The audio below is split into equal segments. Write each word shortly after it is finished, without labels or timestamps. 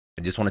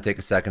I just want to take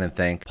a second and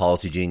thank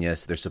Policy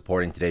Genius. They're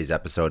supporting today's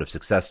episode of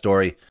Success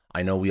Story.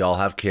 I know we all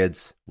have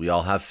kids, we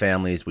all have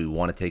families we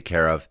want to take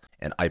care of,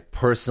 and I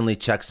personally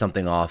checked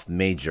something off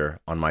major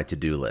on my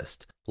to-do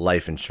list: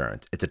 life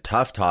insurance. It's a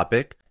tough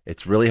topic.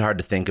 It's really hard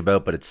to think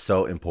about, but it's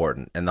so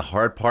important. And the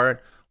hard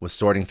part was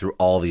sorting through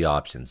all the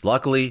options.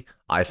 Luckily,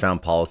 I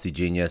found Policy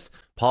Genius.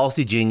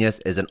 Policy Genius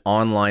is an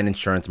online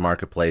insurance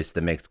marketplace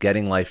that makes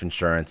getting life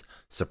insurance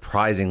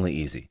surprisingly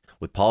easy.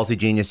 With Policy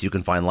Genius, you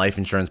can find life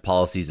insurance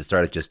policies that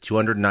start at just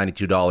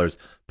 $292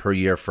 per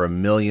year for $1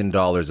 million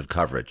of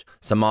coverage.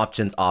 Some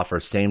options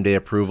offer same-day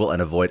approval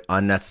and avoid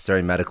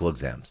unnecessary medical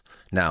exams.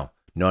 Now,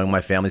 knowing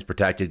my family's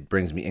protected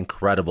brings me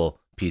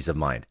incredible peace of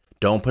mind.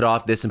 Don't put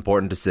off this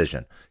important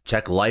decision.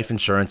 Check life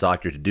insurance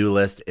off your to-do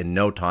list in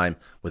no time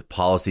with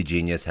Policy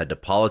Genius. Head to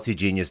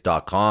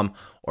policygenius.com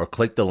or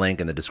click the link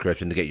in the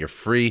description to get your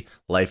free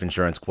life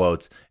insurance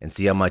quotes and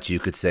see how much you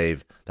could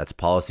save. That's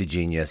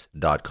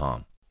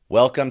policygenius.com.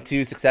 Welcome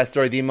to Success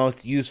Story, the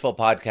most useful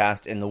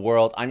podcast in the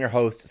world. I'm your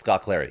host,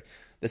 Scott Clary.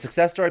 The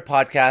Success Story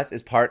podcast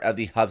is part of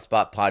the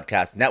HubSpot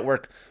Podcast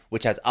Network,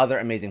 which has other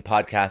amazing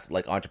podcasts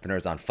like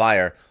Entrepreneurs on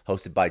Fire,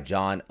 hosted by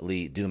John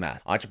Lee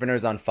Dumas.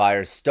 Entrepreneurs on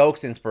Fire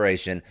stokes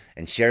inspiration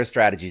and shares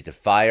strategies to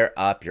fire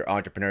up your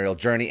entrepreneurial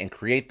journey and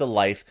create the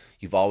life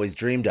you've always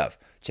dreamed of.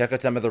 Check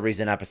out some of the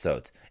recent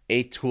episodes: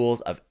 8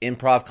 tools of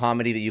improv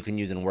comedy that you can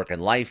use in work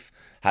and life,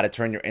 how to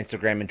turn your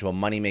Instagram into a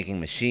money-making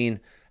machine,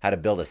 how to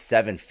build a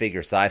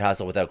 7-figure side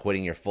hustle without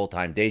quitting your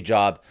full-time day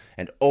job,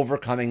 and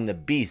overcoming the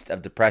beast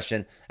of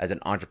depression as an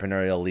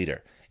entrepreneurial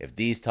leader. If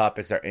these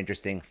topics are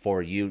interesting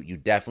for you, you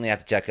definitely have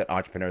to check out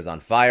Entrepreneurs on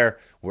Fire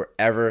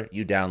wherever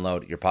you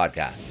download your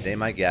podcast. Today,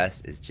 my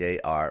guest is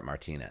J.R.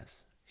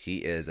 Martinez. He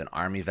is an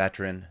Army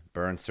veteran,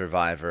 burn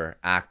survivor,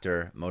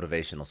 actor,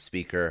 motivational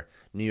speaker,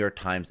 New York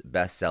Times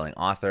best-selling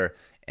author,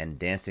 and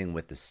Dancing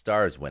with the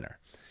Stars winner.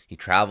 He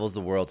travels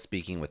the world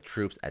speaking with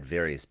troops at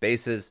various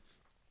bases,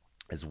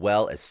 as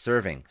well as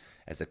serving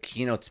as a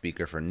keynote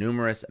speaker for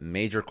numerous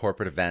major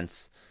corporate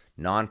events,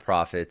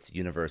 nonprofits,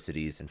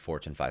 universities, and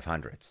Fortune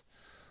 500s.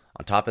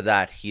 On top of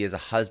that, he is a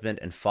husband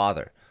and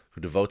father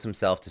who devotes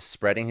himself to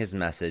spreading his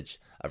message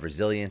of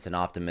resilience and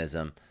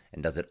optimism,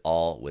 and does it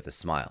all with a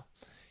smile.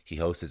 He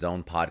hosts his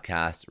own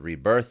podcast,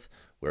 Rebirth,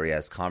 where he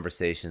has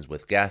conversations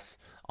with guests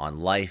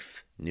on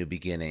life, new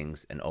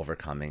beginnings, and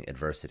overcoming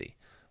adversity.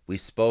 We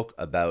spoke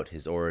about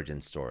his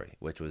origin story,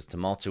 which was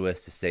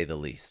tumultuous to say the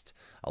least.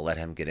 I'll let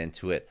him get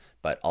into it,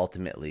 but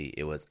ultimately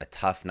it was a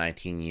tough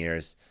 19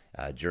 years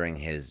during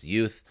his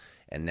youth,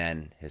 and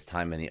then his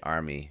time in the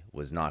Army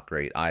was not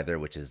great either,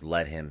 which has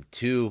led him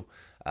to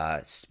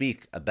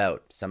speak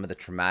about some of the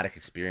traumatic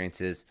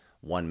experiences,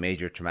 one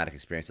major traumatic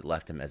experience that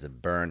left him as a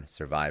burn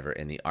survivor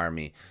in the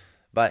Army.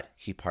 But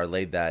he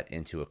parlayed that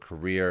into a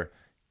career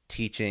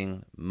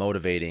teaching,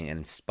 motivating, and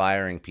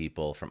inspiring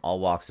people from all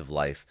walks of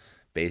life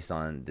based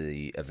on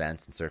the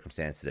events and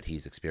circumstances that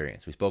he's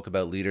experienced. We spoke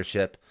about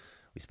leadership,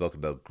 we spoke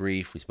about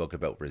grief, we spoke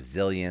about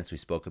resilience, we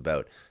spoke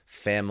about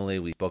family,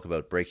 we spoke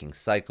about breaking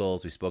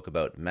cycles, we spoke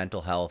about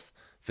mental health,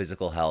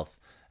 physical health,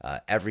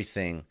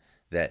 everything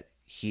that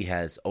he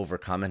has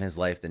overcome in his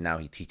life that now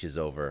he teaches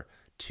over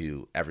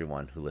to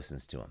everyone who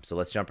listens to him. So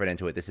let's jump right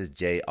into it. This is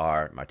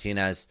J.R.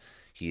 Martinez.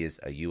 He is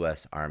a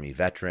U.S. Army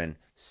veteran,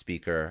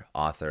 speaker,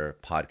 author,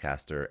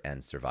 podcaster,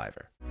 and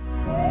survivor.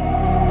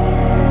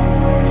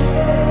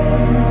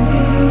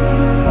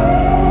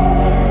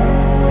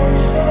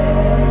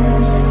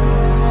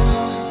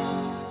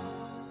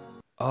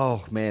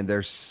 Oh man,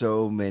 there's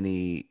so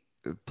many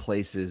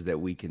places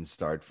that we can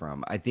start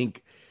from. I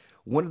think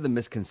one of the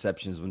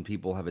misconceptions when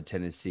people have a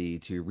tendency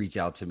to reach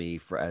out to me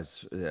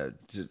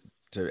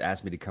to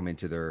ask me to come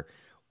into their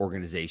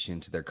organization,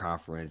 to their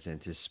conference, and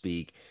to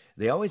speak,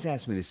 they always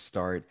ask me to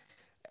start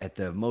at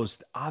the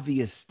most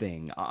obvious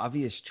thing,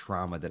 obvious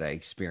trauma that I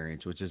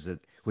experienced, which was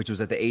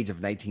at the age of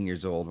 19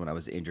 years old when I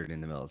was injured in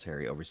the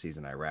military overseas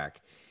in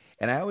Iraq.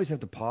 And I always have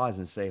to pause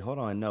and say, hold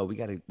on, no, we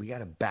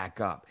gotta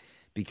back up,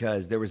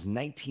 because there was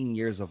 19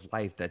 years of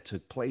life that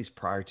took place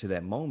prior to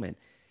that moment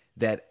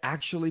that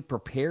actually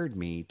prepared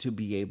me to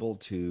be able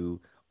to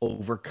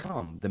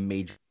overcome the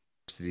major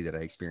adversity that I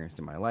experienced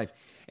in my life.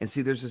 And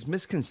see, there's this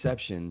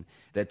misconception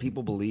that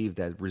people believe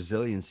that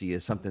resiliency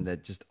is something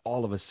that just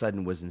all of a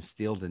sudden was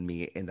instilled in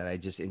me and that I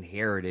just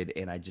inherited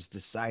and I just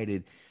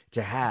decided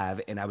to have,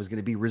 and I was going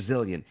to be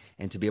resilient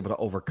and to be able to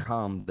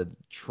overcome the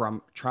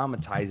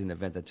traumatizing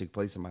event that took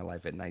place in my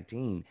life at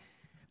 19.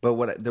 But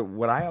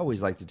what I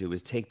always like to do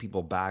is take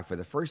people back for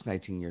the first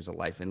 19 years of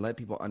life and let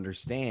people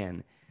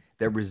understand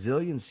that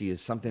resiliency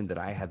is something that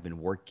I have been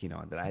working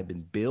on, that I have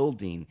been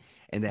building,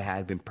 and that I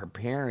had been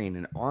preparing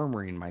and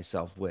armoring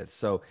myself with.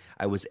 So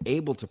I was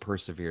able to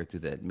persevere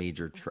through that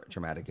major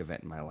traumatic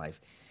event in my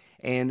life.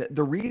 And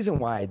the reason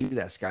why I do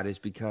that, Scott, is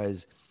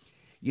because,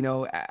 you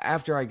know,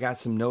 after I got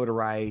some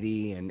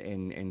notoriety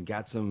and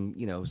got some,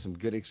 you know, some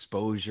good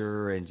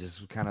exposure and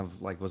just kind of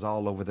like was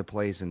all over the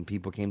place and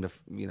people came to,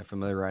 you know,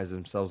 familiarize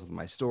themselves with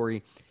my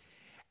story,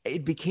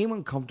 it became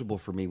uncomfortable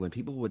for me when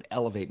people would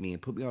elevate me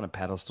and put me on a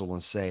pedestal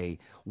and say,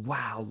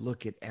 wow,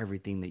 look at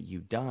everything that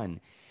you've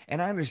done.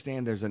 And I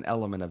understand there's an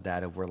element of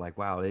that of where like,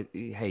 wow,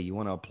 hey, you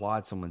want to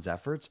applaud someone's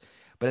efforts,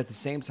 but at the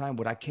same time,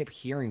 what I kept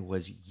hearing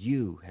was,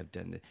 you have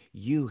done it.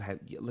 You have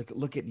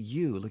look at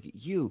you, look at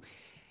you,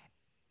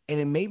 and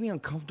it made me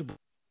uncomfortable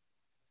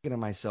thinking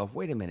to myself,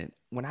 wait a minute,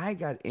 when I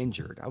got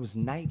injured, I was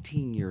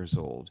 19 years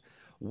old.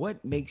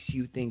 What makes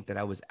you think that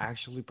I was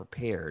actually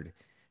prepared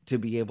to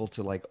be able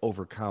to like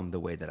overcome the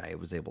way that I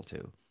was able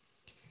to?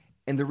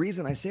 And the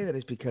reason I say that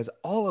is because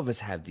all of us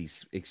have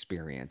these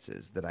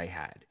experiences that I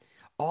had.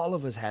 All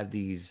of us have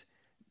these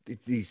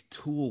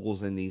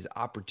tools and these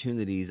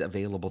opportunities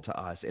available to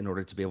us in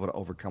order to be able to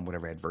overcome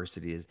whatever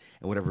adversity is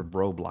and whatever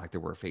roadblock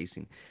that we're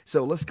facing.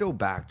 So let's go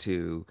back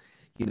to,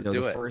 Let's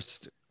do it.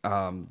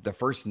 the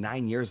first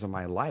 9 years of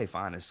my life,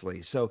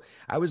 honestly. So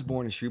I was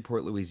born in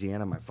Shreveport,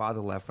 Louisiana. My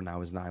father left when I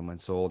was 9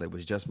 months old. It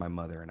was just my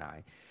mother and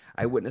I.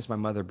 I witnessed my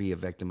mother be a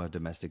victim of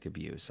domestic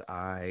abuse.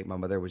 My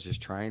mother was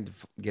just trying to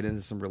get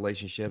into some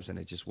relationships, and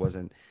it just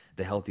wasn't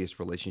the healthiest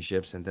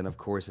relationships. And then, of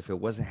course, if it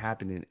wasn't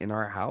happening in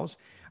our house,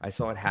 I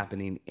saw it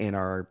happening in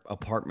our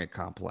apartment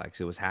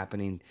complex. It was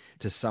happening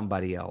to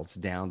somebody else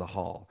down the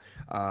hall.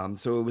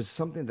 So it was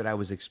something that I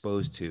was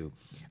exposed to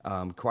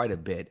quite a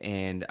bit.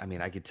 And I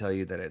mean, I could tell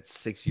you that at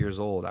 6 years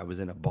old, I was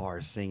in a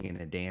bar singing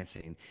and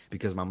dancing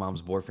because my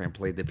mom's boyfriend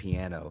played the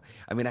piano.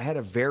 I mean, I had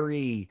a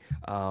very,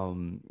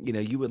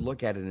 you would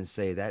look at it and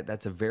say that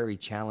that's a very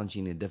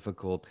challenging and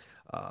difficult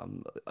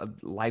a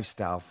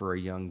lifestyle for a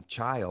young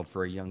child,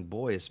 for a young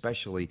boy,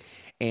 especially.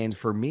 And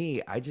for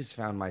me, I just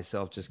found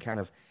myself just kind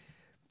of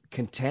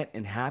content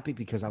and happy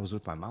because I was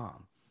with my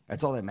mom.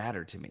 That's all that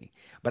mattered to me.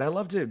 But I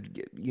love to,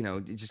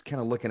 just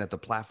kind of looking at the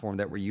platform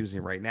that we're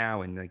using right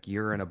now, and like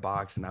you're in a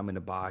box and I'm in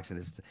a box, and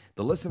if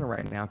the listener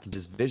right now can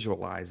just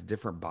visualize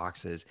different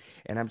boxes,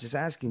 and I'm just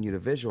asking you to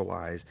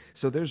visualize.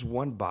 So there's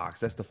one box.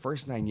 That's the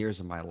first 9 years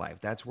of my life.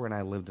 That's when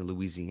I lived in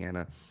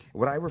Louisiana.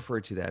 What I refer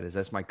to that as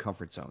that's my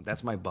comfort zone.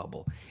 That's my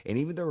bubble. And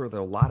even though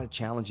there were a lot of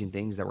challenging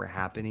things that were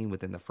happening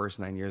within the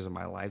first 9 years of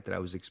my life that I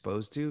was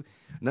exposed to,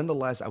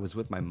 nonetheless, I was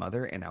with my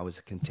mother and I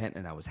was content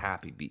and I was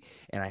happy.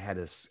 And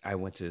I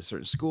went to a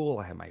certain school.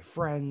 I had my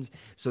friends.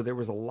 So there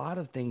was a lot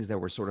of things that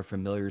were sort of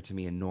familiar to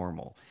me and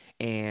normal.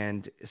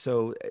 And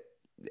so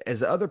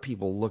as other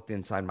people looked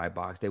inside my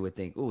box, they would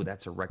think, "Oh,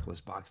 that's a reckless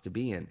box to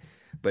be in."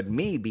 But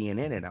me being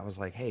in it, I was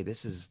like, "Hey,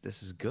 this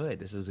is good.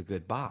 This is a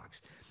good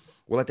box."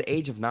 Well, at the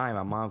age of 9,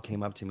 my mom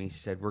came up to me and she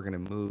said, "We're going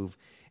to move."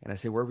 And I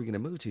said, "Where are we going to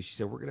move to?" She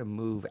said, "We're going to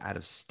move out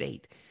of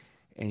state.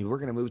 And we're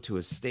going to move to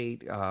a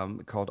state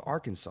called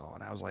Arkansas."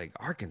 And I was like,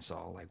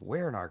 "Arkansas? Like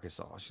where in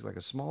Arkansas?" She's like,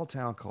 "A small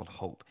town called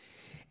Hope."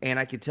 And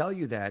I could tell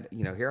you that,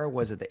 here I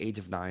was at the age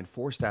of 9,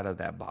 forced out of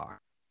that box,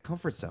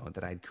 comfort zone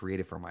that I'd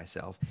created for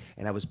myself.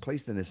 And I was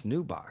placed in this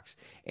new box.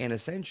 And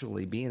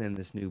essentially being in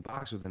this new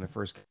box within the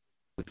first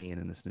being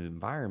in this new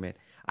environment,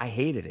 I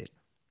hated it.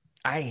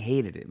 I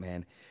hated it,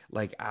 man.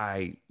 Like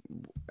I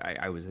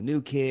was a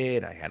new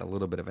kid. I had a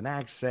little bit of an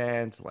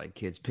accent. Like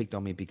kids picked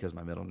on me because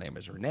my middle name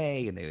is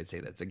Renee, and they would say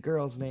that's a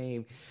girl's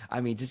name.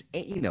 I mean, just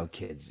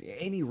kids.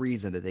 Any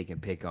reason that they can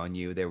pick on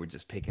you, they were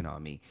just picking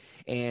on me.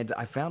 And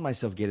I found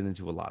myself getting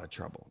into a lot of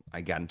trouble.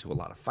 I got into a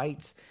lot of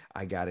fights.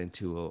 I got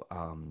into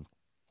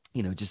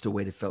just a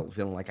way to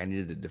feeling like I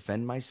needed to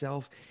defend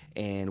myself.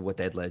 And what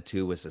that led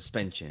to was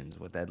suspensions.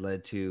 What that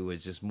led to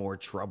was just more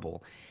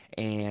trouble.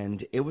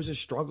 And it was a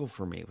struggle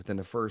for me within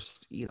the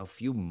first,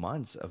 few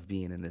months of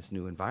being in this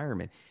new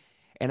environment.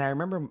 And I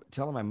remember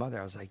telling my mother,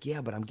 I was like,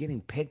 yeah, but I'm getting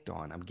picked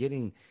on. I'm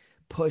getting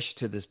pushed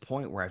to this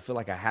point where I feel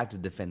like I have to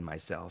defend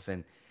myself.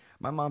 And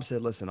my mom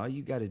said, listen, all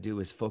you got to do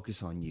is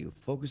focus on you,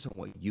 focus on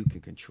what you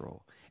can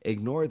control,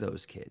 ignore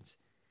those kids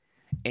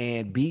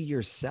and be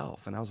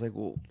yourself. And I was like,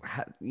 well,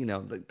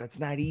 that's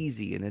not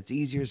easy, and it's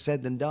easier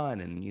said than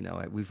done.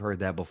 And we've heard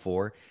that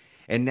before.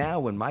 And now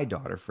when my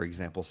daughter, for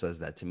example, says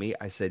that to me,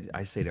 I say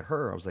to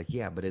her, I was like,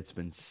 yeah, but it's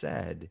been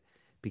said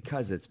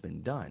because it's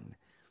been done.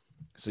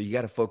 So you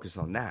got to focus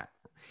on that.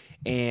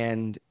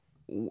 And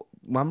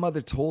my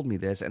mother told me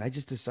this, and I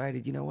just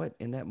decided, you know what?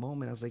 In that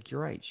moment, I was like,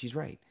 you're right. She's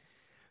right.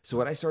 So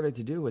what I started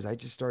to do was I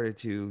just started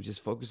to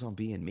just focus on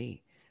being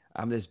me.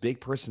 I'm this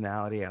big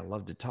personality. I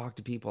love to talk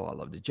to people. I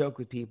love to joke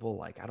with people.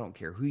 Like, I don't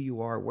care who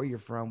you are, where you're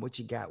from, what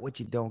you got, what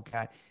you don't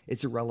got.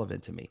 It's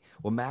irrelevant to me.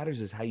 What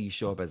matters is how you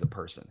show up as a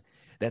person.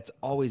 That's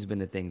always been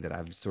the thing that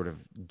I've sort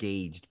of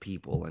gauged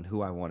people and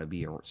who I want to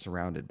be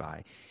surrounded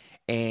by.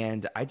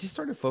 And I just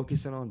started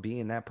focusing on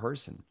being that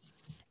person.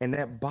 And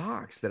that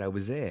box that I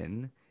was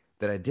in,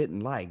 that I didn't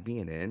like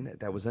being in,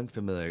 that was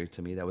unfamiliar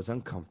to me, that was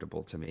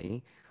uncomfortable to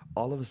me,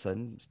 all of a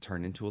sudden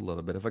turned into a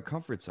little bit of a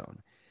comfort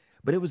zone.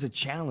 But it was a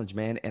challenge,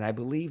 man. And I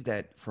believe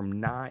that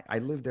I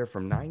lived there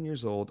from 9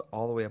 years old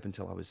all the way up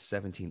until I was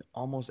 17,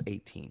 almost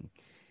 18.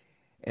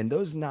 And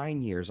those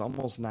 9 years,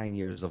 almost 9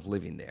 years of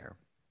living there,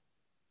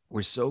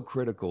 were so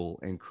critical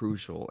and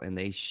crucial, and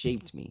they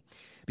shaped me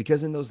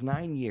because in those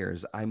 9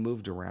 years I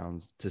moved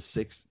around to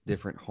 6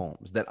 different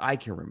homes that I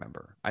can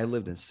remember. I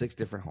lived in 6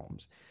 different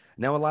homes.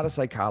 Now a lot of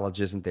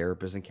psychologists and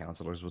therapists and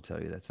counselors will tell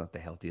you that's not the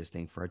healthiest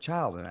thing for a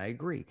child, and I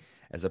agree.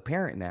 As a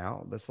parent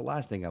now, that's the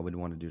last thing I would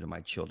want to do to my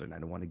children. I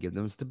don't want to give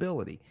them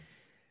stability.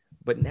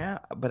 But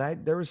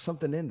there was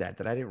something in that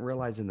I didn't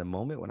realize in the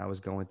moment when I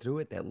was going through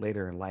it, that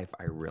later in life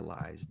I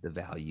realized the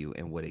value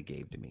and what it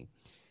gave to me.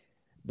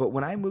 But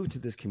when I moved to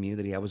this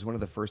community, I was one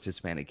of the first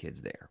Hispanic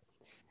kids there.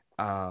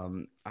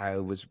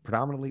 It was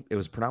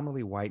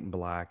predominantly white and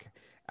black.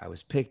 I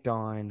was picked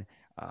on.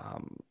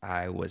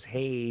 I was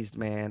hazed,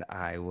 man.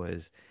 I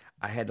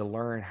had to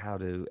learn how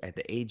to, at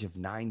the age of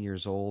 9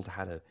 years old,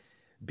 how to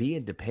be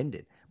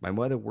independent. My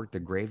mother worked the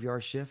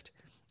graveyard shift.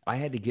 I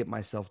had to get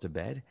myself to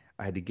bed.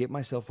 I had to get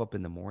myself up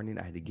in the morning.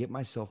 I had to get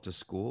myself to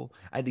school.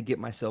 I had to get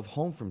myself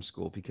home from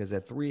school because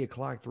at 3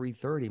 o'clock,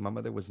 3:30, my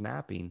mother was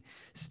napping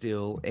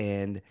still,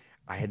 and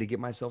I had to get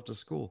myself to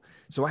school.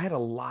 So I had a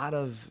lot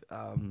of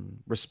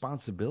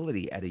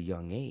responsibility at a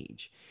young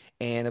age.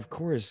 And of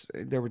course,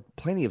 there were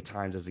plenty of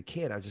times as a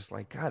kid, I was just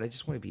like, God, I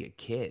just want to be a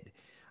kid.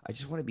 I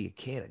just want to be a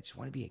kid. I just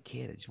want to be a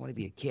kid. I just want to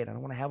be a kid. I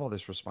don't want to have all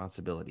this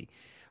responsibility.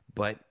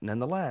 But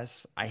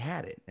nonetheless, I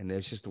had it. And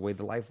it's just the way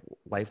the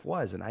life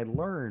was. And I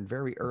learned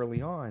very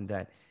early on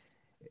that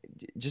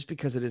just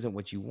because it isn't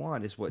what you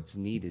want is what's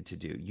needed to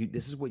do.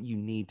 This is what you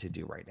need to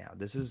do right now.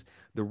 This is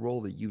the role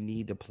that you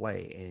need to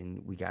play,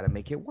 and we got to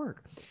make it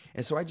work.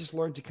 And so I just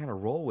learned to kind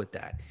of roll with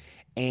that.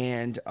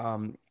 And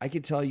I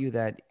could tell you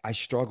that I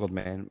struggled,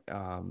 man.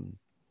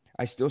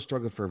 I still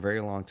struggled for a very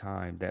long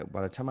time. That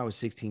by the time I was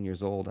 16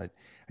 years old, I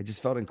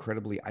just felt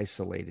incredibly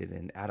isolated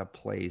and out of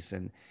place.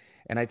 And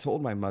I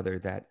told my mother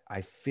that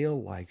I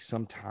feel like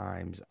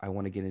sometimes I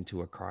want to get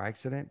into a car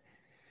accident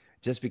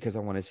just because I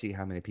want to see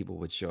how many people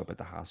would show up at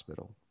the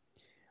hospital.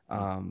 Hmm.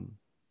 Um,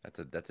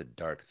 That's a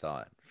dark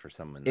thought for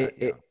someone that it,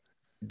 young. it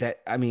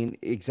that I mean,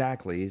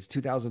 exactly. It's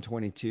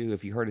 2022.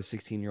 If you heard a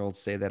 16-year-old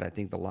say that, I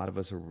think a lot of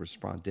us will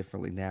respond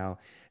differently now.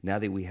 Now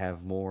that we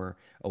have more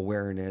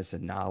awareness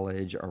and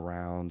knowledge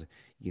around,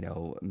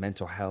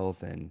 mental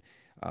health and,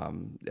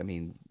 I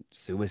mean, Yeah.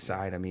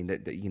 suicide. I mean,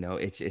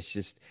 it's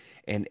just,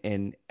 and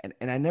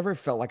I never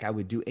felt like I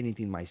would do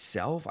anything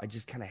myself. I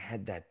just kind of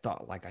had that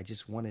thought, like I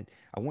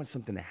want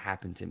something to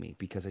happen to me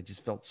because I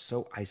just felt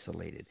so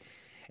isolated.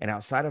 And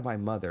outside of my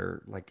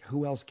mother, like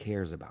who else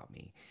cares about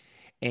me?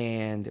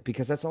 And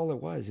because that's all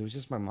it was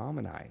just my mom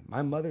and I.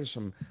 My mother's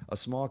from a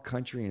small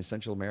country in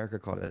Central America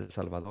called El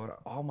Salvador.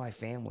 All my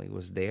family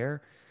was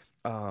there.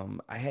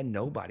 I had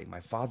nobody.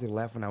 My father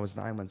left when I was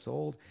 9 months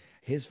old.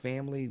 His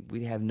family,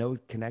 we have no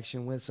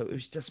connection with. So it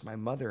was just my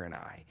mother and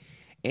I.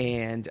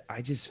 And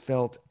I just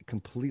felt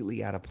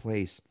completely out of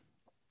place.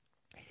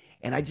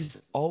 And I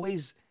just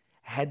always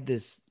had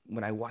this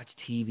when I watch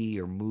TV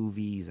or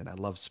movies, and I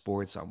love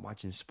sports, so I'm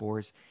watching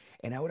sports,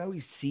 and I would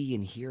always see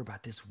and hear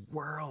about this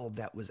world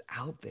that was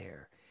out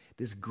there,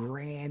 this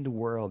grand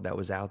world that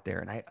was out there.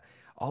 And I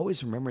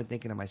always remember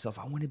thinking to myself,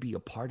 I want to be a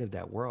part of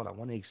that world. I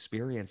want to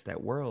experience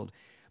that world.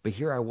 But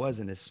here I was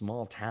in this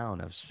small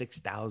town of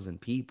 6,000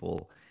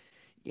 people.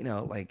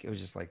 Like it was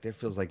just like, there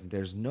feels like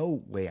there's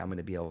no way I'm going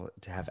to be able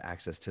to have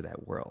access to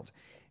that world.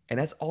 And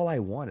that's all I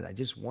wanted. I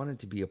just wanted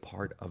to be a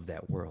part of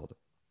that world.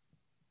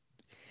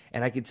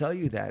 And I can tell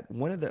you that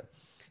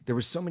there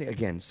were so many,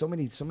 again, so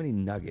many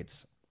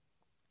nuggets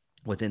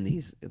within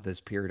this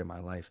period of my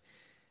life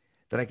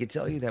that I could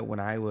tell you that when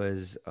I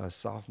was a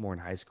sophomore in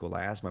high school,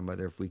 I asked my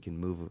mother if we can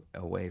move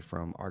away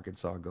from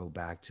Arkansas, go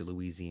back to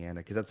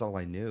Louisiana, because that's all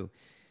I knew.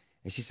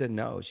 And she said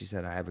no. She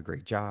said, I have a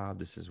great job.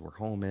 This is where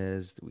home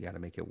is. We got to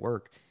make it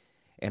work.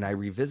 And I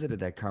revisited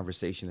that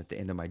conversation at the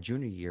end of my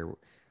junior year.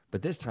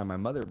 But this time my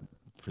mother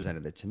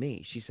presented it to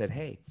me. She said,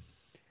 hey,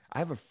 I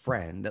have a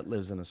friend that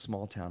lives in a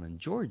small town in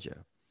Georgia.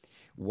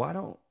 Why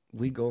don't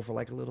we go for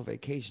like a little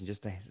vacation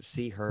just to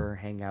see her,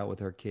 hang out with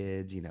her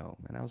kids? And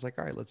I was like,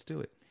 all right, let's do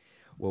it.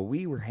 Well,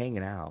 we were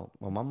hanging out.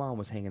 Well, my mom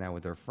was hanging out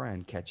with her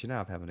friend, catching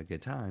up, having a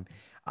good time.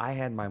 I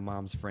had my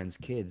mom's friend's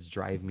kids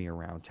drive me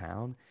around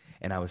town,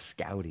 and I was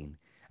scouting.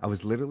 I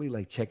was literally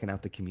like checking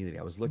out the community.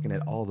 I was looking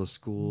at all the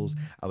schools.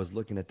 I was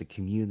looking at the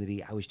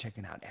community. I was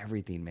checking out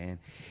everything, man.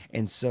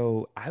 And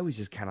so I was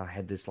just kind of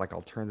had this like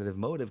alternative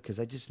motive because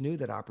I just knew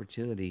that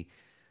opportunity.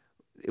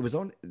 It was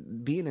on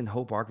being in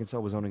Hope, Arkansas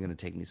was only going to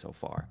take me so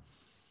far.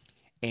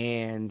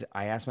 And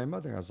I asked my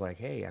mother, I was like,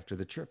 hey, after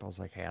the trip, I was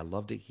like, hey, I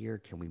loved it here.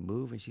 Can we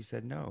move? And she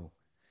said, no.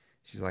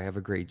 She's like, I have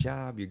a great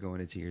job. You're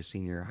going into your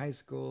senior high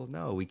school.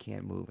 No, we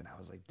can't move. And I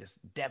was like, just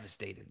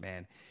devastated,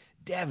 man.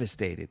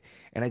 Devastated.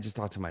 And I just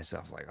thought to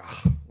myself, like,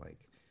 oh, like,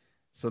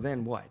 so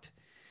then what?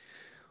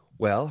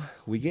 Well,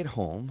 we get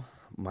home.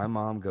 My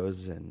mom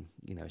goes and,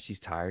 she's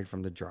tired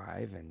from the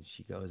drive and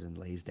she goes and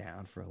lays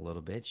down for a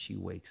little bit. She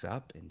wakes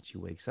up and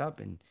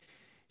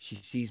she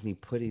sees me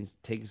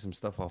taking some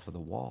stuff off of the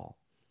wall.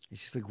 And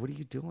she's like, what are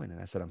you doing?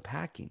 And I said, I'm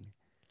packing.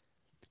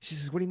 She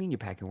says, what do you mean you're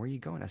packing? Where are you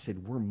going? I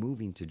said, we're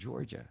moving to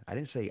Georgia. I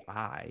didn't say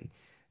I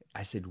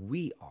said,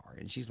 we are.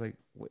 And she's like,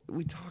 what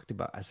we talked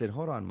about. I said,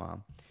 hold on,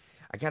 mom.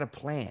 I got a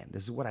plan.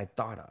 This is what I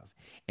thought of.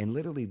 And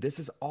literally, this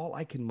is all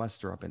I can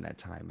muster up in that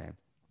time, man,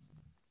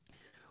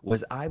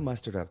 was I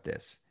mustered up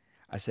this.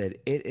 I said,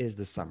 it is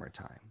the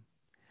summertime.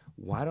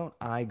 Why don't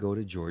I go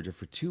to Georgia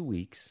for 2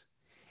 weeks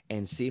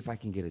and see if I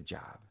can get a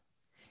job?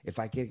 If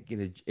I can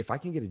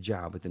get a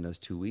job within those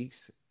 2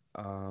 weeks,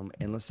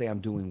 and let's say I'm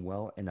doing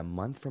well in a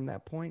month from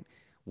that point,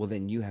 well,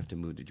 then you have to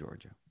move to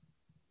Georgia.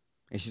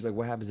 And she's like,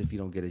 what happens if you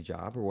don't get a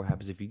job? Or what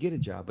happens if you get a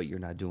job, but you're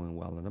not doing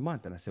well in a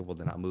month? And I said, well,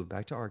 then I'll move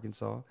back to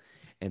Arkansas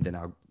and then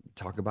I'll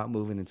talk about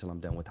moving until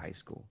I'm done with high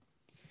school.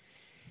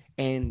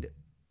 And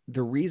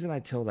the reason I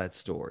tell that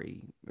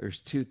story,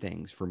 there's two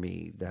things for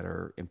me that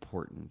are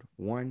important.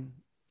 One,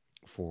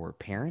 for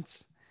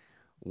parents,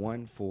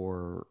 one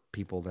for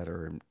people that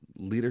are in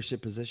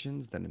leadership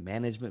positions, then in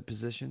management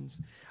positions,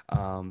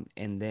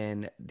 and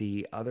then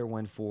the other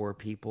one for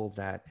people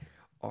that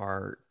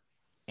are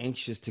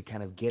anxious to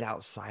kind of get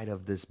outside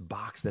of this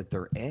box that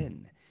they're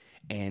in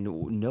and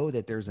know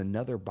that there's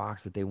another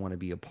box that they want to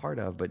be a part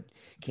of, but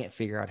can't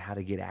figure out how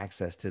to get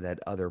access to that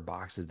other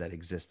boxes that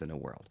exist in the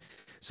world.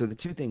 So the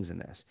two things in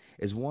this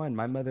is one,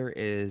 my mother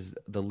is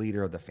the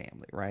leader of the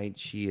family, right?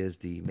 She is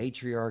the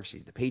matriarch,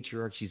 she's the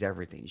patriarch, she's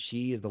everything.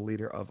 She is the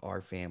leader of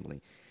our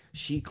family.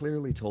 She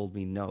clearly told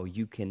me, no,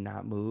 you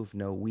cannot move.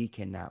 No, we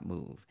cannot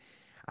move.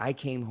 I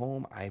came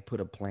home, I put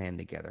a plan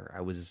together.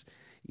 I was,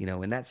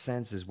 in that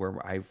sense is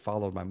where I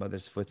followed my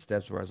mother's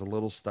footsteps, where I was a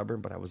little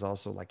stubborn, but I was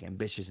also like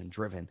ambitious and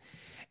driven.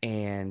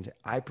 And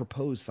I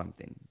proposed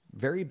something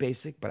very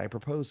basic, but I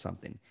proposed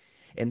something.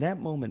 In that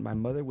moment, my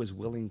mother was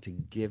willing to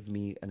give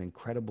me an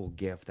incredible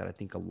gift that I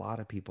think a lot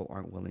of people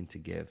aren't willing to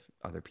give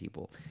other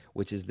people,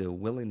 which is the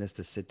willingness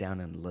to sit down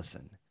and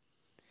listen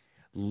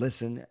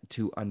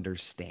to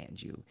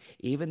understand you.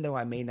 Even though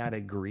I may not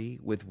agree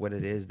with what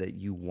it is that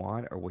you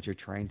want or what you're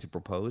trying to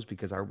propose,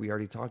 because we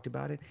already talked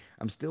about it,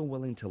 I'm still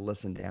willing to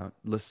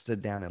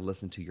sit down and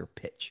listen to your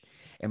pitch.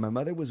 And my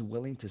mother was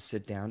willing to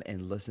sit down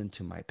and listen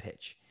to my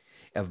pitch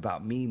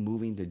about me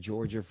moving to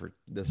Georgia for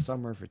the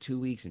summer for 2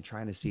 weeks and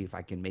trying to see if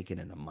I can make it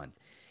in a month.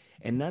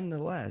 And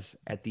nonetheless,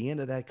 at the end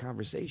of that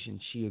conversation,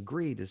 she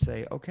agreed to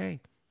say, okay,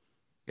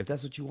 if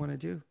that's what you want to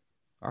do,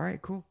 all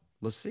right, cool.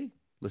 Let's see.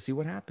 Let's see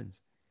what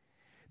happens.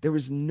 There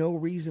was no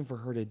reason for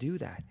her to do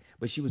that,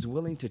 but she was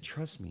willing to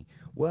trust me.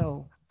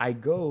 Well,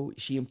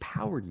 she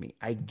empowered me.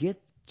 I get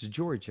to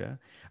Georgia,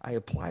 I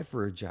apply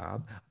for a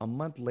job. A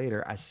month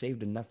later, I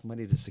saved enough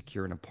money to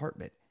secure an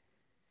apartment.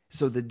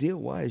 So the deal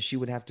was she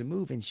would have to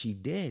move, and she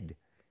did.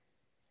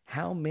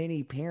 How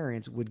many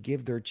parents would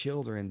give their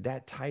children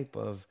that type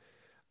of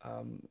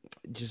um,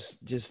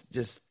 just just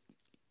just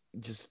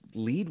just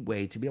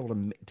leadway to be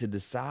able to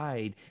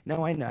decide?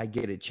 Now I know, I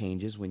get it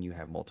changes when you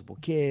have multiple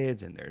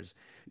kids and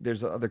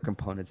there's other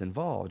components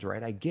involved,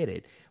 right? I get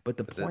it, but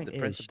the But the point is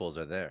principles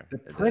are there. the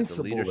The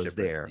principle is leadership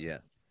principle. there. Yeah,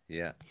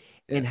 yeah,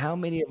 yeah. And how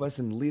many of us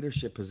in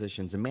leadership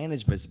positions and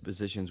management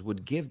positions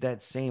would give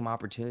that same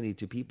opportunity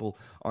to people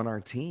on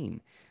our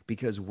team?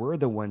 Because we're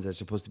the ones that are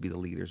supposed to be the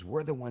leaders.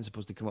 We're the ones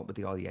supposed to come up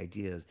with all the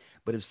ideas.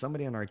 But if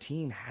somebody on our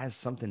team has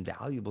something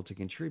valuable to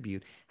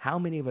contribute, how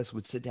many of us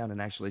would sit down and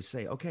actually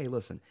say, okay,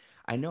 listen,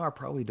 I know I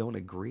probably don't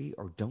agree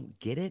or don't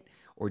get it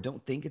or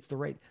don't think it's the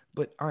right,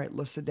 but all right,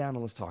 let's sit down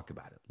and let's talk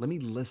about it. Let me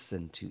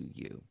listen to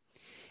you.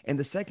 And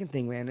the second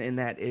thing, man, and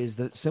that is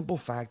the simple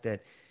fact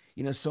that,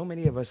 so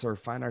many of us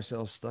find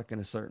ourselves stuck in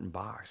a certain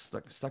box,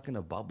 stuck in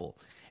a bubble,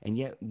 and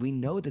yet we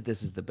know that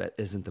this is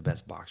isn't the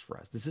best box for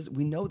us.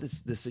 We know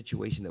this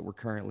situation that we're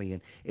currently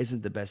in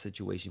isn't the best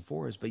situation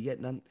for us, but yet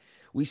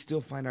we still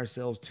find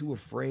ourselves too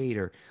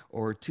afraid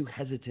or too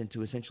hesitant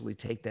to essentially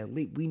take that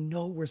leap. We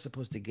know we're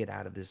supposed to get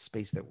out of this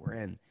space that we're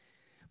in,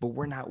 but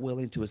we're not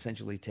willing to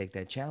essentially take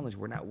that challenge.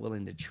 We're not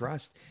willing to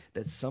trust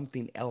that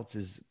something else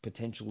is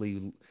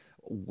potentially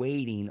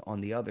waiting on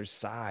the other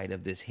side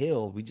of this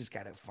hill. We just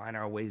got to find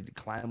our ways to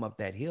climb up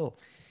that hill.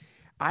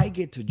 I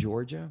get to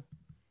Georgia.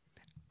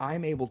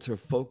 I'm able to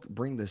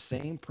bring the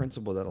same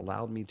principle that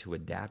allowed me to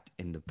adapt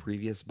in the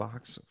previous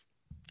box.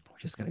 We're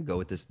just going to go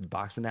with this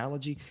box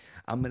analogy.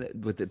 I'm going to,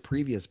 with the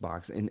previous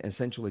box, and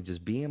essentially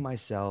just being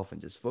myself and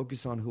just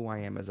focus on who I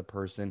am as a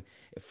person,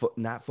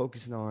 not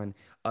focusing on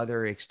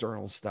other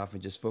external stuff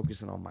and just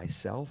focusing on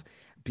myself.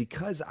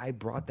 Because I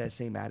brought that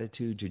same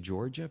attitude to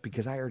Georgia,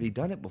 because I already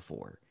done it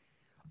before,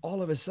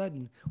 all of a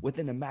sudden,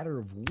 within a matter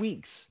of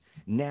weeks,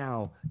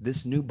 now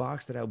this new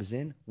box that I was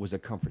in was a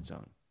comfort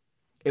zone.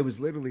 It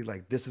was literally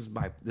like, this is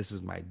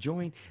my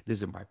joint.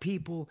 These are my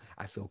people.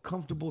 I feel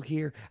comfortable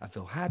here. I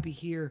feel happy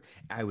here.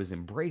 I was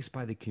embraced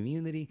by the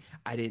community.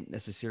 I didn't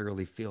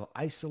necessarily feel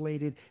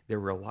isolated. There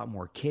were a lot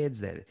more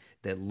kids that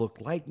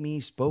looked like me,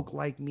 spoke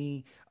like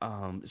me.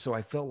 So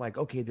I felt like,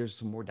 okay, there's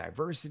some more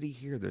diversity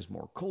here. There's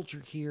more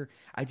culture here.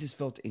 I just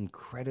felt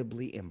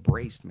incredibly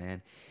embraced,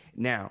 man.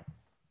 Now,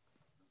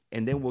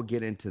 and then we'll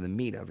get into the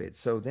meat of it.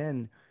 So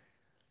then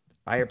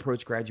I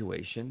approach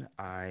graduation.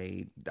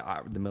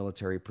 The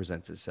military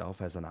presents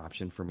itself as an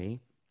option for me.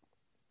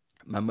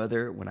 My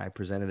mother, when I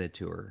presented it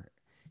to her,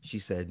 she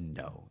said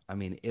no. I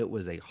mean, it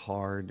was a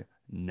hard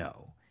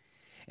no.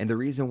 And the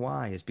reason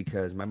why is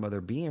because my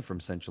mother, being from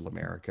Central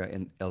America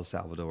in El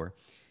Salvador,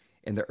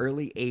 in the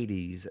early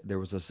 80s, there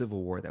was a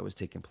civil war that was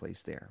taking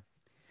place there.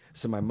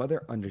 So my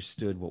mother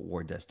understood what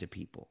war does to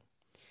people.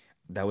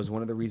 That was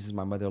one of the reasons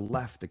my mother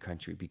left the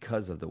country,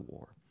 because of the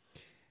war.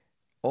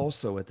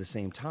 Also, at the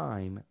same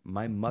time,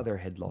 my mother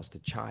had lost a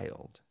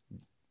child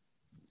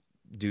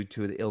due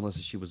to the illness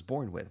that she was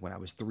born with when I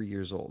was 3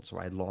 years old. So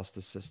I had lost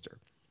a sister.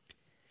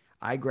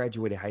 I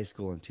graduated high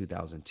school in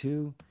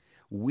 2002.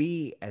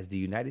 We, as the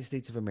United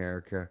States of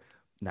America,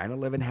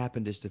 9/11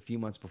 happened just a few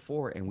months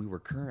before, and we were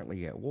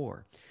currently at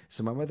war.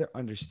 So my mother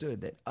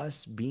understood that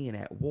us being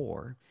at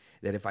war,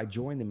 that if I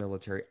joined the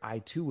military, I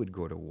too would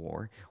go to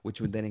war,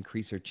 which would then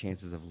increase her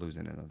chances of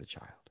losing another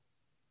child.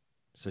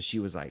 So she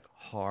was like,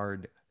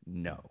 hard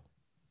no.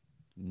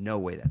 No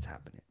way that's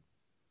happening.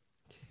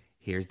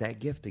 Here's that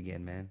gift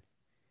again, man.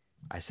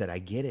 I said, I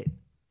get it,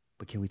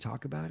 but can we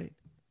talk about it?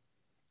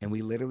 And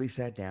we literally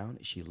sat down.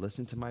 She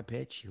listened to my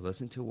pitch. She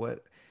listened to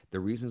what the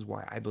reasons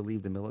why I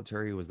believe the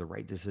military was the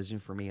right decision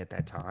for me at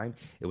that time.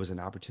 It was an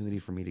opportunity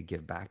for me to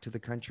give back to the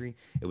country.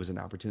 It was an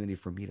opportunity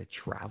for me to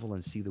travel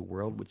and see the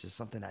world, which is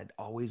something I'd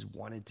always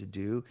wanted to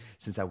do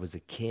since I was a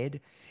kid.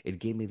 It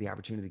gave me the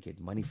opportunity to get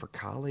money for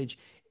college.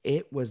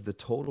 It was the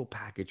total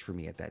package for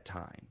me at that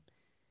time.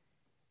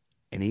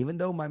 And even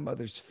though my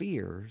mother's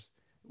fears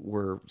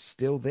were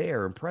still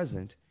there and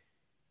present,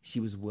 she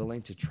was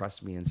willing to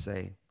trust me and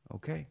say,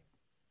 okay,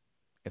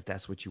 if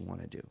that's what you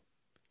want to do.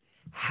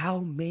 How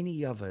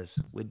many of us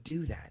would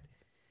do that?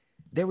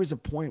 There was a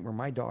point where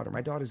my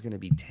daughter's going to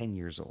be 10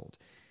 years old.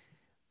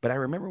 But I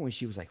remember when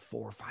she was like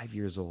 4 or 5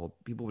 years old,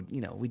 people would,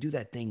 we do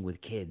that thing with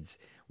kids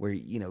where,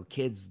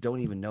 kids don't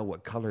even know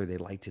what color they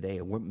like today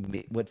or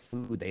what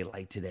food they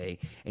like today.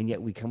 And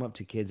yet we come up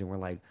to kids and we're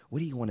like, what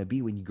do you want to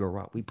be when you grow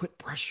up? We put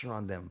pressure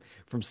on them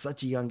from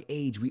such a young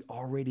age. We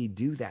already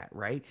do that,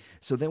 right?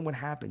 So then what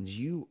happens?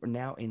 You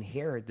now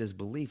inherit this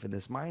belief and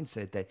this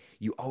mindset that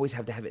you always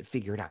have to have it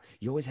figured out.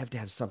 You always have to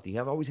have something.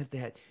 You always have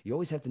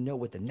to know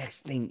what the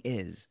next thing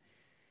is.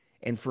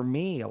 And for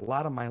me, a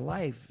lot of my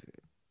life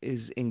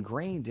is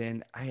ingrained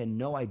in I had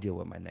no idea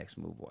what my next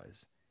move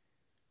was.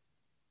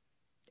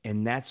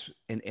 And that's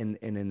and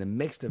in the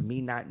mix of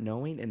me not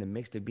knowing, in the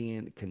mix of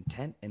being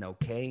content and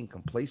okay and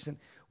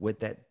complacent with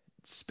that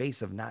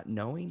space of not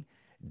knowing,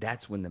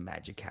 that's when the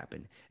magic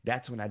happened.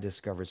 That's when I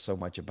discovered so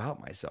much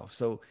about myself.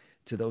 So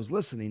to those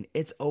listening,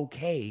 it's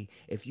okay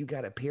if you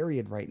got a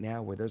period right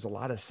now where there's a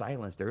lot of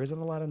silence, there isn't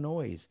a lot of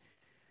noise.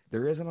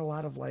 There isn't a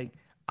lot of like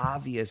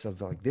obvious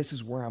of like, this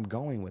is where I'm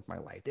going with my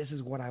life. This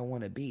is what I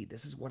want to be.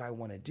 This is what I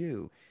want to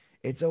do.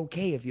 It's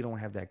okay if you don't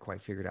have that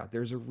quite figured out.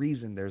 There's a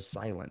reason there's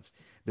silence.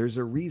 There's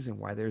a reason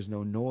why there's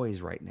no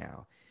noise right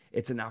now.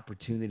 It's an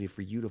opportunity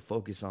for you to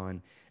focus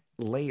on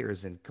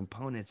layers and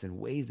components and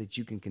ways that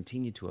you can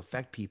continue to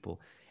affect people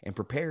and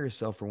prepare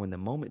yourself for when the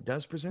moment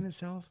does present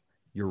itself,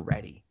 you're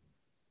ready.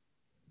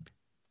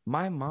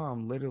 My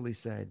mom literally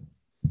said,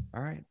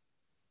 all right.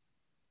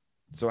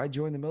 So I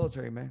joined the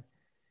military, man.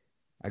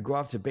 I go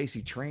off to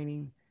basic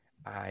training.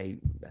 I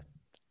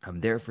I'm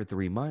there for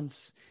 3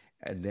 months,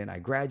 and then I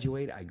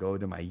graduate. I go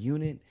to my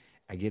unit.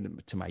 I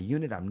get to my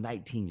unit. I'm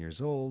 19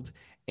 years old,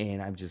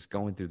 and I'm just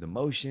going through the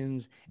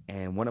motions.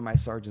 And one of my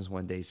sergeants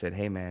one day said,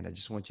 "Hey, man, I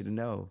just want you to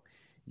know,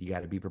 you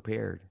got to be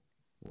prepared.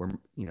 We're,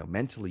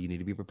 mentally, you need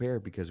to be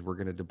prepared because we're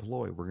going to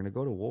deploy. We're going to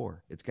go to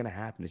war. It's going to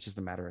happen. It's just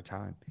a matter of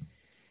time."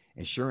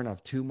 And sure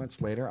enough, 2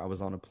 months later, I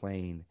was on a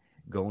plane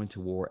going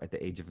to war at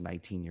the age of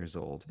 19 years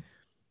old.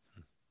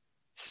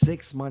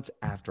 6 months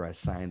after I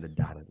signed the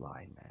dotted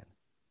line, man,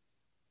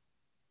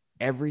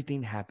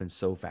 everything happened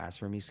so fast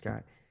for me,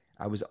 Scott.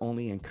 I was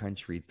only in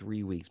country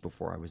 3 weeks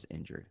before I was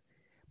injured.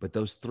 But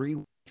those 3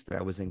 weeks that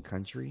I was in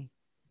country,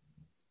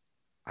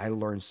 I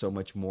learned so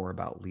much more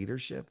about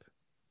leadership.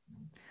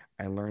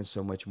 I learned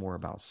so much more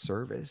about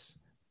service,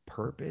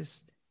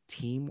 purpose,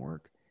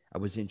 teamwork. I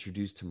was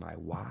introduced to my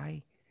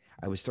why.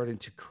 I was starting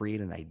to create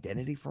an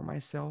identity for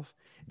myself.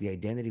 The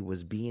identity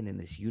was being in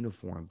this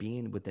uniform,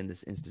 being within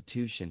this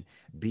institution,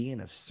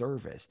 being of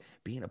service,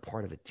 being a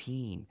part of a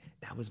team.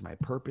 That was my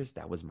purpose.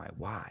 That was my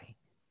why.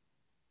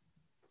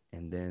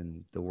 And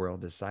then the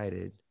world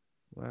decided,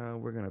 well,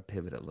 we're going to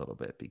pivot a little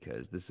bit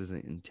because this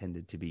isn't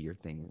intended to be your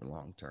thing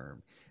long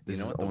term. You This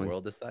know is what the only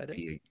world decided?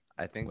 be,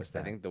 I think what's I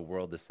that? think the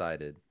world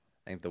decided.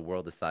 I think the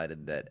world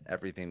decided that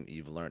everything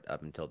you've learned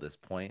up until this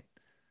point,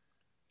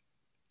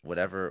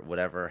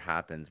 whatever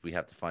happens, we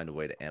have to find a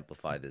way to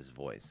amplify this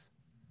voice.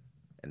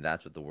 And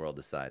that's what the world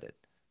decided.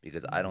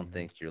 Because I don't Mhm.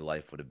 think your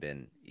life would have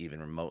been even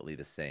remotely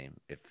the same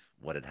if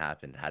what had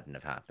happened hadn't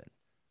have happened.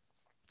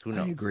 Who I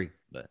knows? agree.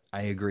 But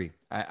I agree.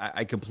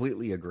 I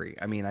completely agree.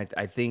 I mean,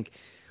 I think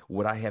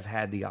would I have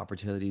had the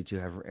opportunity to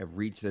have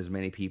reached as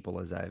many people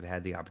as I've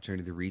had the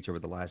opportunity to reach over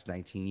the last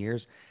 19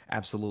 years?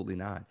 Absolutely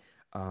not.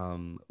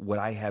 Would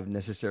I have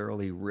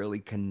necessarily really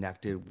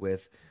connected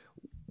with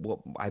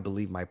what I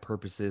believe my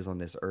purpose is on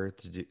this earth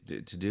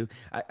to do?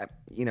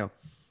 You know,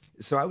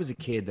 so I was a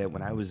kid that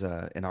when I was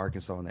in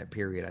Arkansas in that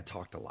period, I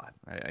talked a lot.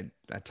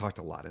 I talked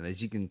a lot, and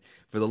as you can,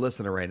 for the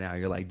listener right now,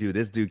 you're like, dude,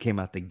 this dude came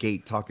out the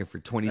gate talking for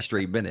 20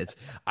 straight minutes.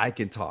 I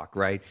can talk,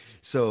 right?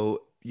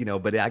 So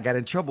but I got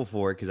in trouble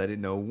for it because I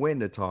didn't know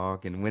when to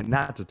talk and when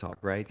not to talk,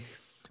 right?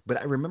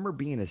 But I remember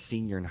being a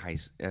senior in high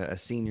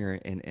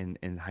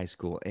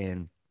school,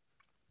 and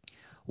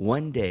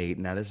one day,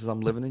 now this is I'm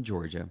living in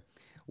Georgia.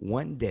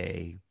 One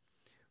day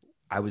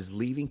I was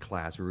leaving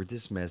class. We were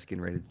dismissed,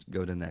 getting ready to go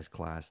to the next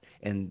class.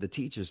 And the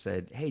teacher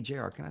said, "Hey,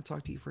 JR, can I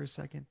talk to you for a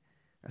second?"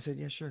 I said,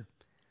 "Yeah, sure."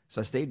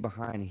 So I stayed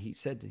behind. And he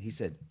said,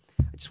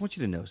 "I just want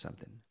you to know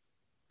something,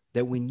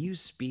 that when you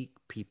speak,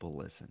 people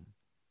listen."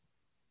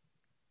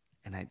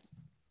 And I,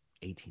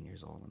 18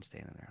 years old, I'm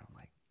standing there. I'm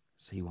like,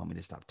 "So you want me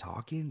to stop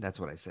talking?" That's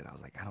what I said. I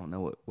was like, "I don't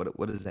know.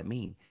 What does that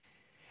mean?"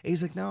 And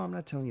he's like, "No, I'm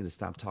not telling you to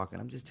stop talking.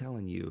 I'm just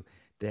telling you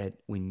that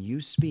when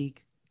you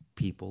speak,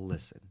 people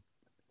listen."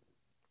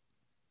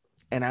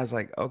 And I was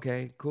like,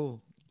 "Okay,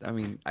 cool." I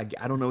mean, I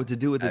don't know what to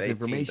do with At this 18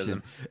 information.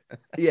 doesn't.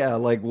 Yeah,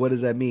 like, what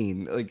does that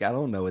mean? Like, I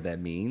don't know what that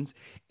means.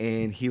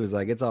 And he was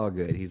like, "It's all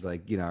good." He's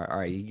like, "All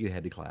right, you can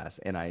head to class."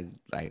 And I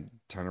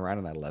turned around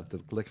and I left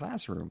the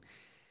classroom.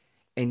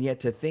 And yet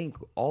to think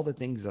all the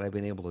things that I've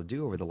been able to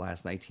do over the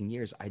last 19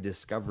 years, I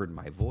discovered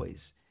my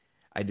voice.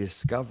 I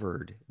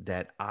discovered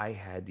that I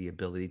had the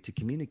ability to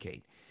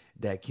communicate,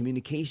 that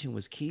communication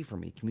was key for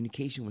me.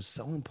 Communication was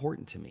so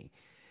important to me.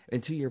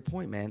 And to your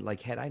point, man,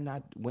 like had I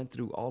not went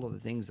through all of the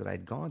things that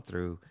I'd gone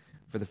through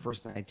for the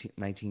first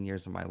 19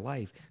 years of my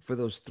life, for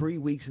those 3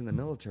 weeks in the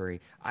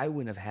military, I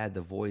wouldn't have had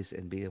the voice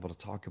and be able to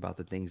talk about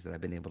the things that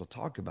I've been able to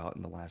talk about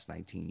in the last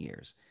 19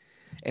 years.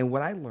 And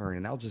what I learned,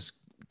 and I'll just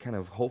kind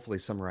of hopefully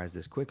summarize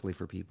this quickly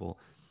for people,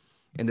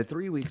 in the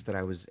 3 weeks that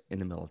I was in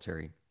the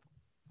military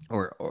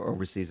or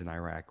overseas in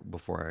Iraq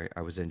before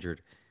I was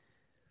injured,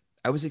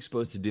 I was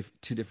exposed to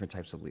two different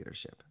types of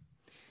leadership.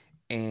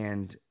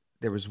 And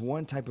there was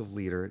one type of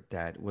leader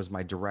that was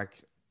my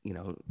direct, you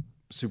know,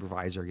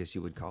 supervisor, I guess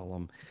you would call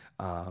him.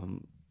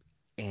 Um,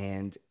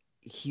 and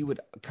he would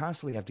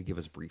constantly have to give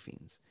us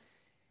briefings.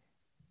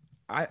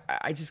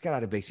 I just got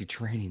out of basic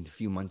training a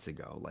few months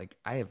ago. Like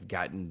I have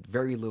gotten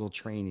very little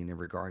training in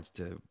regards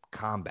to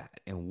combat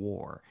and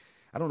war.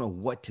 I don't know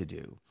what to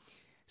do.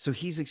 So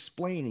he's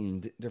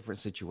explaining different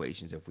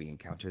situations. If we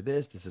encounter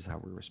this, this is how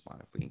we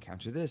respond. If we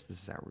encounter this,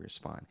 this is how we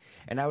respond.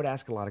 And I would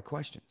ask a lot of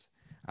questions.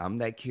 I'm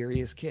that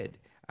curious kid.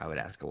 I would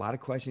ask a lot of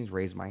questions,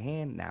 raise my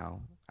hand.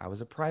 Now, I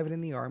was a private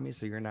in the Army,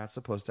 so you're not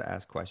supposed to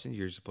ask questions.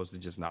 You're supposed to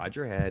just nod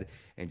your head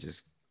and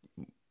just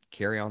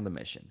carry on the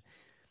mission.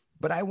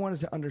 But I wanted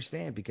to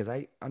understand because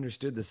I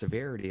understood the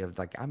severity of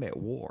like I'm at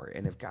war,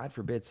 and if God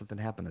forbid something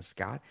happened to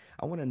Scott,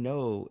 I want to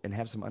know and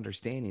have some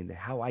understanding that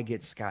how I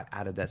get Scott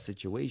out of that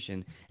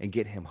situation and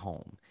get him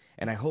home.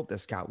 And I hope that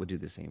Scott would do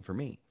the same for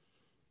me.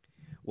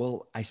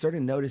 Well, I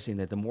started noticing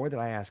that the more that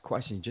I asked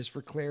questions, just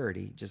for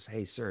clarity, just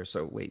hey sir,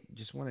 so wait,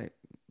 just want to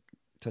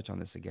touch on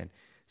this again.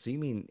 So you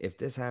mean if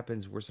this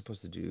happens, we're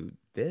supposed to do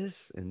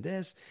this and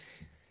this?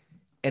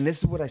 And this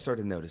is what I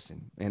started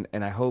noticing.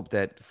 And I hope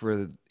that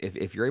for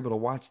if you're able to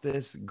watch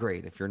this,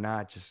 great. If you're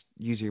not, just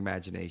use your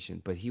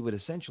imagination. But he would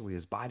essentially,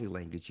 his body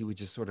language, he would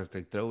just sort of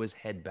like throw his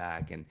head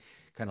back and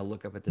kind of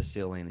look up at the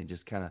ceiling and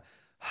just kind of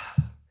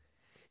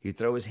he'd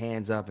throw his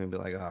hands up and be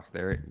like, "Oh,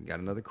 there,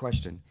 got another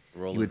question."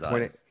 Roll He his would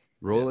point it, eyes.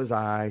 roll Yeah. his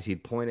eyes.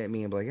 He'd point at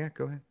me and be like, "Yeah,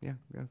 go ahead. Yeah,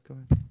 yeah, go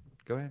ahead.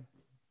 Go ahead."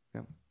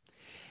 Yeah.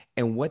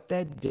 And what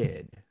that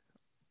did,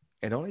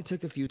 it only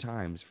took a few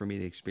times for me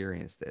to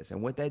experience this.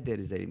 And what that did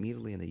is that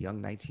immediately in a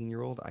young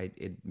 19-year-old,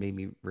 it made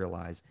me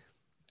realize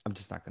I'm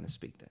just not going to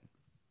speak then.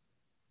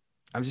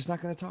 I'm just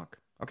not going to talk.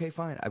 Okay,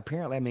 fine.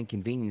 Apparently I'm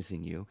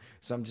inconveniencing you,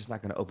 so I'm just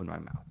not going to open my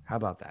mouth. How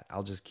about that?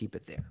 I'll just keep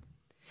it there.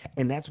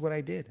 And that's what I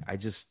did. I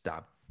just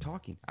stopped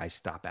talking. I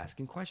stopped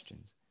asking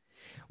questions.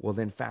 Well,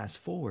 then fast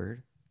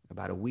forward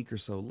about a week or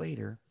so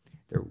later,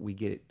 we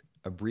get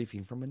a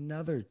briefing from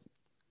another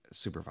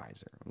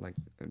supervisor. Like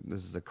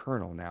this is a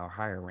colonel now,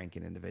 higher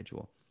ranking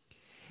individual.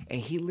 And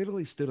he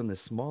literally stood on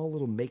this small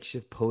little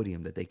makeshift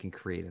podium that they can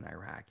create in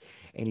Iraq.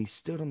 And he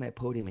stood on that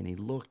podium and he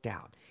looked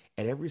out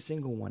at every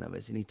single one of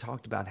us. And he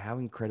talked about how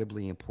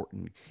incredibly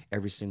important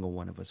every single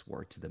one of us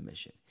were to the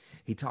mission.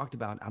 He talked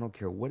about, I don't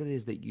care what it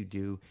is that you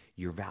do,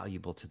 you're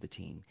valuable to the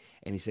team.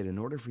 And he said, in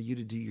order for you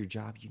to do your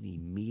job, you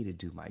need me to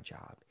do my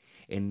job.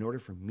 And in order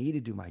for me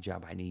to do my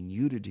job, I need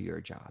you to do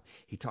your job.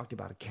 He talked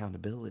about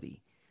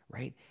accountability,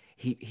 right?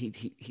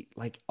 He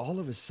like all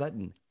of a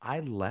sudden, I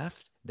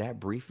left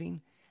that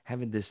briefing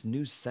having this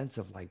new sense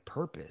of like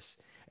purpose.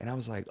 And I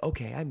was like,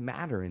 okay, I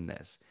matter in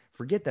this.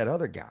 Forget that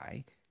other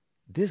guy.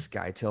 This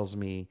guy tells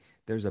me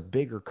there's a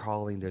bigger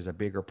calling, there's a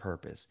bigger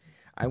purpose.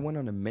 I went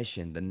on a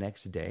mission the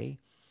next day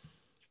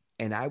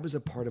and I was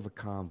a part of a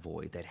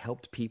convoy that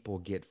helped people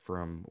get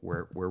from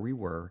where we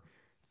were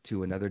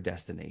to another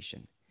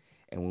destination.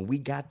 And when we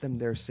got them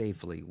there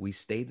safely, we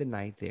stayed the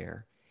night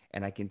there.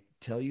 And I can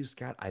tell you,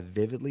 Scott, I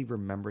vividly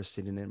remember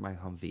sitting in my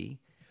Humvee,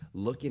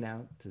 looking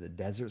out to the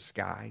desert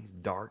sky,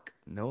 dark,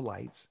 no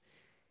lights,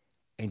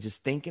 and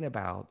just thinking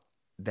about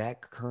that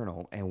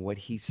colonel and what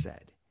he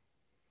said,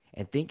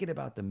 and thinking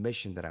about the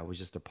mission that I was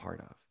just a part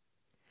of.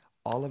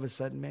 All of a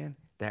sudden, man,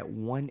 that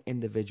one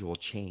individual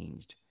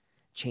changed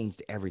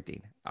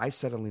everything. I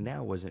suddenly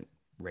now wasn't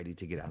ready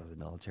to get out of the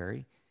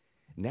military.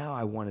 Now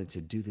I wanted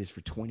to do this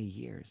for 20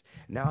 years.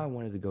 Now I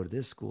wanted to go to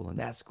this school and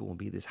that school and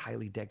be this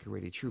highly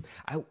decorated troop.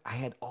 I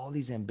had all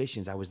these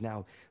ambitions. I was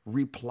now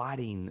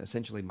replotting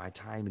essentially my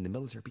time in the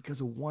military because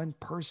of one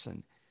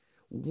person.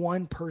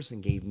 One person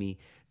gave me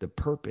the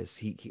purpose.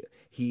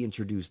 He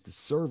introduced the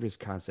service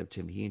concept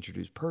to me. He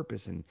introduced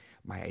purpose and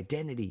my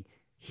identity.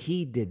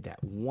 He did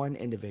that, one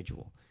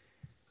individual.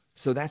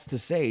 So that's to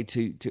say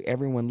to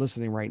everyone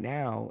listening right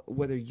now,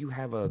 whether you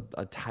have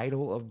a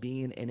title of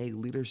being in a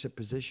leadership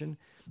position,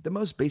 the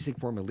most basic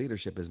form of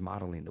leadership is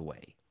modeling the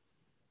way.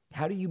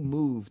 How do you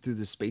move through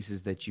the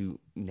spaces that you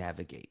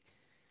navigate?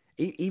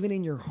 Even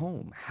in your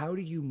home, how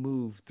do you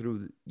move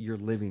through your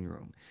living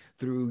room,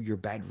 through your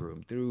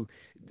bedroom, through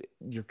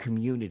your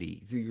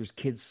community, through your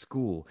kids'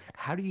 school?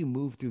 How do you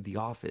move through the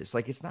office?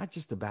 Like, it's not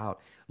just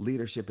about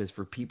leadership is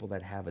for people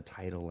that have a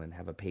title and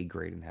have a pay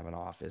grade and have an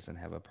office and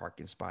have a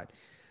parking spot.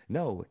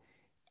 No,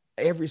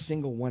 every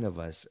single one of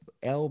us,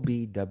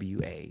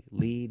 LBWA,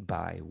 lead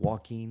by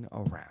walking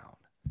around.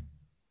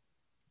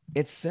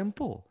 It's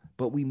simple,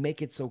 but we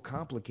make it so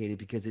complicated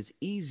because it's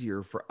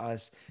easier for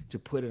us to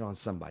put it on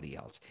somebody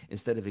else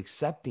instead of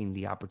accepting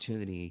the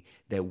opportunity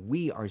that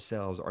we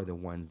ourselves are the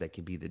ones that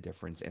can be the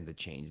difference and the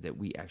change that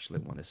we actually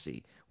want to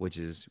see, which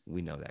is,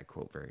 we know that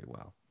quote very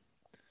well.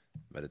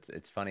 But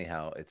it's funny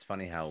how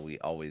we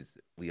always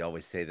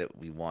say that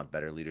we want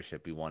better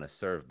leadership, we want to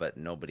serve, but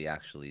nobody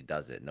actually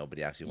does it.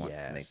 Nobody actually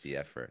wants to make the Yes.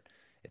 effort.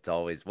 It's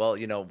always, well,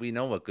 we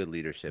know what good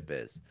leadership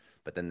is,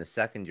 but then the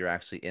second you're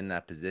actually in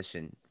that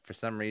position, for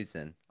some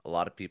reason, a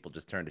lot of people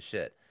just turn to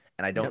shit,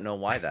 and I don't Yep. know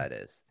why that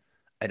is.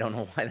 I don't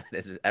know why that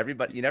is.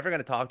 Everybody, you're never going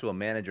to talk to a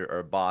manager or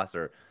a boss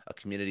or a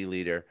community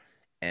leader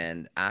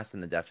and ask them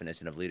the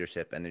definition of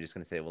leadership, and they're just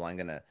going to say, well, I'm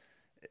going to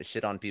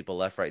shit on people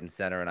left, right, and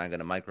center, and I'm going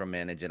to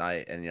micromanage, and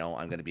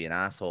I'm going to be an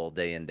asshole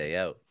day in, day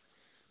out.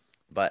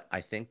 But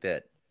I think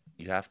that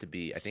you have to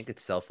be. I think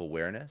it's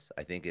self-awareness.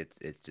 I think it's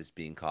just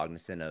being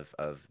cognizant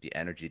of the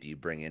energy that you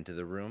bring into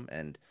the room,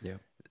 and Yep.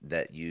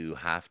 that you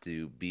have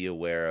to be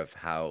aware of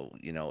how,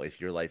 if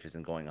your life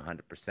isn't going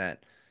 100%,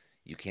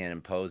 you can't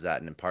impose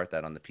that and impart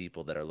that on the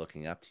people that are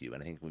looking up to you.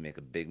 And I think we make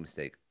a big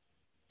mistake.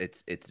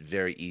 It's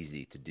very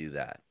easy to do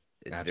that.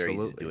 It's very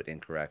easy to do Absolutely. it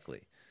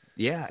incorrectly.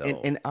 Yeah, and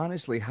So and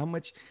honestly, how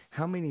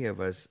many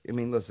of us? I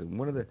mean, listen,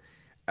 one of the,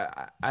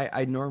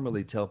 I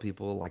normally tell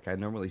people, like, I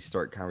normally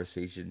start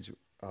conversations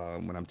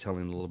when I'm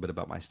telling a little bit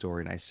about my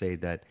story, and I say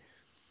that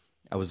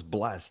I was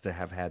blessed to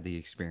have had the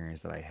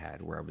experience that I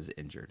had where I was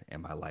injured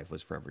and my life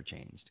was forever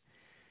changed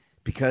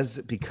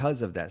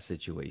because of that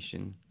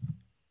situation.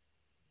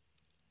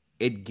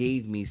 It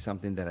gave me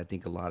something that I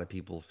think a lot of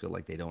people feel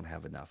like they don't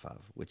have enough of,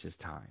 which is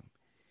time.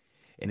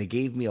 And it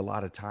gave me a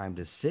lot of time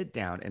to sit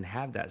down and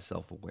have that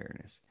self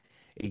awareness.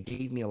 It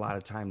gave me a lot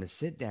of time to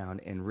sit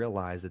down and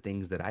realize the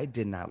things that I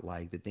did not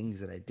like, the things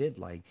that I did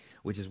like,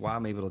 which is why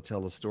I'm able to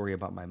tell a story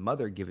about my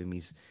mother giving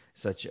me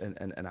such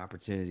an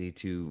opportunity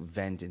to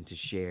vent and to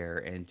share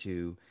and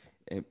to,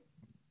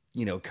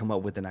 uh, come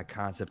up with a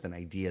concept, an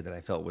idea that I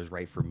felt was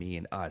right for me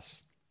and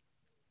us.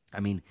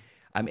 I mean,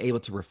 I'm able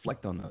to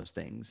reflect on those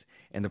things.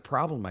 And the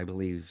problem, I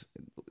believe,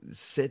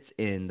 sits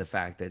in the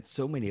fact that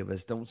so many of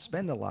us don't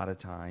spend a lot of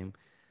time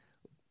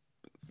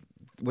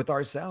with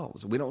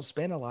ourselves. We don't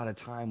spend a lot of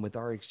time with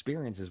our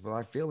experiences, with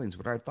our feelings,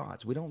 with our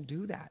thoughts. We don't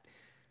do that.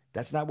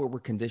 That's not what we're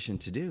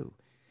conditioned to do.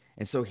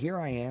 And so here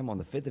I am on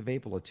the 5th of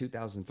April of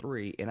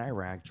 2003 in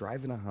Iraq,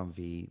 driving a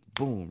Humvee,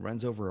 boom,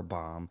 runs over a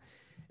bomb,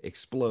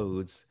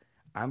 explodes.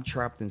 I'm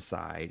trapped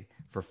inside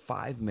for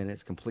 5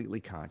 minutes,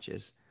 completely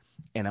conscious,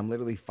 and I'm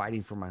literally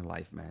fighting for my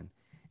life, man.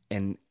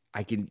 And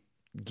I can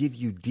give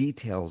you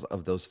details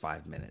of those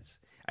 5 minutes.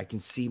 I can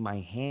see my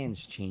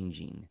hands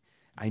changing.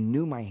 I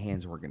knew my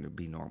hands were going to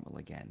be normal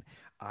again.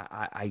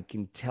 I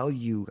can tell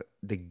you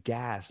the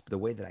gasp, the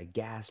way that I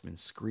gasped and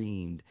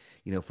screamed,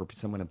 for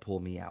someone to pull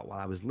me out while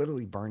I was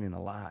literally burning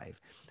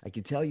alive. I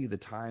can tell you the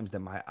times that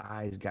my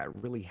eyes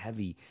got really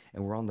heavy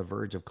and were on the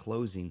verge of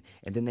closing,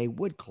 and then they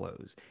would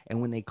close.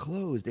 And when they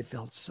closed, it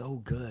felt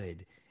so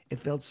good. It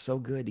felt so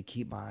good to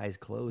keep my eyes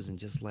closed and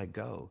just let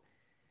go.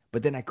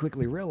 But then I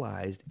quickly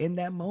realized in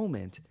that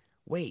moment,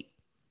 wait,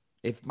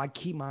 if I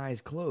keep my eyes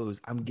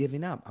closed, I'm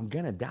giving up. I'm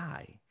going to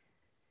die.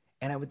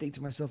 And I would think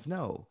to myself,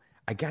 no,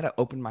 I got to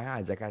open my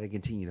eyes. I got to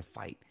continue to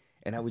fight.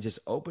 And I would just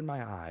open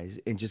my eyes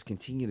and just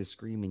continue to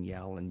scream and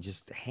yell and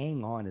just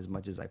hang on as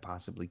much as I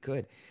possibly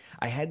could.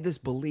 I had this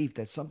belief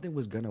that something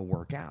was going to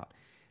work out.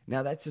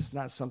 Now, that's just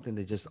not something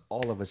that just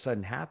all of a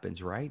sudden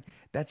happens, right?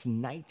 That's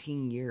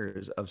 19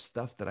 years of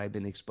stuff that I've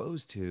been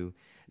exposed to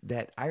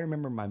that I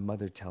remember my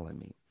mother telling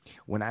me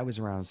when I was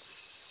around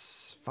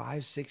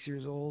 5, 6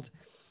 years old.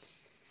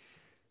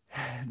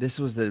 This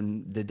was the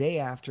day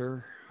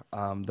after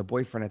the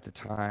boyfriend at the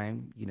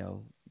time,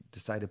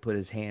 decided to put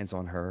his hands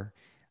on her.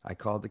 I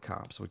called the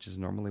cops, which is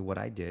normally what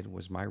I did,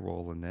 was my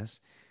role in this.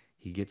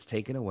 He gets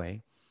taken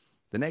away.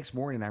 The next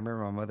morning, I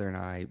remember my mother and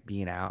I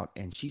being out,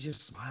 and she's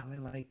just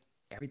smiling like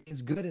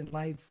everything's good in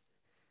life.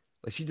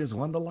 Like she just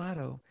won the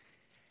lotto.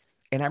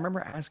 And I remember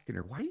asking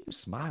her, why do you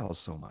smile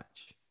so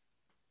much?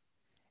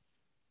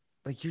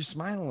 Like you're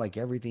smiling like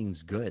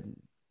everything's good.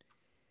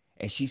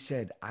 And she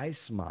said, I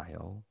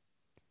smile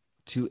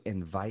to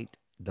invite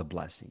the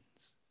blessings.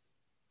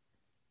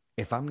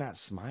 If I'm not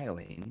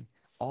smiling,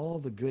 all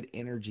the good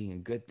energy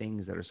and good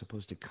things that are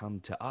supposed to come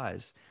to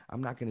us,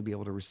 I'm not going to be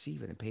able to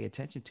receive it and pay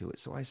attention to it.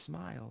 So I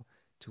smile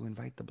to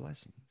invite the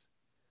blessings.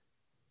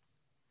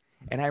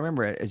 And I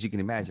remember, as you can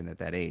imagine, at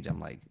that age, I'm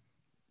like,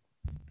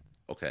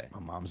 Okay. my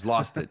mom's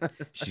lost it.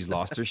 She's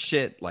lost her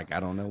shit. Like, I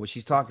don't know what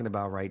she's talking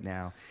about right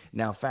now.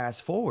 Now,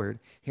 fast forward,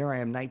 here I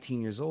am,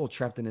 19 years old,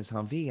 trapped in this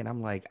Humvee, and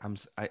I'm like,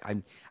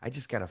 I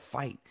just got to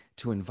fight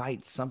to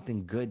invite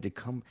something good to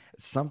come.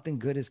 Something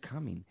good is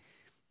coming.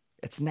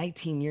 It's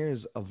 19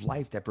 years of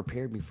life that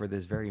prepared me for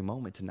this very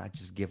moment to not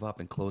just give up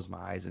and close my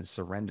eyes and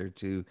surrender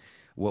to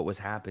what was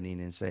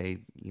happening and say,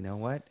 you know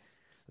what?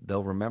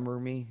 They'll remember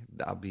me.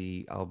 I'll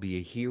be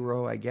a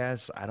hero, I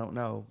guess. I don't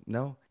know.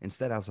 No.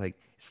 Instead, I was like,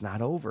 it's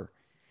not over.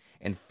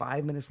 And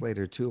 5 minutes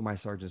later, two of my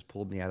sergeants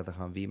pulled me out of the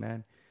Humvee,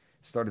 man,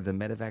 started the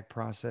medevac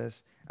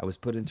process. I was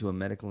put into a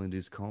medical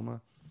induced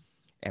coma,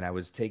 and I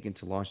was taken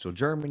to Landstuhl,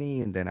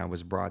 Germany, and then I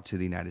was brought to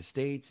the United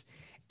States.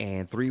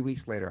 And 3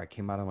 weeks later, I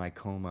came out of my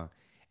coma.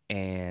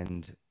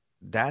 And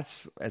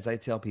that's, as I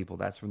tell people,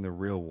 that's when the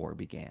real war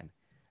began.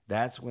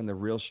 That's when the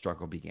real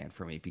struggle began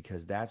for me,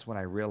 because that's when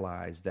I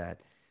realized that,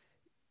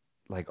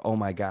 like, oh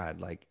my God,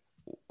 like,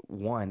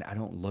 one, I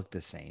don't look the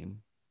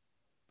same.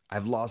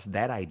 I've lost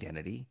that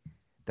identity,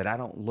 that I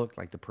don't look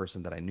like the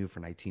person that I knew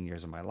for 19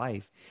 years of my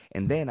life.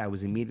 And then I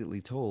was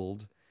immediately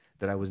told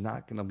that I was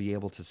not going to be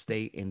able to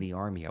stay in the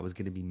army. I was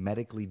going to be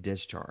medically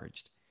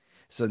discharged.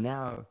 So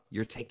now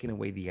you're taking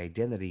away the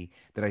identity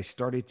that I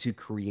started to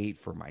create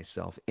for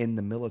myself in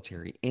the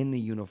military, in the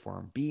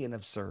uniform, being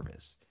of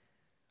service.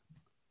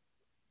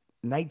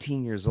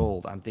 19 years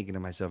old, I'm thinking to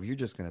myself, you're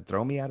just going to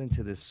throw me out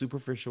into this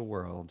superficial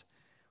world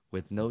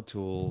with no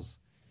tools.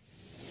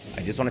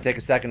 I just want to take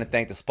a second to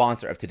thank the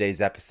sponsor of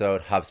today's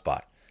episode,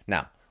 HubSpot.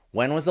 Now,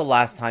 when was the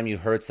last time you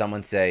heard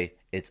someone say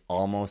it's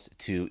almost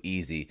too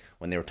easy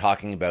when they were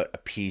talking about a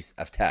piece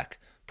of tech?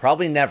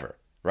 Probably never,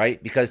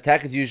 right? Because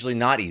tech is usually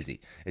not easy.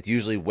 It's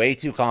usually way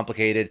too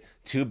complicated,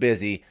 too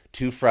busy,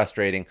 too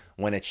frustrating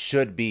when it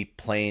should be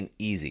plain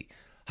easy.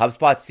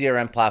 HubSpot's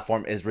CRM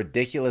platform is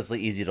ridiculously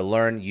easy to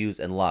learn, use,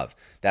 and love.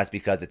 That's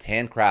because it's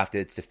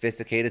handcrafted,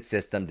 sophisticated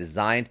system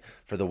designed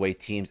for the way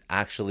teams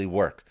actually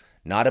work,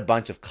 not a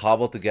bunch of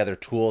cobbled together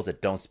tools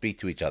that don't speak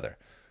to each other.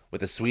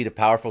 With a suite of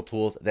powerful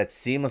tools that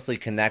seamlessly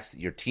connects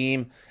your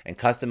team and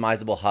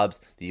customizable hubs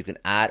that you can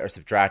add or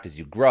subtract as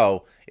you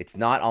grow, it's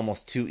not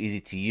almost too easy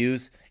to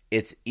use,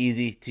 it's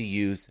easy to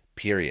use,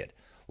 period.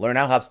 Learn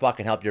how HubSpot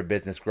can help your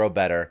business grow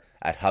better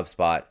at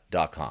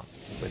HubSpot.com.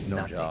 With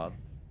no job.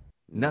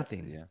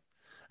 Nothing. Yeah.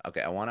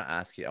 Okay, I want to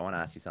ask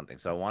you something.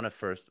 So I want to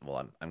first,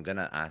 I'm going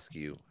to ask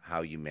you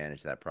how you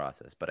manage that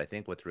process. But I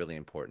think what's really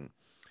important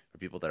for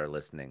people that are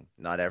listening,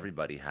 not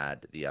everybody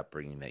had the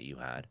upbringing that you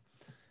had.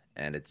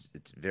 And it's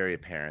very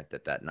apparent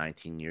that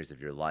 19 years of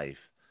your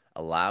life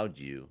allowed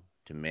you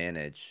to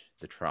manage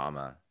the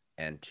trauma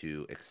and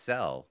to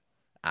excel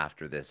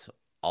after this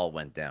all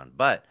went down.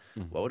 But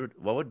what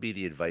would be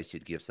the advice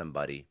you'd give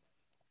somebody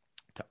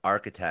to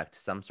architect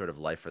some sort of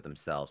life for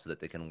themselves so that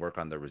they can work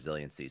on their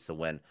resiliency? So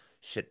when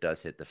shit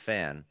does hit the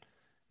fan,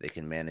 they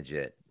can manage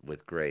it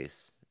with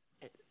grace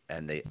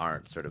and they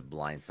aren't sort of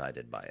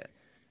blindsided by it.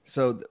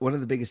 So one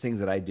of the biggest things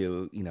that I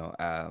do,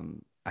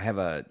 I have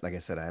like I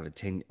said, I have a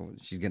 10,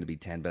 she's going to be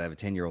 10, but I have a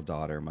 10-year-old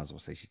daughter. Might as well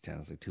say she's 10.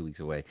 It's like 2 weeks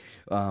away.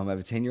 I have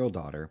a 10-year-old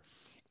daughter.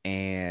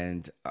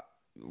 And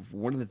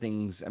one of the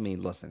things, I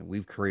mean, listen,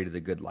 we've created a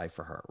good life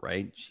for her,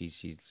 right?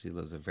 She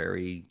lives a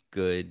very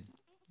good,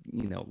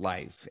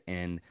 life.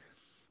 And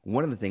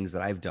one of the things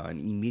that I've done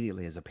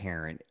immediately as a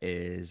parent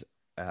is,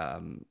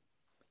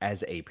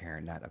 as a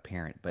parent, not a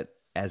parent, but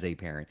as a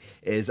parent,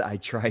 is I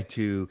try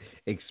to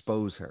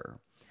expose her.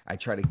 I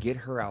try to get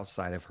her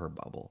outside of her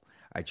bubble.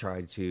 I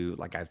try to,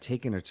 like, I've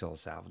taken her to El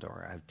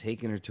Salvador. I've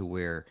taken her to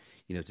where,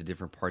 to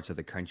different parts of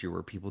the country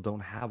where people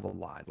don't have a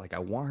lot. Like, I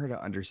want her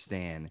to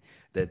understand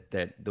that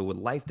the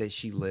life that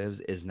she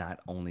lives is not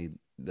only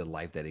the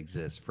life that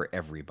exists for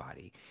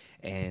everybody.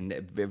 And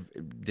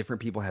different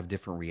people have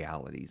different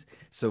realities.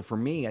 So for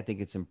me, I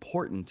think it's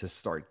important to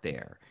start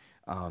there.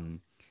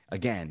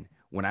 Again,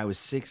 when I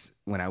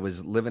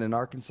was living in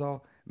Arkansas,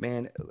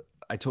 man,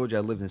 I told you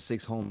I lived in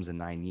 6 homes in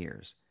 9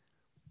 years.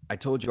 I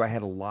told you I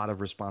had a lot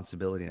of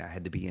responsibility and I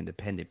had to be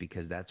independent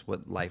because that's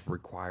what life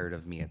required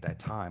of me at that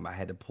time. I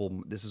had to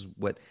pull, this is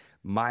what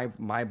my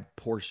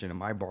portion of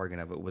my bargain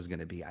of it was going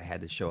to be. I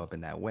had to show up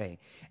in that way,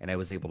 and I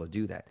was able to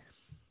do that.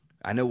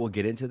 I know we'll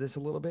get into this a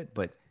little bit,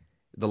 but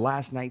the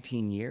last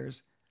 19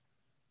 years,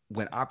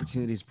 when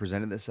opportunities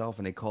presented themselves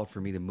and they called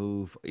for me to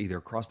move either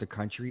across the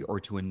country or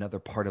to another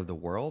part of the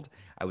world,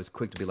 I was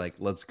quick to be like,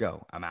 let's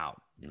go. I'm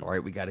out. All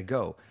right, we got to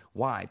go.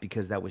 Why?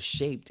 Because that was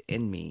shaped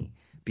in me.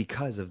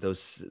 Because of those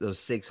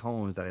 6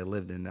 homes that I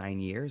lived in 9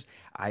 years,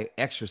 I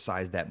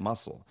exercised that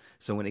muscle.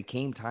 So when it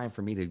came time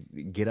for me to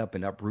get up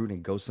and uproot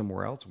and go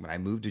somewhere else, when I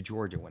moved to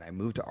Georgia, when I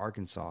moved to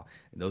Arkansas,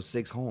 those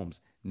 6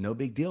 homes, no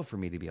big deal for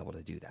me to be able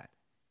to do that.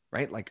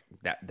 right? Like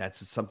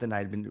that's something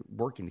I'd been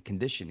working,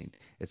 conditioning.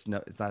 It's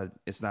not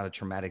a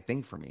traumatic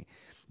thing for me.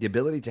 The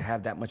ability to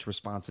have that much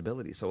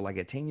responsibility. So like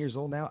at 10 years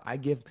old now, I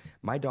give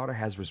my daughter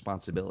has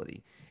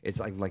responsibility. It's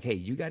like, hey,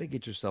 you got to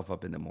get yourself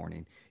up in the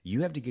morning.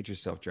 You have to get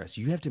yourself dressed.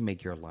 You have to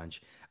make your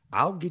lunch.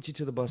 I'll get you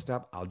to the bus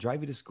stop. I'll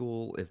drive you to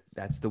school if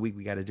that's the week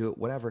we got to do it,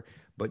 whatever.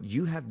 But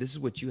this is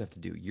what you have to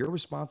do. Your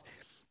response.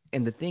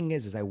 And the thing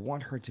is I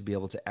want her to be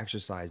able to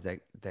exercise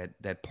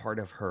that part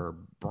of her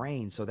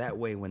brain, so that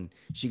way when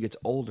she gets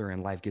older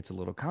and life gets a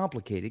little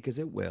complicated, because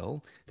it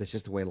will, that's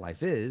just the way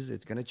life is.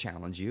 It's going to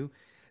challenge you.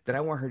 That I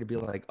want her to be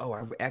like, oh,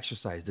 I've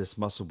exercised this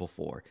muscle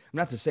before.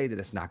 Not to say that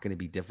it's not going to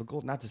be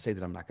difficult, not to say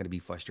that I'm not going to be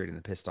frustrated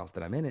and pissed off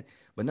that I'm in it,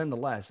 but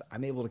nonetheless,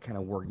 I'm able to kind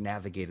of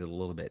navigate it a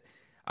little bit.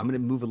 I'm going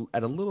to move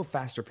at a little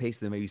faster pace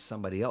than maybe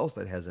somebody else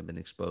that hasn't been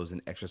exposed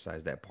and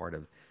exercised that part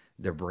of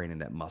their brain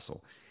and that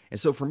muscle. And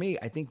so for me,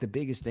 I think the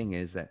biggest thing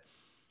is that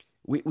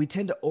we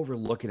tend to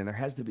overlook it, and there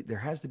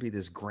has to be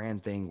this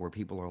grand thing where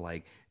people are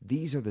like,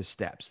 these are the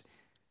steps.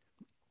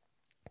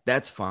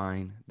 That's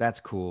fine. That's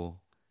cool.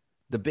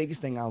 The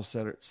biggest thing I'll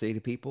say to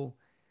people,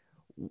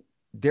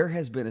 there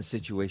has been a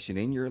situation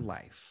in your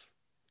life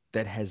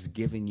that has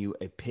given you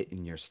a pit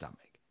in your stomach,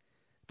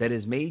 that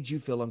has made you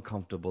feel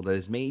uncomfortable, that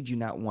has made you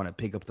not want to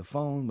pick up the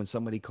phone when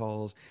somebody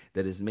calls,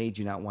 that has made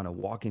you not want to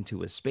walk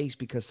into a space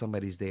because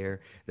somebody's there,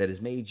 that has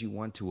made you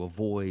want to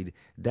avoid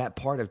that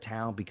part of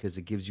town because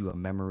it gives you a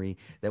memory,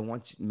 that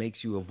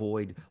makes you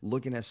avoid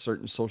looking at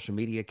certain social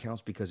media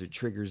accounts because it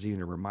triggers you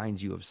and it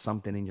reminds you of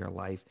something in your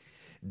life.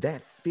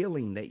 That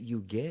feeling that you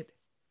get,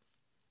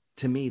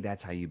 to me,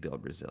 that's how you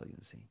build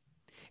resiliency.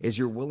 Is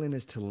your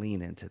willingness to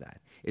lean into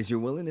that? Is your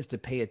willingness to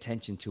pay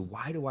attention to,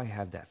 why do I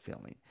have that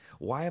feeling?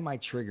 Why am I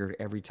triggered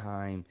every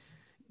time,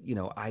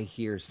 I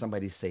hear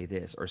somebody say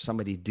this or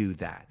somebody do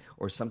that,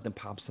 or something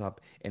pops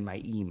up in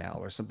my email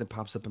or something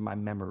pops up in my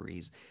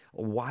memories?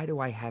 Why do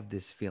I have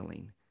this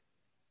feeling?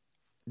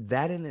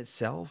 That in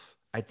itself,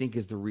 I think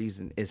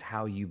is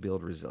how you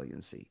build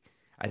resiliency.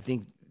 I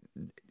think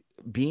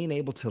being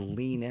able to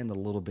lean in a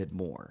little bit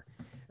more,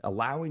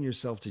 allowing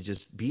yourself to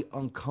just be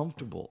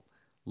uncomfortable,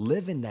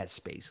 live in that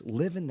space,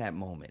 live in that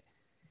moment.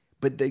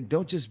 But they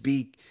don't just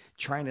be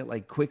trying to,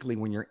 like, quickly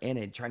when you're in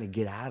it, trying to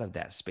get out of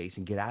that space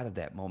and get out of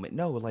that moment.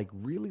 No, like,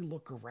 really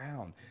look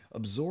around,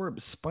 absorb,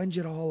 sponge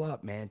it all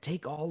up, man.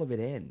 Take all of it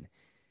in.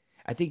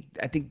 I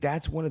think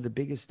that's one of the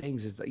biggest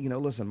things is that,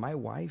 listen, my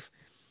wife,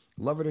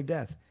 love her to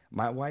death.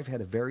 My wife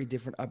had a very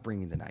different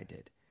upbringing than I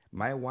did.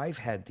 My wife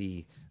had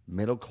the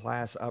middle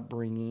class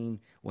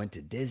upbringing, went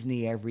to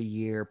Disney every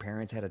year.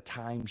 Parents had a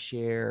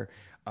timeshare.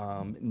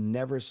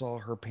 Never saw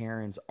her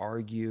parents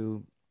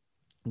argue,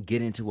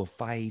 get into a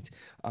fight.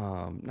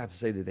 Not to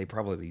say that they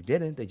probably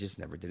didn't. They just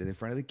never did it in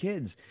front of the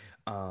kids.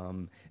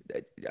 Um,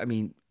 I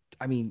mean,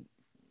 I mean,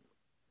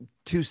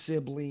 two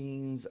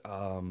siblings,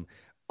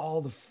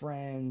 all the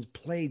friends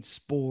played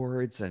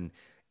sports, and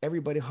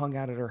everybody hung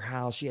out at her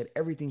house. She had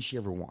everything she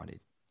ever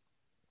wanted,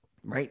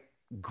 right?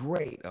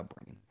 Great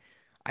upbringing.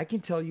 I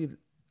can tell you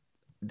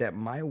that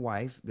my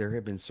wife, there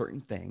have been certain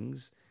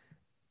things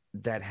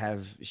that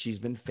have she's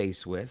been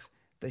faced with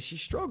that she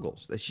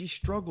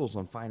struggles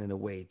on finding a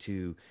way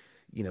to,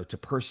 to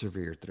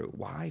persevere through.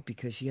 Why?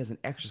 Because she hasn't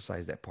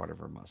exercised that part of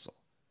her muscle.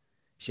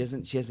 She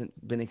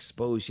hasn't been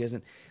exposed. She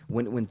hasn't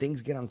when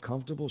things get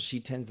uncomfortable, she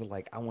tends to,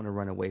 like, I want to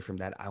run away from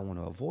that. I want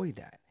to avoid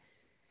that.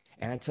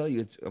 And I tell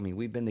you,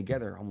 we've been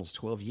together almost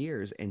 12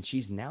 years, and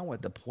she's now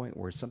at the point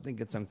where something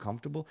gets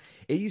uncomfortable.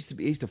 It used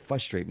to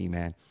frustrate me,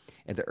 man.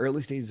 At the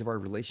early stages of our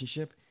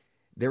relationship,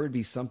 there would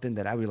be something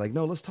that I would be like,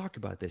 no, let's talk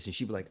about this. And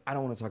she'd be like, I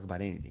don't want to talk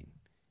about anything.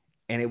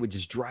 And it would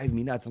just drive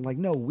me nuts. I'm like,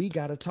 no, we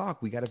got to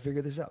talk. We got to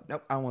figure this out.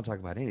 Nope, I don't want to talk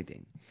about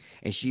anything.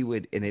 And she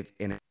would, and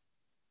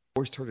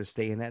forced her to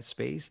stay in that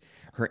space,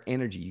 her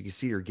energy, you can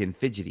see her getting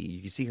fidgety. You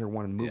can see her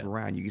wanting to move Yeah.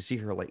 around. You can see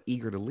her, like,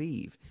 eager to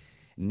leave.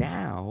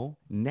 Now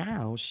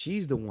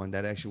she's the one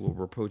that actually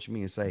will approach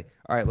me and say,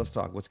 all right, let's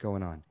talk. What's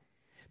going on?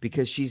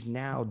 Because she's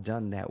now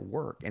done that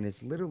work. And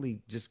it's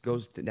literally just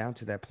goes down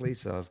to that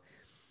place of,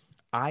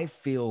 I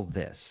feel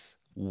this.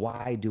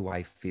 Why do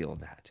I feel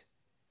that?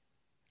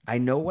 I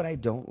know what I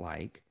don't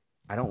like.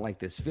 I don't like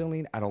this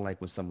feeling. I don't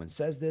like when someone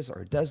says this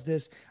or does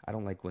this. I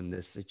don't like when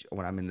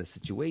I'm in this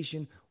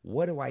situation.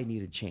 What do I need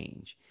to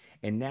change?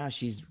 And now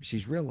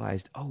she's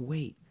realized, oh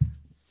wait,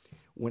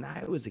 when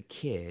I was a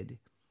kid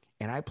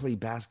and I played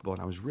basketball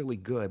and I was really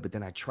good, but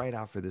then I tried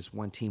out for this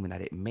one team and I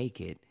didn't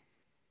make it.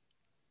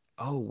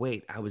 Oh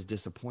wait, I was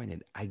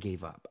disappointed. I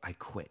gave up. I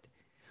quit.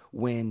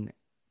 When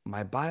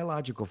my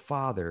biological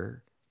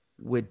father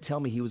would tell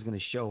me he was going to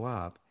show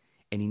up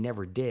and he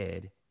never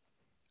did,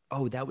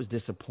 oh, that was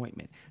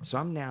disappointment. So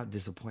I'm now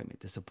disappointment,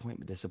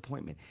 disappointment,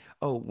 disappointment.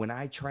 Oh, when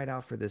I tried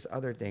out for this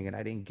other thing and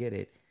I didn't get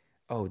it,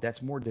 oh,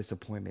 that's more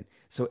disappointment.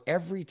 So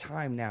every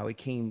time now it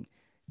came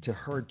to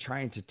her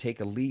trying to take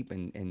a leap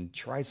and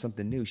try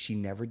something new, she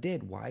never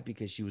did. Why?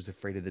 Because she was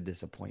afraid of the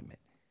disappointment.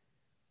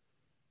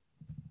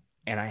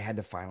 And I had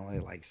to finally,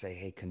 like, say,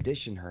 hey,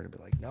 condition her to be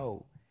like,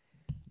 no,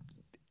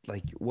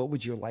 like what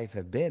would your life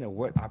have been, or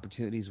what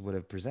opportunities would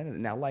have presented?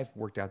 Now life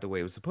worked out the way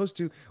it was supposed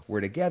to.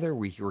 We're together,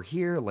 we're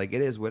here, like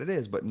it is what it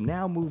is. But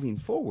now moving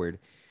forward,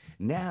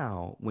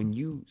 now when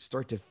you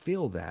start to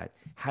feel that,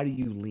 how do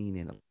you lean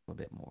in a little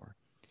bit more?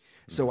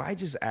 So Mm. I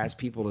just ask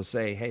people to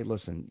say, hey,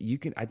 listen,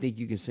 I think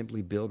you can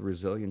simply build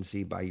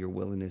resiliency by your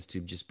willingness to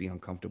just be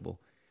uncomfortable.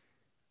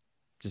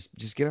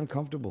 Just get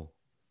uncomfortable.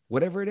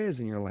 Whatever it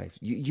is in your life.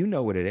 You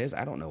know what it is.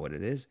 I don't know what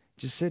it is.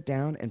 Just sit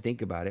down and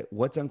think about it.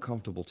 What's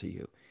uncomfortable to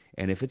you?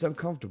 And if it's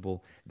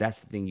uncomfortable, that's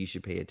the thing you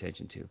should pay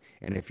attention to.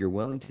 And if you're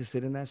willing to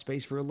sit in that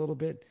space for a little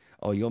bit,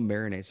 oh, you'll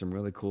marinate some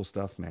really cool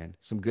stuff, man.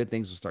 Some good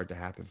things will start to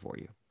happen for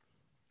you.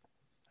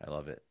 I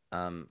love it.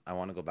 I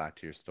want to go back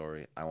to your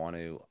story. I want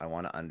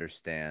to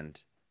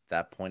understand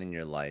that point in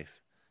your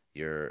life,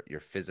 your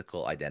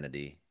physical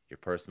identity, your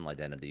personal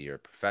identity, your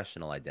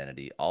professional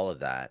identity, all of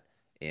that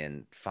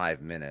in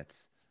 5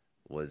 minutes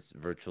was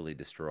virtually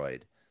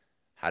destroyed.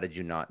 How did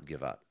you not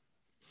give up?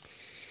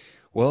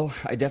 Well,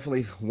 I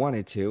definitely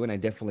wanted to, and I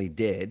definitely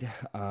did.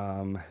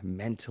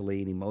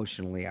 Mentally and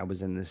emotionally, I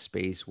was in this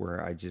space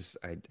where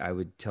I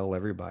would tell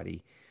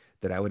everybody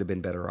that I would have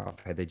been better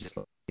off had they just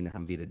let me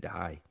Humvee to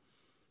die.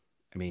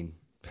 I mean,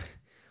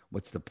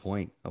 what's the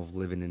point of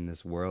living in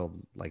this world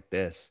like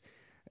this?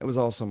 It was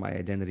also my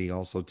identity.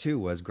 Also, too,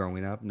 was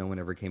growing up. No one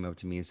ever came up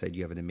to me and said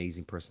you have an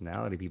amazing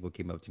personality. People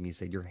came up to me and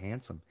said you're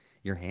handsome.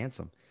 You're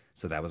handsome.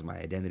 So that was my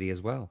identity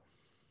as well.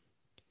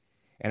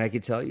 And I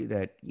could tell you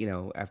that,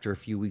 after a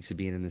few weeks of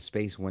being in this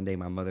space, one day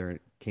my mother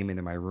came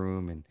into my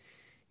room and,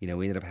 we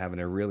ended up having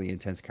a really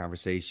intense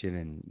conversation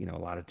and, a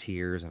lot of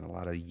tears and a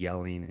lot of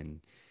yelling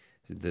and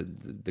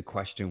the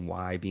question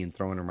why being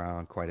thrown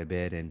around quite a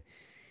bit. And,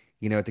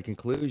 at the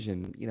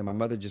conclusion, my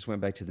mother just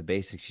went back to the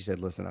basics. She said,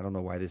 listen, I don't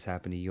know why this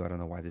happened to you. I don't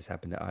know why this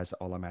happened to us.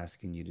 All I'm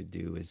asking you to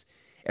do is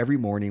every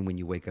morning when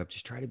you wake up,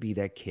 just try to be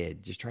that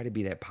kid. Just try to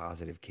be that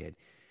positive kid.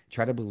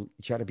 Try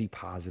to be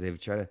positive.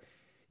 Try to,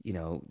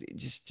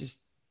 just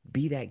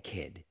be that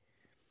kid.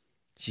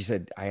 She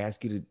said, I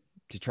ask you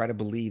to try to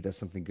believe that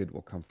something good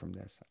will come from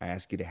this. I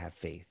ask you to have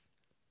faith.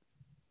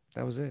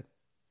 That was it.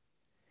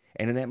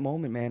 And in that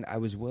moment, man, I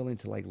was willing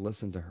to like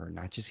listen to her,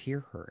 not just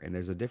hear her. And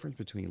there's a difference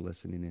between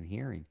listening and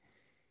hearing.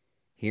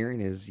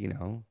 Hearing is,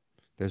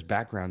 there's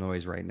background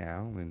noise right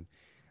now and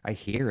I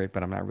hear it,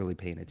 but I'm not really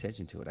paying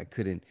attention to it. I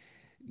couldn't,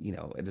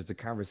 there's a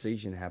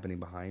conversation happening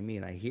behind me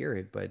and I hear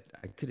it, but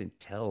I couldn't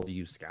tell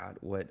you, Scott,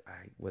 what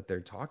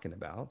they're talking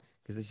about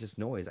because it's just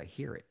noise. I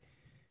hear it.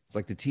 It's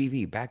like the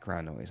TV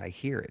background noise. I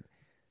hear it.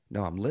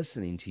 No, I'm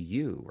listening to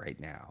you right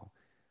now.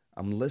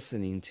 I'm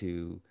listening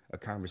to a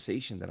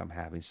conversation that I'm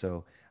having.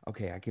 So,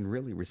 okay, I can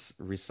really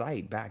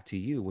recite back to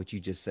you what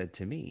you just said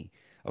to me.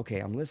 Okay,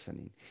 I'm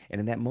listening. And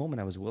in that moment,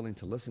 I was willing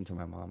to listen to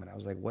my mom. And I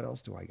was like, what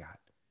else do I got?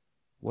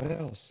 What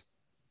else?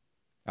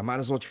 I might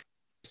as well.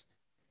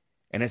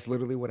 And that's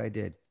literally what I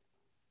did.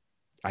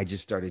 I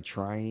just started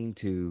trying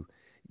to,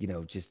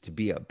 just to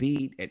be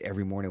upbeat and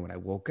every morning when I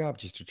woke up,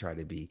 just to try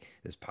to be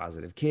this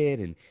positive kid.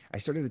 And I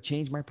started to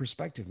change my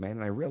perspective, man.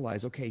 And I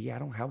realized, okay, yeah, I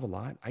don't have a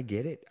lot. I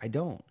get it. I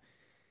don't.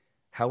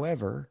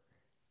 However,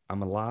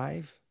 I'm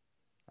alive.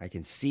 I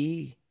can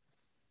see,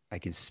 I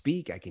can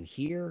speak, I can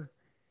hear.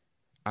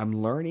 I'm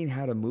learning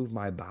how to move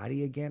my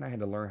body again. I had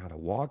to learn how to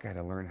walk. I had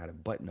to learn how to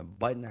button a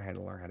button. I had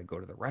to learn how to go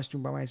to the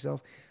restroom by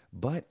myself.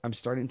 But I'm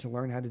starting to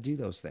learn how to do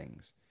those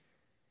things.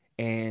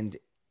 And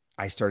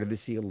I started to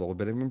see a little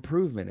bit of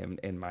improvement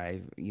in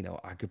my,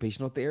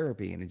 occupational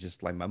therapy and it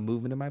just like my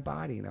movement in my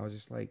body. And I was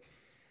just like,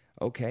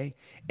 okay.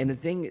 And the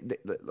thing,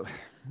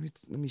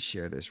 let me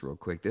share this real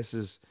quick.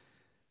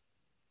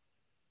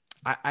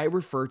 I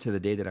refer to the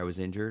day that I was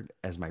injured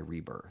as my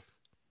rebirth.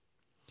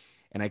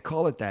 And I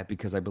call it that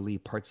because I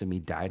believe parts of me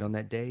died on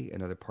that day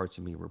and other parts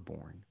of me were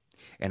born.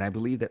 And I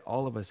believe that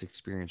all of us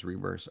experience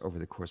rebirths over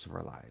the course of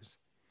our lives.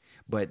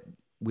 But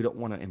we don't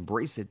want to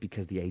embrace it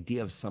because the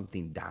idea of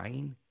something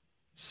dying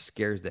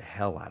scares the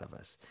hell out of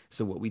us.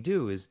 So what we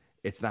do is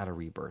it's not a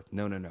rebirth.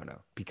 No, no, no, no.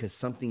 Because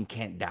something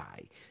can't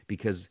die.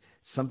 Because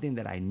something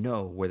that I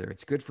know, whether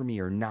it's good for me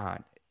or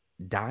not,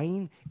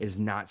 dying is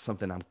not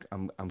something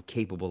I'm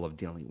capable of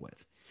dealing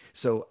with.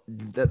 So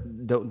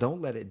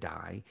don't let it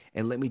die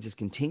and let me just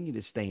continue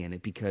to stay in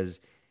it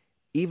because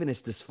even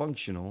it's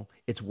dysfunctional,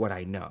 it's what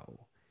I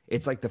know.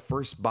 It's like the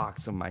first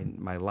box of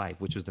my life,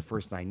 which was the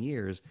first 9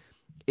 years.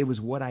 It was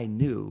what I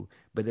knew,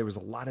 but there was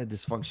a lot of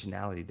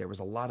dysfunctionality. There was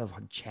a lot of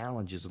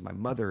challenges with my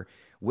mother,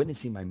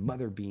 witnessing my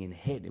mother being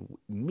hit, and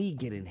me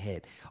getting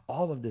hit,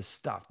 all of this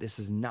stuff. This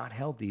is not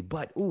healthy,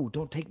 but ooh,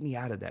 don't take me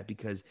out of that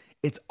because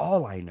it's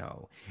all I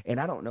know. And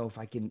I don't know if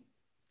I can,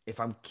 if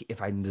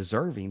I'm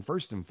deserving,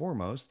 first and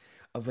foremost,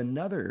 of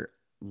another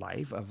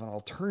life, of an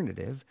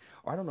alternative,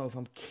 or I don't know if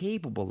I'm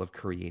capable of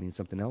creating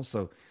something else.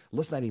 So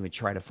let's not even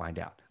try to find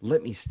out.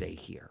 Let me stay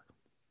here.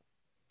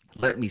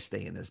 Let me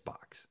stay in this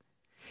box.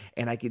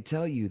 And I could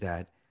tell you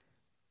that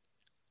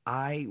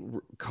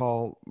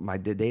call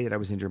the day that I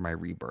was injured my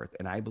rebirth.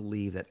 And I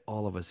believe that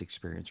all of us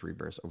experience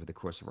rebirths over the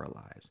course of our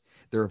lives.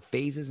 There are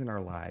phases in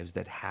our lives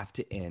that have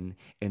to end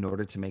in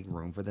order to make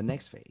room for the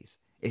next phase.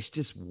 It's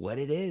just what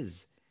it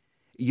is.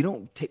 You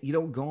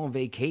don't go on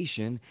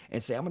vacation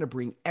and say, I'm going to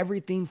bring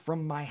everything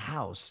from my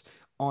house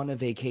on a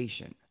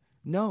vacation.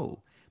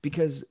 No,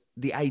 because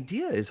the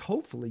idea is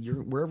hopefully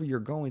wherever you're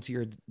going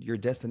to your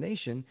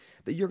destination,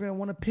 that you're going to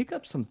want to pick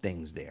up some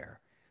things there.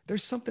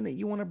 There's something that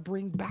you want to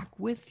bring back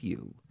with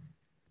you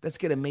that's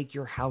going to make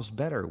your house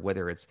better,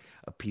 whether it's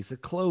a piece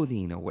of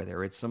clothing or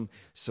whether it's some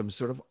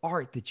sort of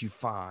art that you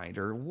find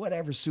or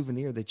whatever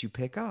souvenir that you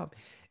pick up.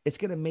 It's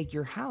going to make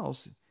your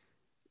house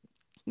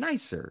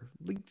nicer.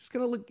 It's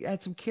going to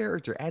add some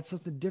character, add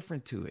something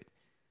different to it.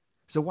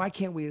 So why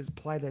can't we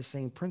apply that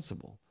same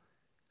principle?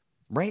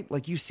 Right?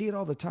 Like you see it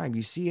all the time.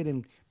 You see it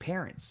in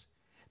parents.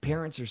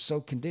 Parents are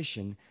so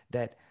conditioned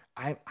that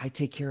I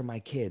take care of my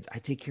kids. I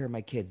take care of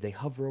my kids. They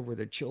hover over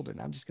their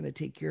children. I'm just going to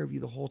take care of you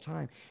the whole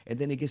time. And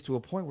then it gets to a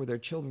point where their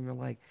children are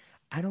like,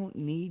 I don't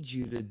need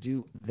you to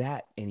do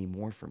that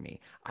anymore for me.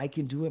 I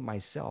can do it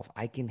myself.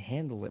 I can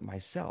handle it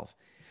myself.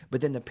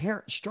 But then the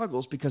parent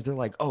struggles because they're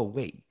like, oh,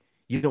 wait,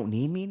 you don't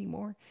need me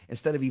anymore?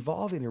 Instead of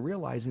evolving and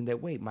realizing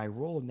that, wait, my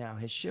role now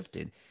has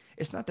shifted.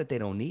 It's not that they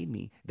don't need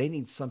me. They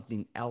need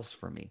something else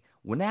from me.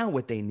 Well, now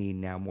what they need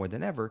now more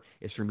than ever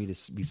is for me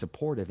to be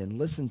supportive and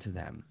listen to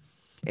them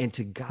and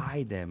to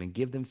guide them and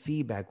give them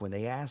feedback when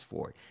they ask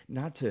for it,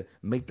 not to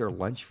make their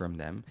lunch from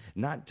them,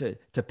 not to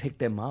pick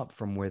them up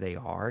from where they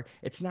are.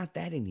 It's not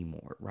that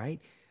anymore, right?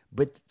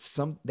 But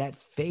that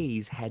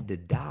phase had to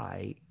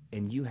die,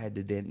 and you had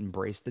to then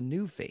embrace the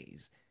new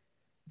phase.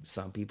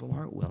 Some people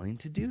aren't willing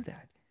to do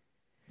that.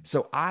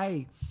 So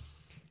I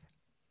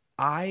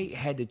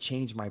had to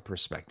change my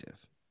perspective.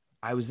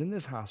 I was in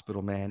this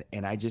hospital, man,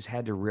 and I just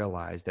had to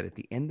realize that at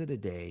the end of the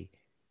day,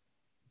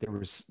 there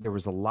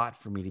was a lot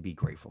for me to be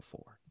grateful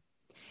for.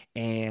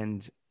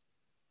 And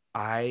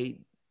I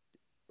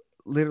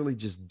literally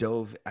just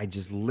I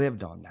just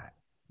lived on that.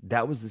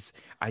 That was this,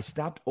 I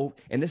stopped. Oh,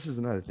 and this is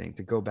another thing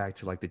to go back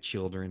to like the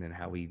children and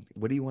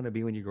what do you want to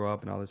be when you grow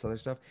up and all this other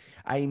stuff?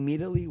 I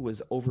immediately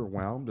was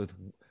overwhelmed with,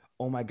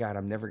 oh my God,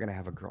 I'm never going to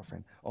have a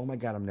girlfriend. Oh my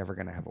God, I'm never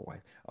going to have a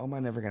wife. Oh,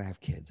 I'm never going to have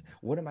kids.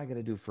 What am I going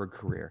to do for a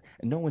career?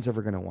 And no one's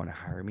ever going to want to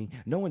hire me.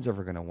 No one's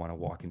ever going to want to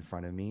walk in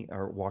front of me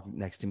or walk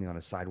next to me on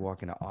a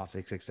sidewalk in an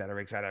office, et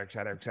cetera, et cetera, et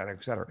cetera, et cetera,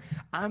 et cetera.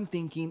 I'm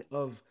thinking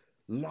of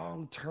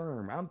long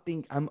term.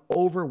 I'm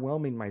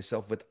overwhelming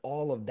myself with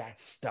all of that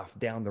stuff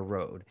down the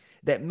road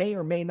that may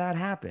or may not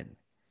happen.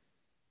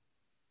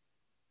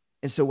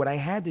 And so what I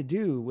had to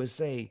do was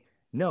say,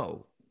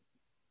 no,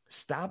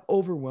 stop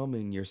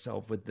overwhelming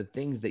yourself with the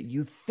things that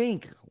you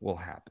think will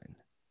happen.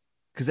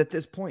 Because at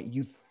this point,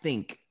 you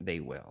think they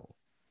will.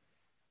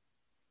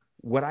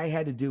 What I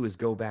had to do is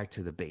go back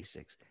to the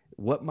basics.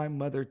 What my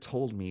mother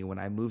told me when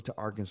I moved to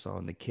Arkansas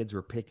and the kids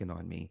were picking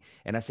on me.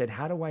 And I said,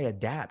 how do I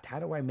adapt? How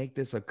do I make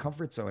this a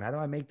comfort zone? How do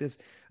I make this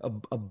a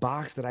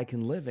box that I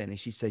can live in? And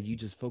she said, you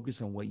just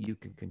focus on what you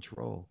can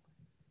control.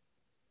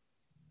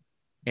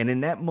 And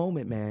in that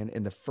moment, man,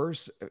 in the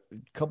first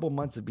couple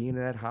months of being in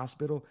that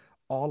hospital,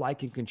 all I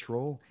can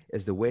control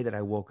is the way that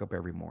I woke up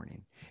every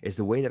morning, is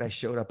the way that I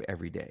showed up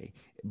every day.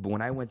 But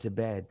when I went to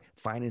bed,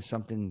 finding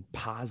something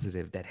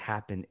positive that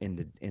happened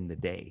in the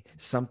day,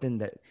 something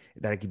that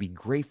I could be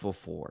grateful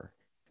for,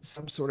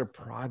 some sort of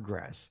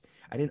progress.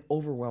 I didn't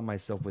overwhelm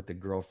myself with the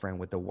girlfriend,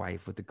 with the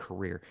wife, with the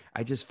career.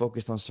 I just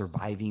focused on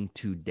surviving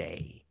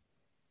today.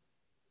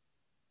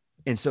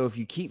 And so if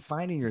you keep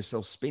finding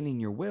yourself spinning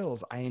your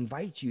wheels, I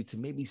invite you to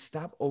maybe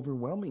stop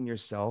overwhelming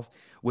yourself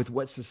with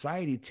what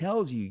society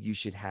tells you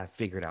should have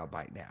figured out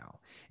by now.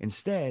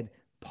 Instead,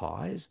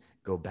 pause,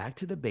 go back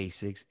to the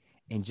basics,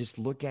 and just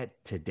look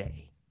at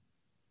today.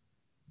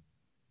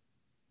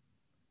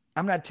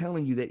 I'm not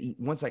telling you that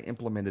once I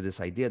implemented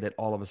this idea that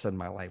all of a sudden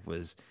my life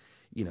was,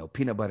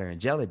 peanut butter and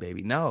jelly,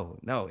 baby. No,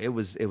 it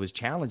was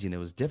challenging. It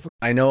was difficult.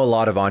 I know a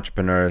lot of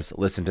entrepreneurs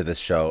listen to this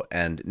show,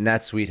 and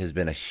NetSuite has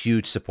been a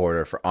huge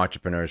supporter for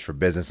entrepreneurs, for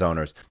business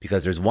owners,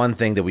 because there's one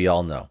thing that we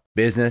all know.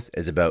 Business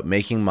is about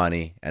making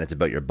money, and it's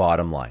about your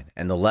bottom line.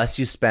 And the less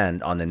you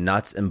spend on the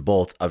nuts and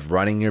bolts of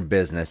running your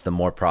business, the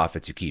more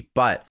profits you keep.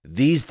 But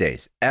these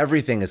days,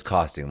 everything is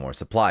costing more.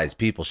 Supplies,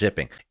 people,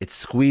 shipping. It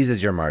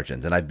squeezes your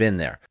margins, and I've been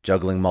there,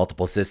 juggling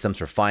multiple systems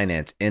for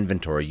finance,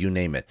 inventory, you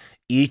name it,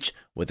 each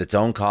with its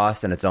own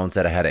costs and its own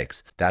set of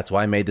headaches. That's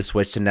why I made the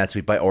switch to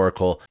NetSuite by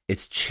Oracle.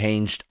 It's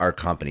changed our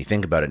company.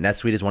 Think about it.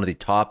 NetSuite is one of the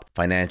top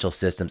financial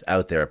systems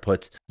out there. It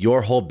puts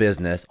your whole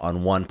business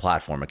on one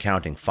platform,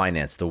 accounting,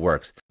 finance, the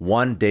works.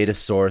 One data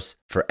source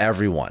for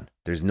everyone.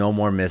 There's no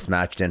more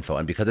mismatched info.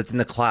 And because it's in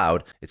the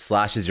cloud, it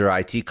slashes your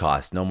IT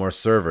costs. No more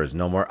servers,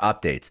 no more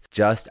updates.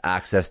 Just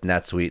access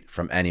NetSuite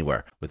from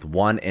anywhere. With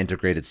one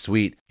integrated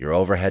suite, your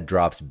overhead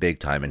drops big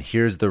time. And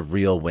here's the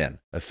real win.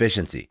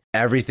 Efficiency.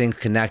 Everything's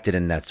connected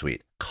in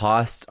NetSuite.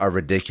 Costs are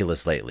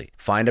ridiculous lately.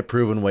 Find a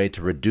proven way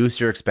to reduce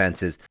your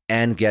expenses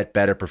and get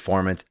better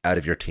performance out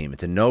of your team.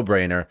 It's a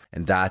no-brainer,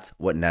 and that's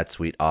what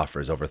NetSuite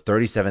offers. Over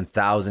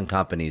 37,000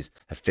 companies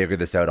have figured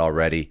this out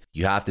already.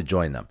 You have to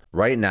join them.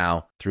 Right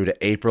now, through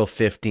to April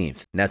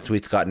 15th,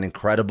 NetSuite's got an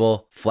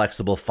incredible,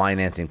 flexible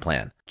financing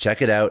plan.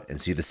 Check it out and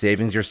see the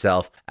savings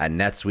yourself at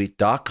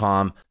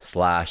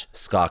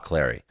netsuite.com/Scott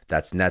Clary.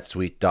 That's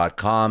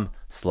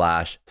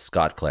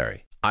netsuite.com/Scott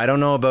Clary. I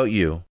don't know about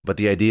you, but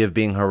the idea of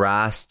being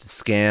harassed,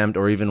 scammed,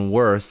 or even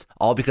worse,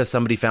 all because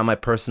somebody found my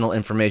personal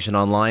information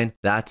online,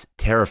 that's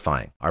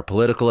terrifying. Our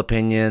political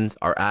opinions,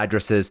 our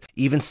addresses,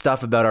 even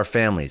stuff about our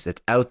families,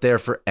 it's out there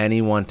for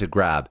anyone to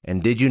grab.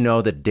 And did you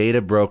know that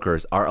data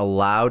brokers are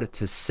allowed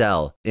to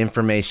sell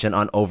information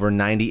on over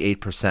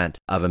 98%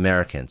 of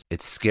Americans?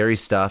 It's scary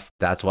stuff.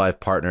 That's why I've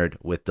partnered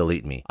with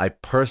Delete Me. I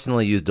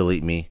personally use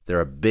Delete Me.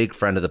 They're a big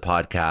friend of the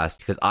podcast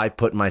because I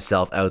put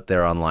myself out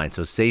there online.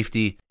 So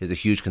safety is a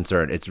huge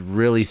concern. It's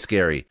really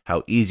scary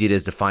how easy it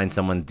is to find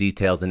someone's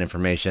details and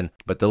information,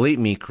 but Delete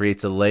Me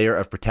creates a layer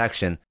of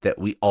protection that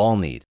we all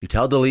need. You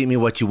tell Delete Me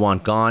what you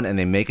want gone, and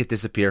they make it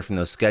disappear from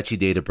those sketchy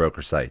data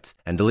broker sites.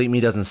 And Delete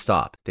Me doesn't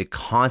stop. They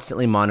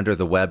constantly monitor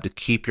the web to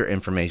keep your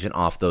information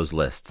off those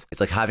lists.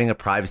 It's like having a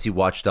privacy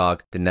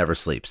watchdog that never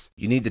sleeps.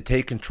 You need to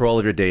take control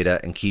of your data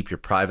and keep your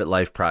private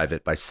life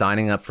private by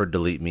signing up for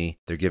Delete Me.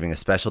 They're giving a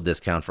special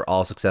discount for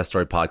all Success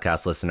Story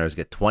podcast listeners.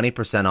 Get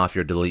 20% off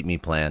your Delete Me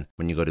plan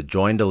when you go to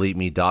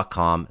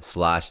joindeleteme.com/success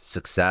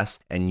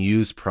and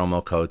use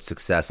promo code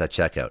success at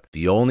checkout.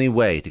 The only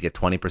way to get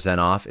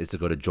 20% off is to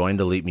go to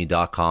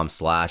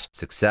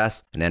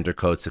joindeleteme.com/success and enter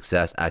code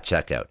success at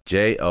checkout.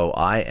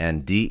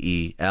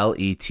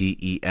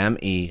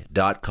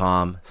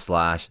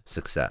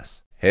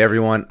 joindeleteme.com/success. Hey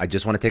everyone, I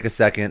just want to take a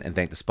second and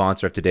thank the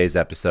sponsor of today's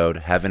episode,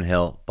 Heaven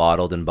Hill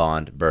Bottled and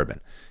Bond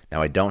Bourbon.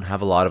 Now, I don't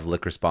have a lot of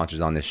liquor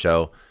sponsors on this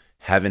show.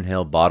 Heaven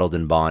Hill Bottled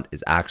and Bond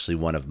is actually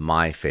one of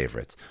my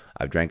favorites.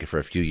 I've drank it for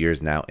a few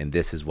years now, and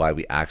this is why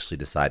we actually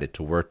decided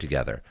to work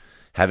together.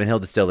 Heaven Hill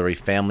Distillery,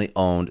 family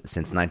owned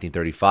since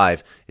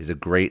 1935, is a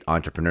great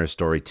entrepreneur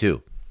story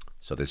too.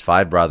 So there's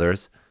 5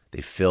 brothers.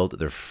 They filled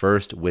their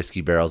first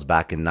whiskey barrels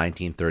back in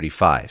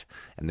 1935,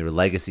 and their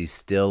legacy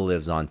still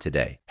lives on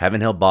today. Heaven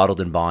Hill Bottled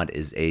and Bond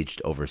is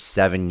aged over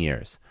 7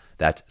 years.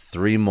 That's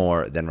 3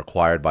 more than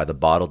required by the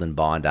Bottled and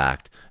Bond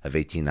Act of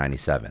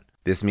 1897.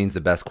 This means the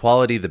best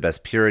quality, the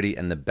best purity,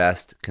 and the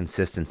best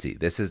consistency.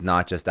 This is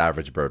not just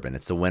average bourbon.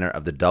 It's the winner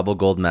of the double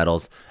gold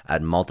medals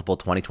at multiple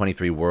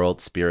 2023 World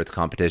Spirits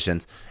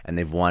competitions, and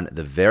they've won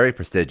the very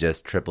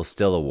prestigious Triple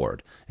Still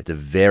Award. It's a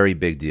very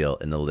big deal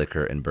in the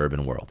liquor and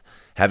bourbon world.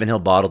 Heaven Hill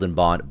Bottled and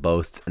Bond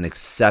boasts an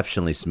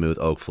exceptionally smooth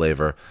oak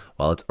flavor,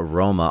 while its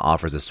aroma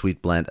offers a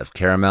sweet blend of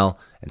caramel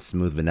and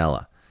smooth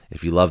vanilla.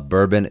 If you love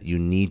bourbon, you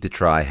need to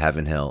try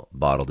Heaven Hill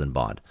Bottled and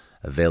Bond.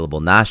 Available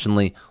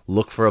nationally,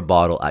 look for a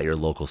bottle at your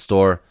local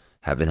store.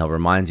 Heaven Hill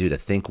reminds you to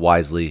think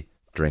wisely,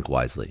 drink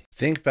wisely.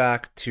 Think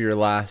back to your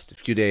last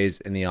few days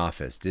in the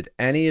office. Did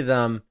any of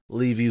them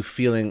leave you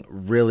feeling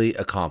really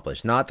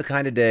accomplished? Not the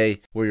kind of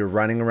day where you're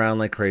running around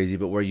like crazy,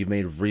 but where you've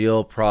made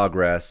real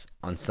progress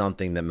on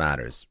something that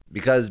matters.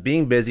 Because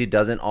being busy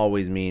doesn't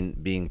always mean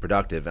being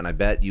productive, and I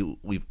bet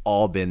we've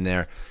all been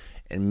there.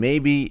 And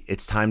maybe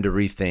it's time to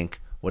rethink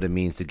what it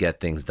means to get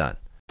things done.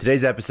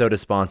 Today's episode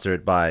is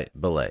sponsored by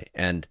Belay,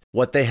 and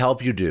what they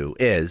help you do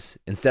is,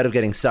 instead of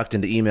getting sucked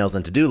into emails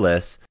and to-do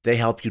lists, they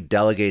help you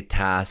delegate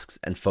tasks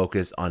and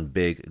focus on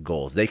big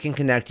goals. They can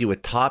connect you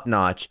with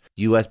top-notch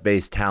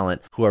US-based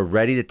talent who are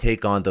ready to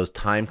take on those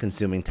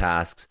time-consuming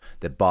tasks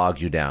that bog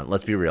you down.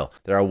 Let's be real.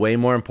 There are way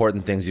more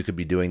important things you could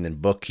be doing than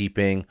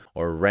bookkeeping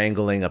or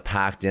wrangling a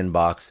packed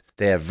inbox.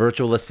 They have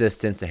virtual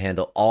assistants to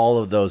handle all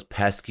of those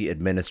pesky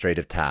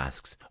administrative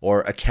tasks,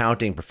 or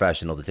accounting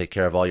professionals to take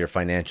care of all your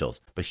financials.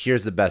 But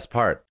here's the best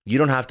part. You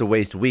don't have to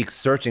waste weeks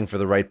searching for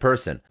the right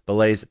person.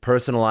 Belay's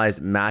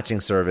personalized matching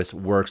service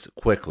works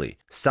quickly,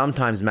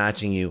 sometimes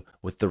matching you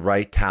with the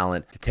right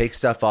talent to take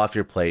stuff off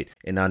your plate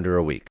in under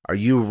a week. Are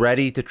you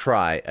ready to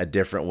try a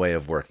different way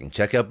of working?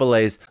 Check out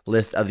Belay's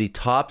list of the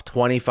top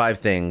 25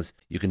 things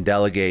you can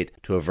delegate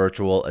to a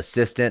virtual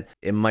assistant.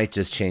 It might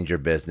just change your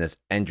business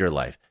and your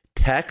life.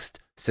 Text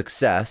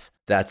SUCCESS,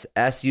 that's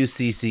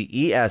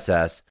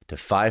SUCCESS, to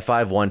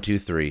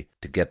 55123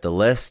 to get the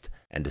list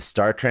and to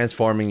start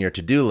transforming your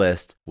to-do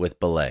list with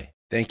Belay.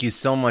 Thank you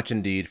so much,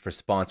 Indeed, for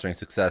sponsoring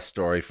Success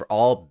Story. For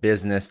all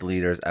business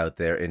leaders out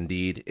there,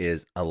 Indeed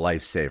is a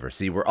lifesaver.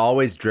 See, we're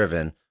always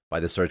driven by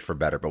the search for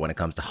better, but when it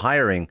comes to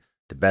hiring,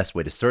 the best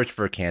way to search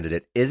for a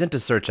candidate isn't to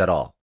search at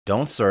all.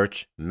 Don't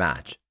search,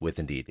 match with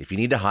Indeed. If you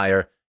need to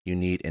hire, you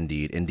need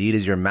Indeed. Indeed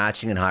is your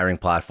matching and hiring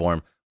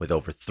platform with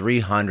over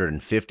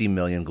 350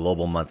 million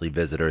global monthly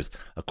visitors,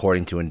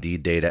 according to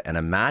Indeed data, and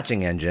a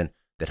matching engine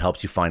that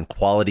helps you find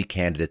quality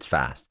candidates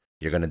fast.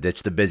 You're going to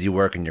ditch the busy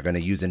work and you're going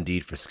to use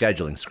Indeed for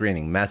scheduling,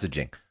 screening,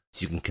 messaging,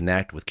 so you can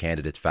connect with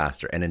candidates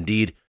faster. And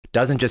Indeed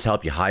doesn't just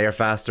help you hire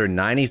faster.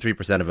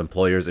 93% of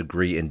employers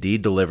agree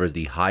Indeed delivers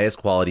the highest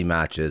quality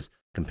matches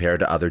compared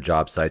to other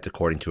job sites,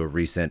 according to a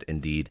recent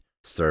Indeed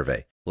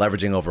survey.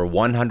 Leveraging over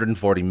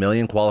 140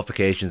 million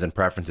qualifications and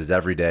preferences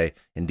every day,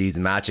 Indeed's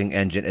matching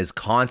engine is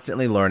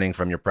constantly learning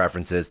from your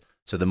preferences.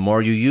 So the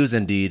more you use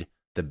Indeed,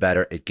 the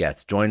better it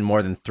gets. Join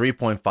more than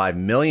 3.5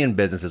 million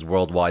businesses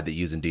worldwide that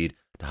use Indeed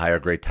to hire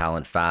great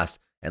talent fast.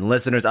 And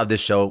listeners of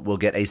this show will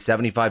get a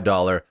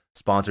 $75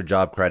 sponsored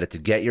job credit to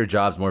get your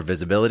jobs more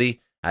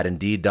visibility at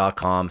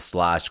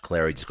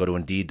Indeed.com/Clary. Just go to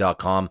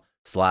Indeed.com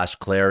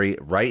Indeed.com/Clary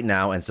right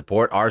now and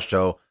support our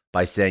show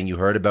by saying you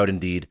heard about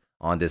Indeed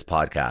on this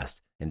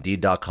podcast.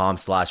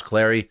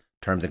 Indeed.com/Clary.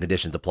 Terms and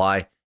conditions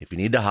apply. If you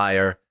need to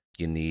hire,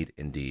 you need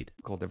Indeed.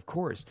 Of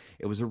course,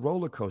 it was a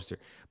roller coaster.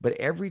 But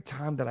every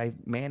time that I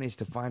managed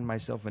to find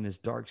myself in this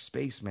dark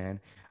space, man,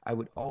 I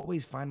would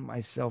always find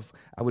myself,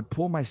 I would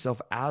pull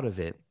myself out of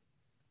it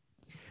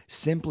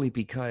simply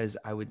because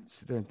I would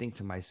sit there and think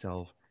to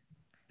myself,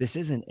 this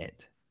isn't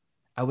it.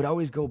 I would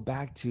always go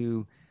back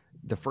to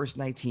the first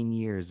 19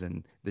 years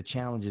and the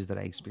challenges that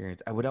I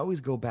experienced. I would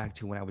always go back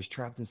to when I was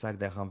trapped inside of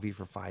that Humvee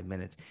for 5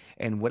 minutes.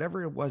 And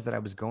whatever it was that I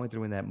was going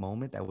through in that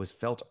moment that was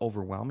felt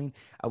overwhelming,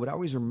 I would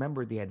always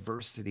remember the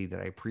adversity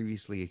that I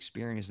previously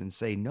experienced and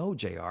say, no,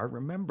 JR,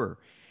 remember,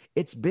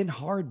 it's been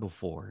hard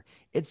before.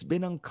 It's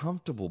been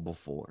uncomfortable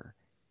before.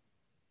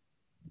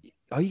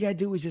 All you got to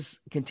do is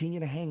just continue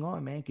to hang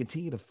on, man.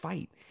 Continue to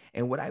fight.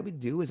 And what I would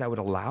do is I would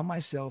allow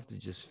myself to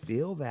just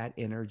feel that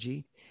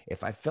energy.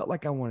 If I felt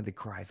like I wanted to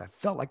cry, if I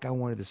felt like I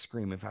wanted to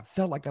scream, if I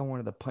felt like I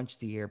wanted to punch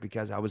the air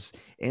because I was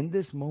in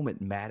this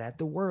moment mad at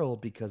the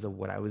world because of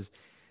what I was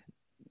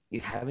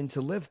having to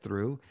live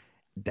through,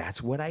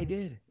 that's what I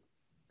did.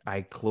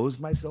 I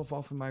closed myself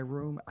off in my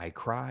room. I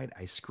cried.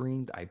 I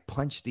screamed. I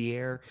punched the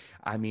air.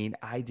 I mean,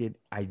 I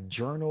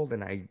journaled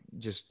and I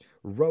just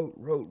wrote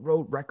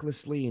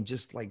recklessly and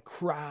just like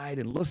cried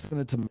and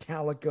listened to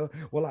Metallica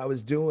while I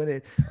was doing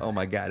it. Oh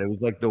my God. It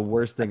was like the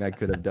worst thing I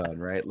could have done,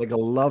 right? Like I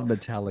love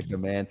Metallica,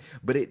 man.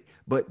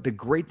 But the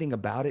great thing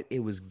about it,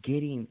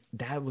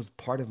 that was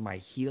part of my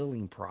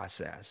healing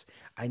process.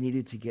 I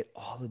needed to get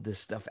all of this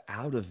stuff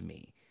out of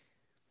me.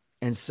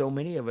 And so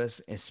many of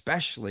us,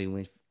 especially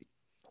when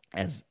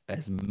as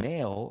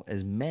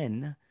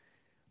men,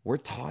 we're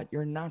taught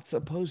you're not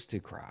supposed to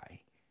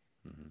cry.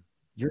 Mm-hmm.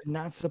 You're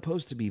not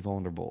supposed to be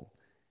vulnerable.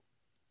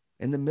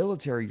 In the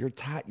military, you're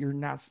taught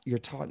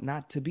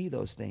not to be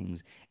those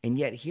things. And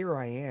yet here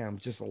I am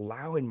just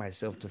allowing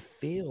myself to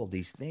feel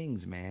these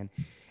things, man.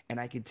 And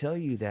I can tell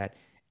you that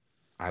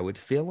I would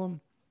feel them.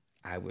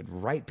 I would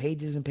write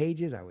pages and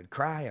pages. I would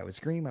cry. I would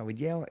scream. I would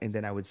yell. And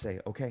then I would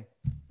say, okay,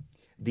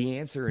 the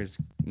answer is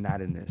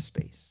not in this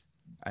space.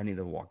 I need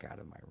to walk out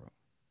of my room.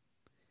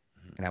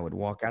 And I would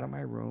walk out of my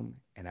room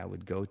and I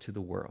would go to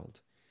the world.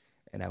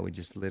 And I would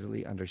just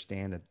literally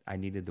understand that I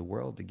needed the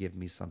world to give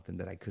me something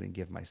that I couldn't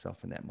give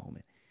myself in that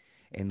moment.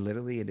 And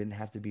literally, it didn't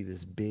have to be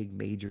this big,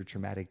 major,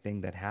 traumatic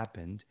thing that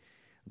happened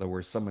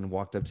where someone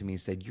walked up to me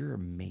and said, you're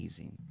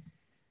amazing.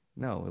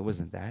 No, it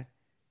wasn't that.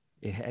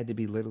 It had to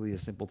be literally a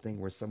simple thing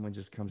where someone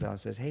just comes out and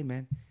says, hey,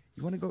 man,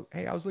 you want to go?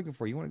 Hey, I was looking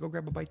for you. You want to go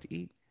grab a bite to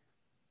eat?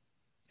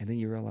 And then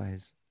you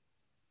realize,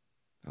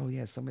 oh,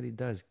 yeah, somebody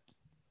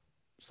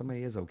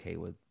is okay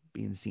with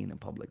being seen in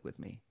public with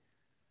me.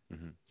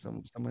 Mm-hmm.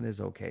 Someone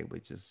is okay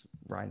with just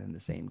riding in the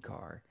same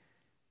car.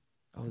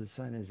 Oh, the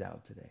sun is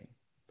out today.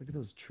 Look at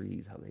those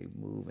trees, how they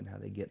move and how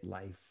they get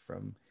life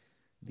from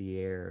the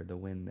air, the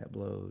wind that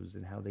blows,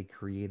 and how they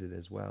create it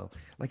as well.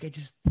 Like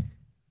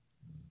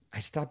I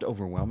stopped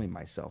overwhelming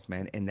myself,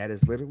 man. And that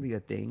is literally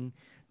a thing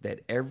that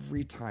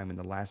every time in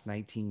the last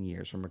 19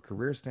 years, from a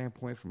career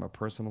standpoint, from a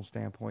personal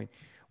standpoint,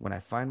 when I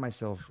find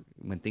myself,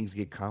 when things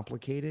get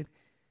complicated,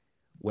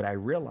 what I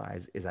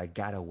realized is I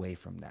got away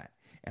from that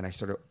and I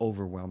started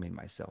overwhelming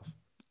myself.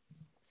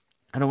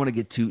 I don't want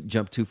to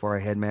jump too far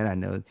ahead, man. I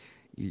know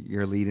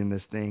you're leading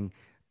this thing,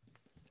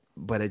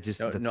 but it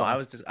just I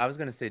was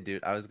gonna say,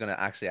 dude, I was gonna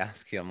actually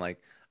ask you. I'm like,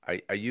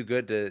 are you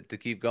good to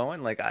keep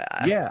going? Like,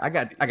 yeah, I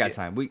got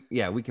time. We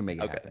can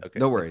make it happen. Okay.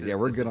 No worries.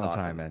 We're good on awesome.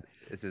 Time, man.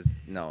 It's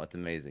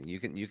amazing.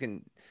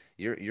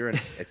 You're an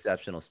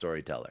exceptional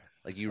storyteller.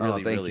 Like you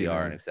really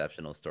are an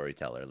exceptional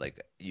storyteller.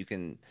 Like you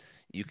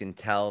can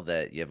tell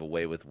that you have a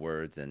way with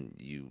words,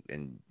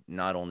 and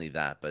not only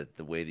that, but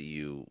the way that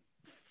you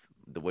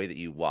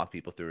walk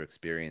people through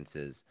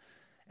experiences,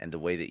 and the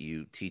way that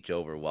you teach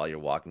over while you're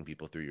walking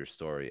people through your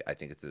story. I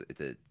think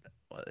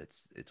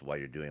it's why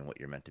you're doing what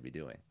you're meant to be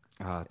doing.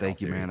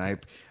 Thank you, man.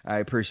 I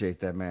appreciate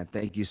that, man.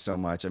 Thank you so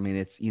much. I mean,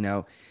 it's,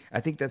 I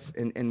think that's,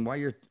 and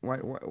why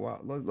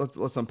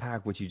let's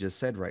unpack what you just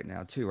said right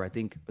now too. I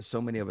think so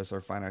many of us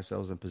find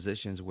ourselves in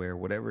positions where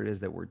whatever it is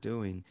that we're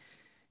doing,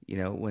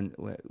 when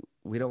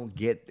we don't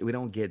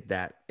get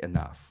that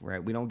enough,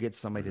 right? We don't get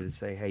somebody to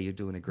say, hey, you're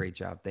doing a great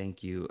job.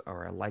 Thank you.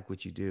 Or I like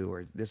what you do,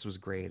 or this was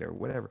great, or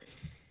whatever.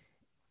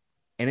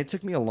 And it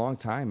took me a long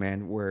time,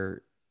 man,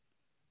 where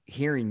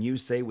hearing you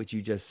say what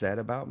you just said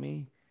about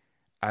me,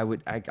 I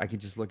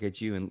could just look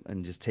at you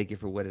and just take it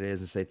for what it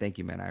is and say, thank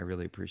you, man. I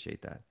really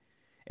appreciate that.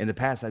 In the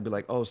past, I'd be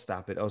like, oh,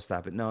 stop it. Oh,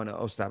 stop it. No,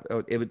 oh, stop it.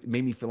 Oh, it would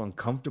make me feel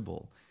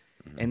uncomfortable.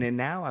 Mm-hmm. And then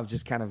now I'm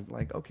just kind of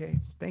like, okay,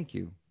 thank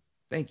you.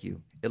 Thank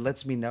you. It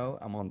lets me know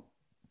I'm on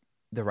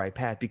the right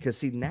path because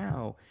see,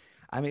 now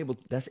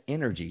that's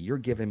energy. You're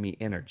giving me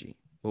energy.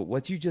 Well,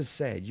 what you just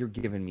said, you're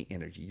giving me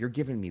energy. You're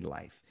giving me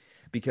life.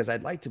 Because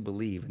I'd like to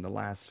believe in the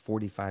last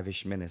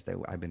 45-ish minutes that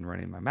I've been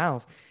running my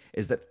mouth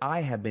is that I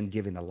have been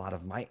giving a lot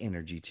of my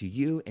energy to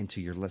you and to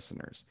your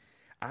listeners.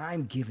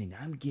 I'm giving.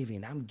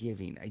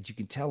 As you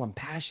can tell, I'm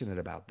passionate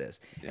about this.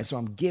 Yeah. And so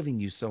I'm giving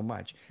you so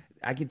much.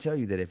 I can tell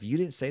you that if you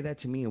didn't say that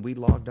to me and we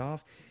logged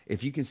off,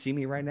 if you can see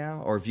me right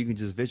now, or if you can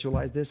just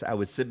visualize this, I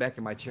would sit back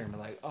in my chair and be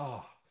like,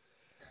 oh,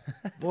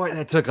 boy,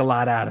 that took a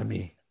lot out of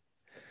me.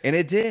 And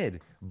it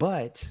did.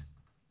 But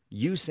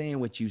you saying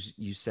what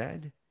you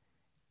said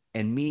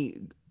and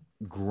me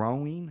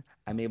growing,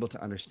 I'm able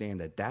to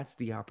understand that that's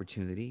the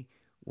opportunity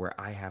where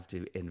I have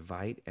to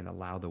invite and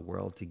allow the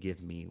world to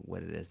give me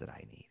what it is that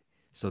I need.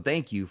 So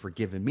thank you for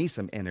giving me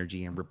some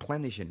energy and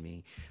replenishing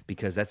me,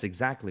 because that's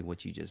exactly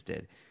what you just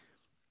did.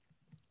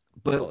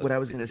 But Well, what I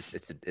it's was it's going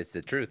it's to it's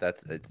the truth.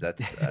 That's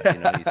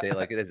you say it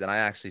like it is, and I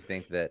actually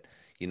think that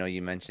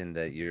you mentioned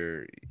that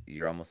you're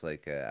almost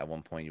like at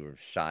one point you were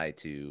shy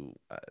to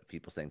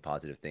people saying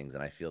positive things,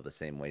 and I feel the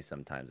same way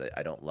sometimes.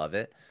 I don't love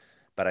it,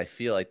 but I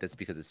feel like that's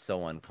because it's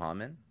so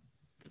uncommon,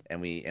 and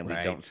we don't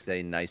right.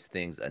 say nice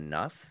things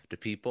enough to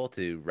people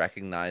to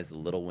recognize the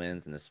little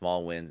wins and the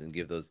small wins and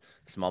give those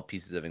small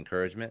pieces of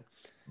encouragement.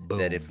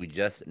 That if Boom. we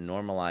just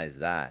normalize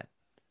that,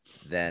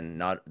 then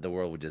not the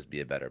world would just be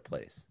a better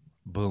place.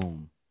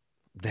 Boom.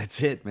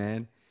 That's it,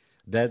 man.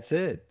 That's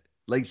it.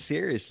 Like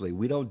seriously,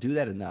 we don't do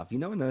that enough. You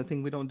know another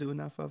thing we don't do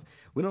enough of?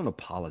 We don't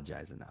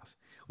apologize enough.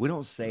 We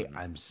don't say Hmm.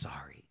 I'm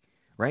sorry.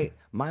 Right?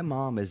 My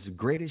mom, as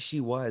great as she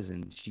was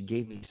and she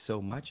gave me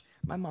so much,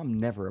 my mom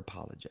never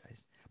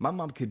apologized. My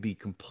mom could be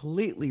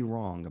completely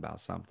wrong about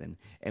something,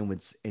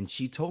 and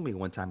she told me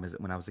one time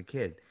when I was a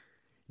kid,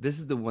 this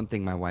is the one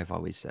thing my wife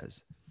always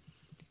says.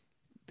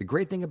 The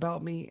great thing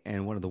about me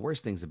and one of the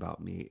worst things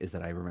about me is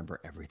that I remember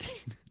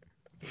everything.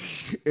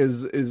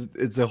 Is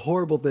it's a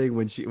horrible thing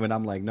when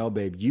I'm like, no,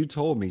 babe, you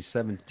told me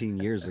 17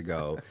 years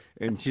ago,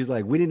 and she's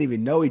like, we didn't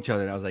even know each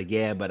other, and I was like,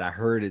 yeah, but I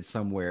heard it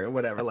somewhere, or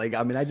whatever. Like,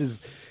 I mean,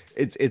 it's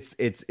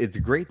a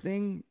great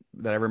thing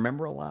that I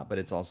remember a lot, but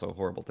it's also a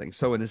horrible thing.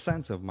 So in the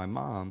sense of my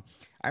mom,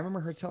 I remember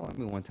her telling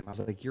me one time, I was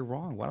like, you're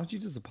wrong. Why don't you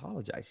just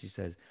apologize? She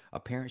says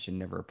a parent should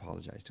never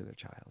apologize to their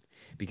child,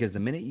 because the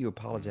minute you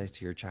apologize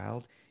to your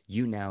child,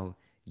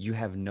 you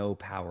have no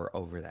power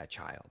over that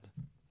child.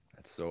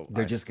 That's so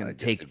They're I just going I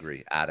to take.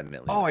 disagree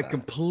adamantly Oh, with I that.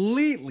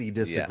 completely Yeah.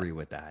 disagree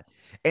with that.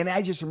 And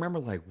I just remember,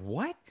 like,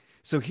 what?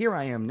 So here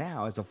I am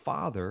now as a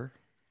father.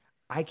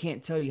 I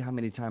can't tell you how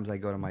many times I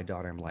go to my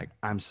daughter. I'm like,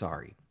 I'm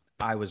sorry.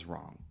 I was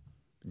wrong.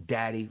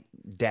 Daddy,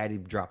 daddy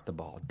dropped the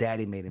ball.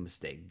 Daddy made a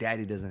mistake.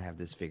 Daddy doesn't have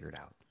this figured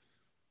out.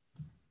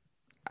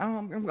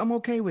 I'm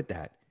okay with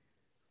that.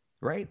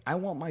 Right? I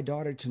want my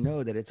daughter to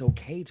know that it's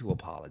okay to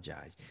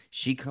apologize.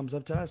 She comes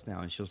up to us now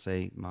and she'll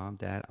say, Mom,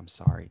 Dad, I'm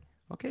sorry.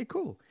 Okay,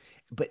 cool.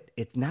 But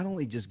it's not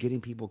only just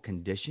getting people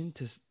conditioned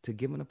to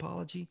give an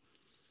apology,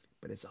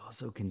 but it's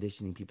also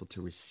conditioning people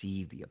to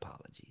receive the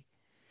apology,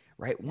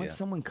 right? Once Yeah.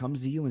 someone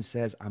comes to you and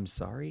says, I'm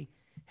sorry,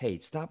 hey,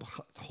 stop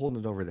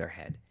holding it over their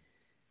head.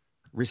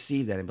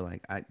 Receive that and be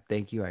like, I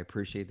thank you. I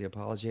appreciate the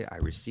apology. I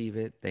receive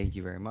it. Thank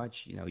you very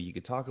much. You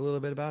could talk a little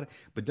bit about it,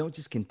 but don't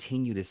just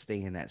continue to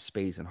stay in that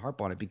space and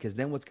harp on it, because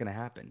then what's going to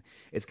happen?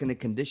 It's going to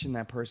condition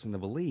that person to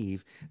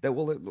believe that,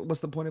 well, what's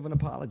the point of an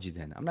apology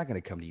then? I'm not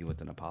going to come to you with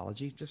an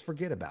apology. Just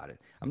forget about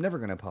it. I'm never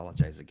going to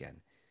apologize again.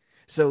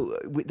 So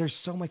there's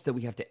so much that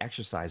we have to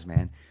exercise,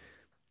 man.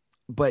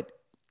 But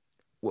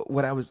what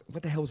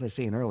the hell was I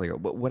saying earlier?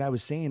 What I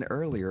was saying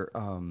earlier,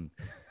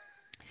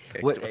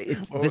 Okay. what So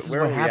it's where, this is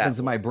where what are we at? happens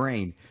in my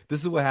brain.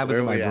 This is what happens Where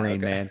in are my we at? brain,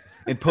 Okay. man.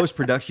 In post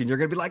production, you're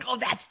gonna be like, "Oh,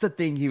 that's the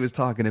thing he was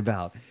talking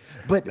about."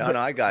 But No, no, but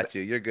I got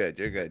you. You're good.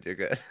 You're good. You're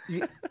good.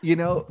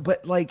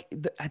 but like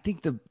I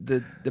think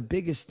the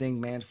biggest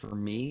thing, man, for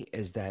me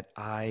is that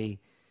I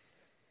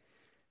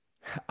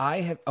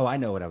have. Oh, I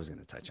know what I was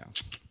gonna touch on.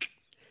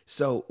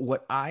 So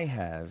what I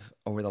have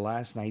over the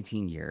last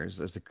 19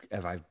 years, as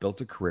I've built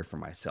a career for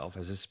myself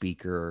as a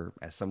speaker,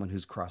 as someone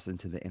who's crossed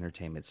into the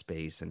entertainment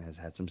space and has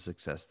had some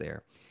success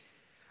there,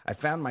 I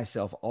found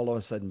myself all of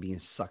a sudden being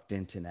sucked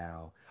into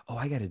now. Oh,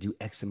 I got to do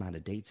X amount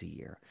of dates a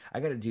year. I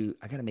got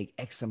to make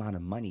X amount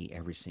of money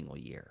every single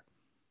year.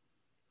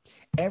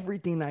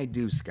 Everything I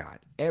do,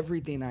 Scott,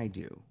 everything I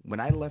do, when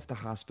I left the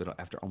hospital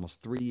after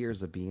almost 3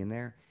 years of being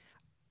there,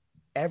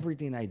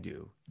 everything I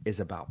do is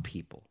about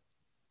people.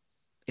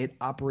 It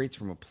operates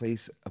from a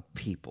place of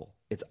people.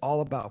 It's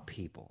all about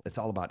people. It's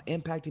all about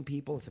impacting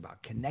people. It's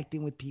about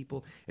connecting with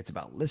people. It's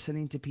about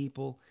listening to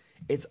people.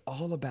 It's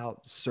all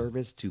about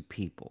service to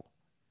people.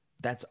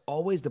 That's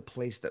always the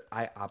place that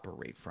I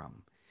operate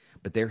from.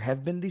 But there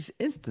have been these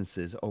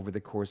instances over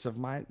the course of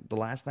the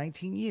last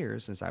 19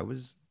 years since I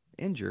was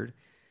injured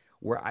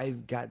where I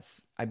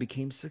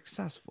became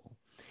successful.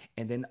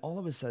 And then all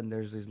of a sudden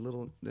there's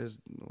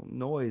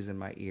noise in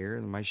my ear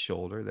and my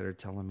shoulder that are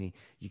telling me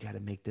you got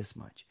to make this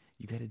much.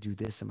 You got to do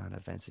this amount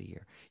of events a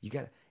year. You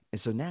got to and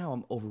so now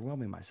I'm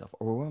overwhelming myself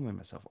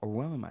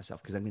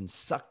because I've been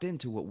sucked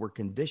into what we're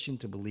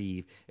conditioned to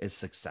believe is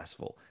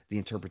successful, the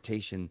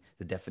interpretation,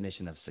 the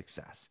definition of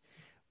success.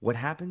 What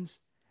happens?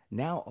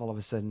 Now all of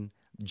a sudden,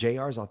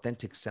 JR's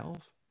authentic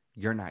self,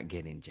 you're not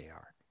getting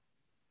JR.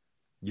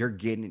 You're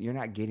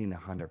not getting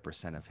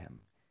 100% of him.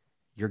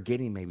 You're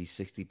getting maybe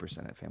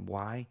 60% of him.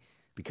 Why?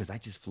 Because I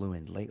just flew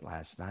in late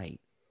last night.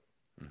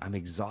 I'm Hmm.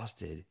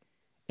 exhausted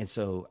And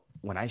so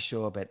when I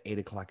show up at 8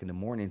 o'clock in the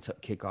morning to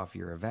kick off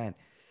your event,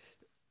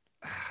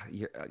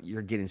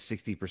 you're getting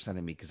 60% of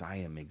me because I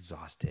am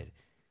exhausted.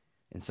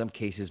 In some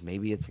cases,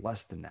 maybe it's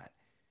less than that.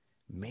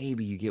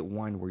 Maybe you get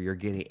one where you're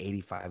getting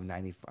 85,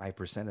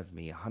 95% of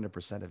me,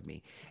 100% of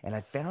me. And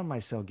I found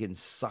myself getting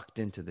sucked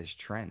into this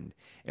trend.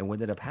 And what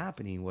ended up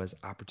happening was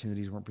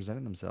opportunities weren't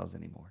presenting themselves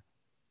anymore.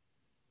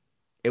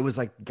 It was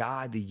like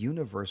God, the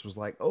universe was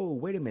like, "Oh,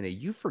 wait a minute,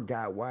 you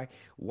forgot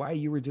why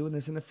you were doing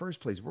this in the first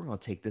place. We're going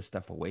to take this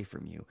stuff away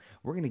from you.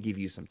 We're going to give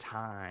you some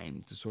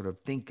time to sort of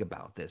think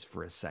about this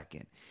for a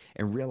second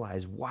and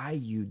realize why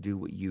you do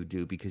what you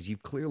do because you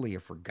clearly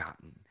have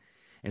forgotten."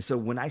 And so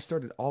when I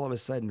started all of a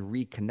sudden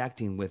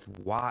reconnecting with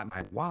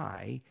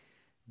why,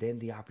 then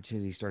the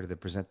opportunities started to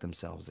present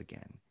themselves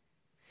again.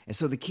 And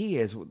so the key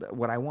is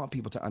what I want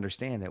people to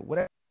understand, that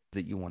whatever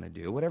that you want to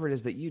do, whatever it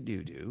is that you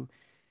do,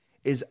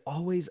 is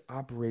always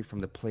operate from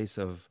the place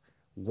of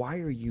why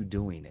are you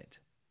doing it?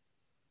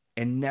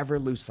 And never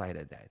lose sight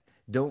of that.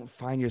 Don't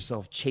find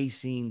yourself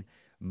chasing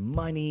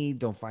money.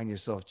 Don't find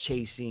yourself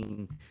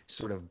chasing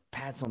sort of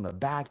pats on the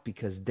back,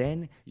 because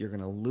then you're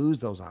going to lose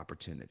those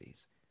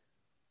opportunities.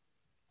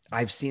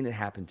 I've seen it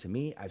happen to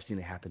me. I've seen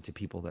it happen to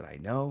people that I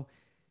know.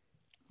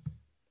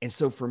 And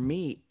so for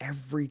me,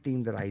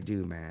 everything that I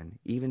do, man,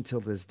 even till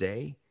this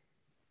day,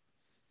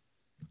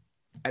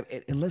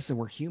 and listen,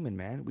 we're human,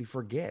 man. We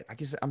forget. I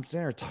guess I'm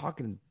sitting there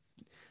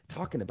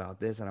talking about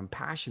this, and I'm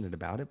passionate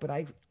about it, but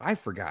I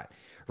forgot.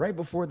 Right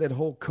before that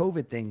whole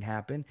COVID thing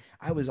happened,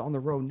 I was on the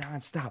road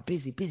nonstop,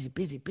 busy, busy,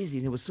 busy, busy.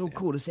 And it was so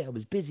cool to say I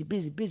was busy,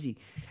 busy, busy.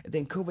 And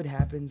then COVID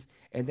happens,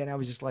 and then I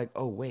was just like,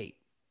 oh wait.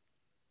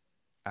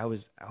 I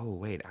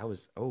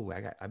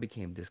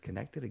became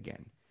disconnected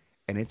again.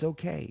 And it's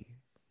okay.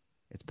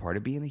 It's part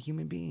of being a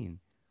human being.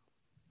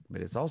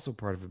 But it's also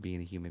part of being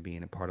a human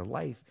being and part of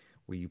life,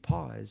 where you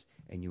pause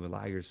and you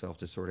allow yourself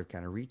to sort of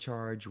kind of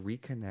recharge,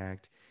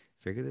 reconnect,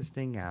 figure this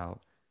thing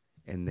out,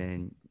 and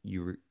then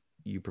you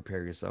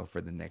prepare yourself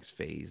for the next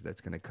phase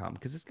that's going to come,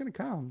 because it's going to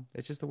come.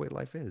 It's just the way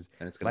life is.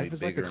 And it's going to Life be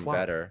is like a bigger and clock.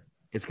 better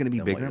It's going to be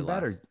than what bigger your and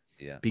better last.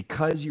 Yeah.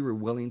 because you were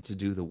willing to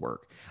do the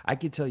work. I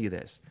can tell you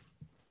this.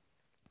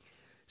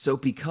 So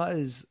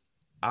because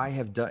I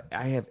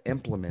have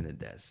implemented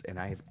this, and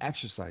I have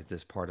exercised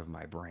this part of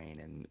my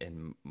brain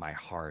and my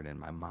heart and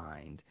my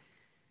mind,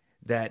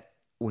 that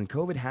when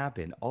COVID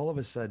happened, all of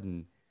a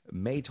sudden,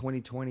 May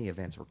 2020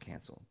 events were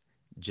canceled.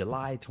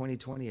 July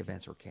 2020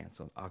 events were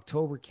canceled.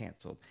 October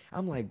canceled.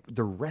 I'm like,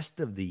 the rest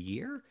of the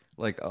year?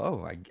 Like,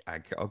 oh,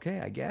 okay,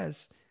 I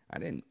guess. I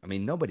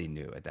mean, nobody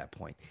knew at that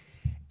point.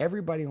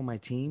 Everybody on my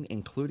team,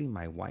 including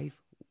my wife,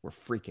 were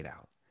freaking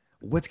out.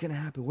 What's going to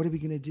happen? What are we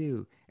going to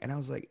do? And I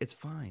was like, it's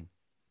fine.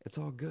 It's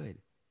all good.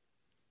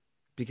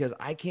 Because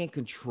I can't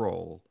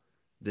control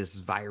this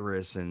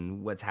virus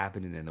and what's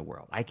happening in the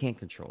world. I can't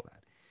control that.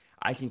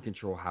 I can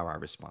control how I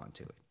respond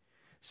to it.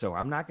 So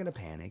I'm not going to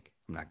panic.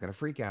 I'm not going to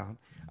freak out.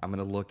 I'm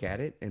going to look at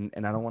it. And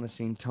I don't want to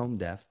seem tone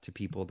deaf to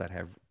people that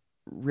have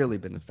really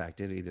been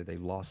affected. Either they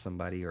lost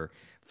somebody or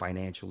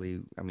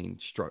financially, I mean,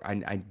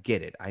 I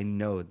get it. I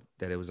know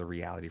that it was a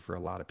reality for a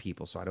lot of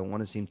people. So I don't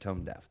want to seem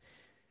tone deaf.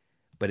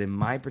 But in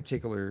my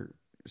particular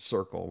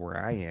circle where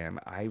I am,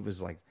 I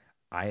was like,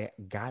 I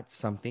got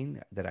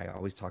something that I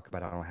always talk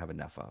about I don't have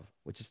enough of,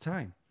 which is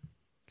time.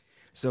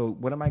 So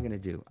what am I going to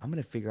do? I'm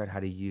going to figure out how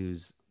to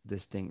use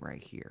this thing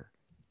right here.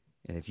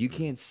 And if you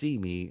can't see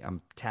me,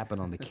 I'm tapping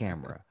on the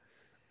camera.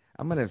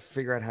 I'm going to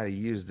figure out how to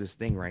use this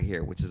thing right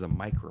here, which is a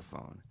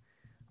microphone.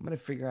 I'm going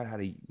to figure out how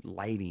to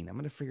lighting. I'm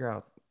going to figure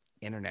out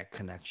internet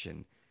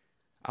connection.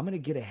 I'm going to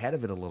get ahead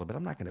of it a little bit.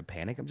 I'm not going to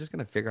panic. I'm just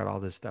going to figure out all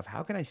this stuff.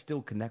 How can I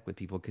still connect with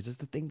people? Because it's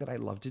the thing that I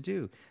love to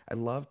do. I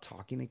love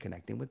talking and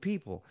connecting with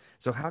people.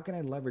 So how can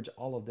I leverage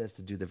all of this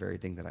to do the very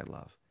thing that I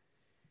love?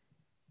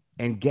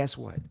 And guess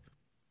what?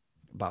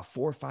 About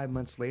 4 or 5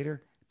 months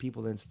later,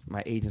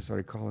 my agent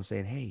started calling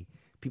saying, hey,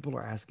 people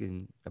are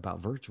asking about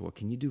virtual.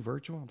 Can you do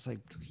virtual? I was like,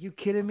 are you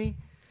kidding me?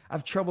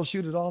 I've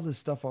troubleshooted all this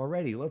stuff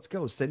already. Let's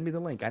go. Send me the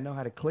link. I know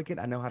how to click it.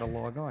 I know how to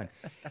log on.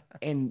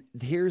 And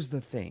here's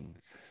the thing.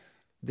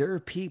 There are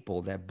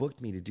people that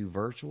booked me to do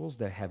virtuals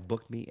that have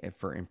booked me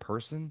for in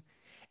person.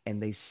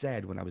 And they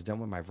said when I was done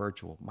with my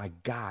virtual, my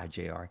God,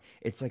 JR,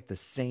 it's like the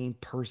same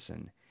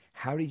person.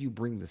 How do you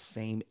bring the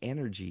same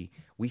energy?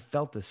 We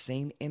felt the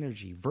same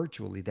energy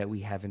virtually that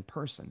we have in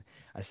person.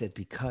 I said,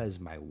 because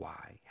my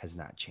why has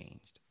not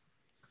changed.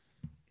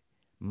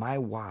 My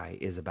why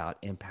is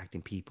about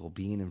impacting people,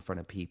 being in front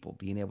of people,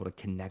 being able to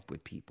connect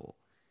with people.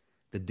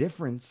 The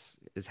difference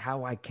is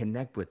how I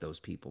connect with those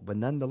people. But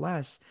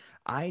nonetheless,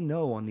 I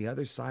know on the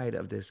other side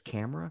of this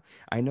camera,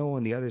 I know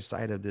on the other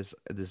side of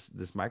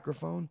this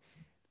microphone,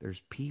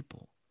 there's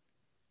people.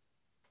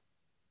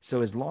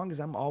 So as long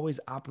as I'm always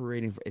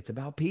operating, it's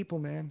about people,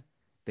 man,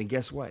 then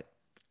guess what?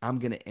 I'm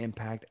going to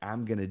impact,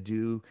 I'm going to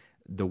do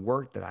the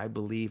work that I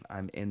believe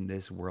I'm in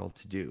this world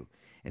to do.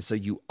 And so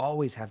you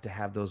always have to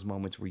have those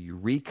moments where you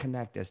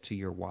reconnect as to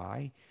your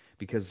why,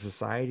 because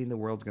society and the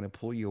world's going to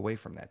pull you away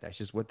from that. That's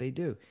just what they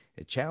do.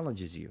 It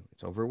challenges you.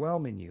 It's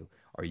overwhelming you.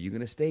 Are you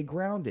going to stay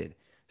grounded?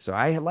 So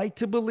I like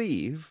to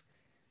believe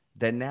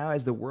that now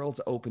as the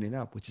world's opening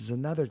up, which is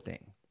another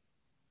thing,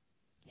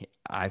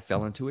 I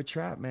fell into a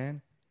trap,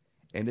 man.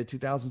 End of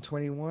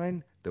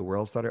 2021, the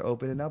world started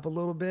opening up a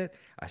little bit.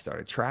 I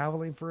started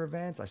traveling for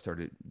events. I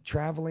started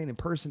traveling in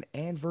person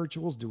and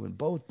virtuals, doing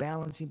both,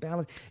 balancing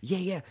balance.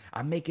 Yeah,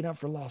 I'm making up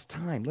for lost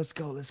time. Let's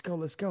go, let's go,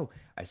 let's go.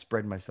 I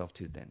spread myself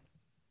too thin.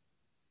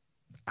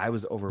 I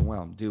was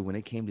overwhelmed. Dude, when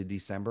it came to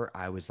December,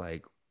 I was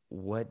like,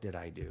 what did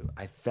I do?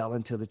 I fell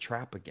into the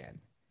trap again.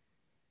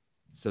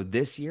 So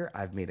this year,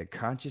 I've made a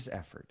conscious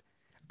effort.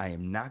 I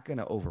am not going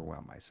to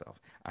overwhelm myself.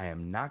 I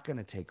am not going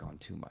to take on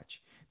too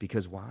much.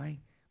 Because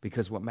why?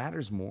 Because what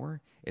matters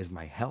more is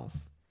my health,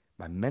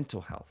 my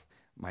mental health,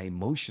 my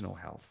emotional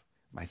health,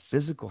 my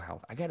physical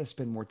health. I got to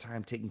spend more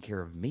time taking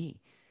care of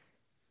me.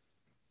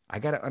 I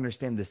got to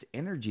understand this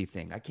energy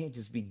thing. I can't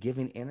just be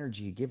giving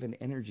energy,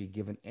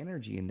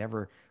 and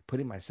never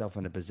putting myself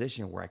in a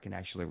position where I can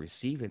actually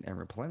receive it and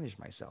replenish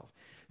myself.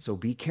 So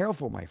be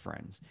careful, my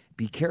friends.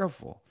 Be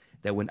careful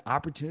that when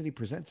opportunity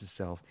presents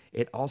itself,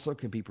 it also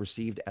can be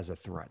perceived as a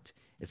threat.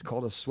 It's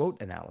called a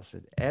SWOT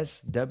analysis,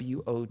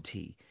 SWOT.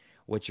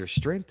 What's your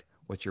strength?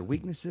 What's your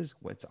weaknesses?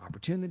 What's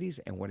opportunities?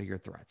 And what are your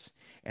threats?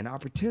 And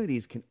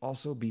opportunities can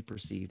also be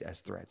perceived as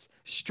threats.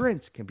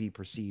 Strengths can be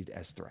perceived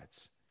as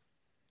threats.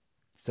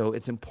 So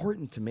it's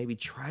important to maybe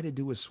try to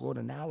do a SWOT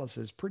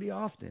analysis pretty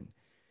often.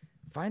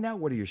 Find out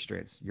what are your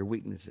strengths, your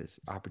weaknesses,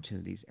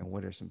 opportunities, and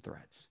what are some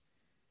threats.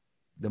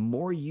 The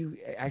more you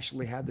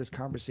actually have this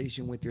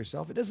conversation with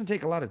yourself, it doesn't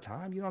take a lot of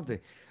time. You don't have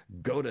to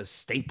go to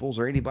Staples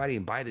or anybody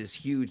and buy this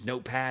huge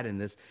notepad and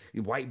this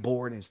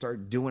whiteboard and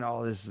start doing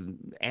all this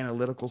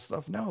analytical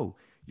stuff. No,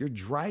 you're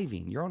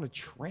driving. You're on a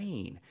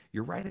train.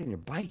 You're riding your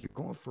bike. You're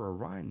going for a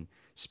run.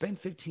 Spend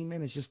 15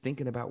 minutes just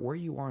thinking about where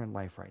you are in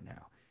life right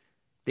now.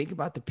 Think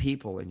about the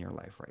people in your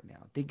life right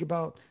now. Think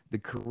about the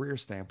career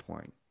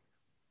standpoint.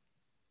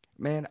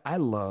 Man,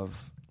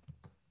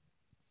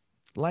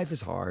 life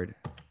is hard.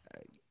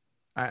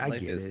 I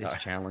get it.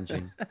 It's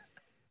challenging.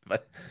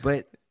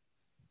 but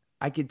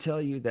I can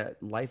tell you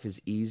that life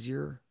is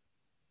easier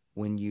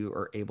when you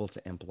are able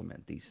to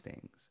implement these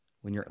things.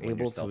 When you're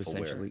able to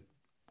essentially,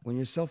 when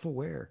you're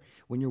self-aware,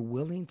 when you're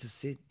willing to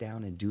sit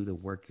down and do the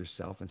work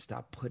yourself and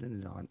stop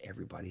putting it on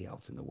everybody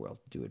else in the world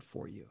to do it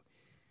for you.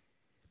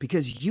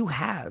 Because you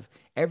have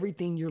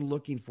everything you're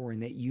looking for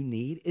and that you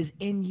need is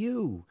in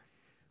you.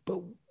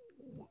 But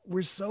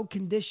we're so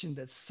conditioned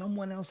that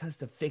someone else has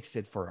to fix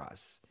it for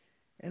us.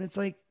 And it's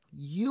like,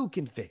 you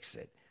can fix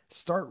it.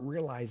 Start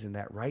realizing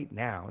that right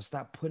now.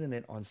 Stop putting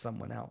it on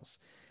someone else.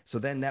 So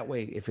then that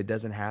way, if it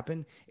doesn't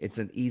happen, it's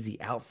an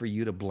easy out for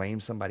you to blame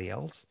somebody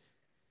else.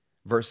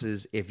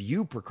 Versus if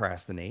you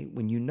procrastinate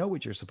when you know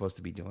what you're supposed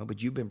to be doing,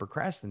 but you've been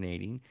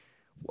procrastinating.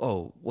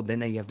 Oh, well, then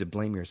now you have to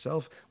blame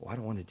yourself. Well, I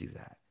don't want to do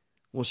that.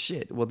 Well,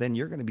 shit. Well, then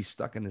you're going to be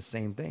stuck in the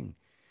same thing.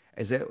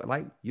 Is it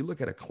like you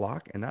look at a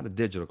clock, and not a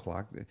digital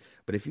clock,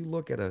 but if you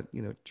look at a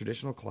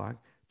traditional clock,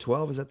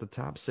 12 is at the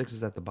top, 6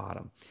 is at the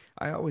bottom.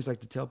 I always like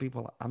to tell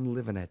people I'm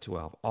living at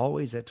 12,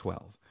 always at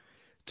 12.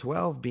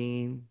 12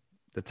 being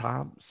the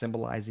top,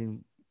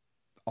 symbolizing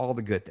all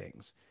the good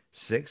things.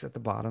 6 at the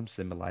bottom,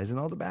 symbolizing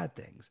all the bad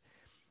things.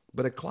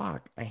 But a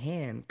clock, a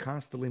hand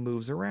constantly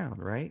moves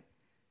around, right?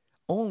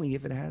 Only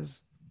if it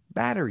has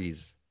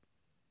batteries,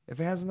 if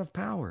it has enough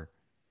power.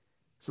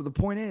 So the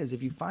point is,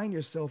 if you find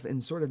yourself in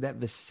sort of that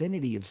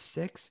vicinity of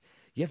 6,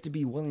 you have to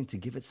be willing to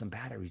give it some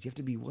batteries. You have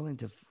to be willing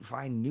to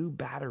find new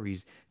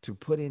batteries to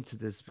put into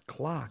this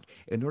clock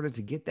in order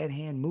to get that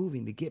hand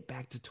moving, to get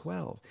back to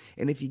 12.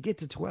 And if you get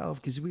to 12,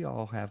 because we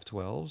all have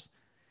 12s,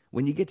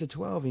 when you get to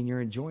 12 and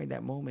you're enjoying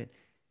that moment,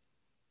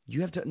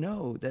 you have to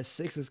know that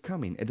 6 is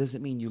coming. It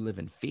doesn't mean you live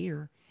in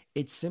fear.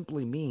 It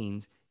simply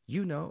means,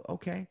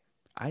 okay,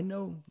 I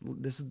know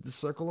this is the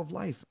circle of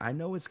life. I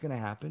know it's going to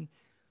happen,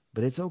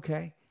 but it's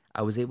okay.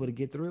 I was able to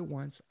get through it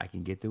once. I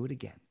can get through it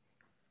again.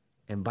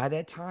 And by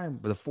that time,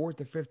 the 4th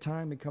or 5th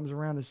time it comes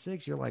around to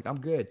 6, you're like, I'm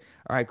good.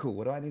 All right, cool.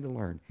 What do I need to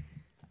learn?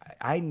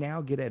 I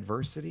now get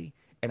adversity,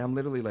 and I'm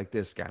literally like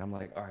this guy. I'm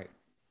like, all right,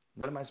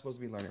 what am I supposed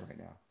to be learning right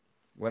now?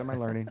 What am I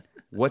learning?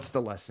 What's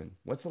the lesson?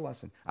 What's the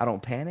lesson? I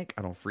don't panic.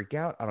 I don't freak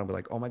out. I don't be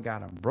like, oh my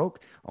God, I'm broke.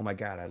 Oh my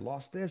God, I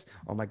lost this.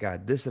 Oh my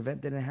God, this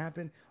event didn't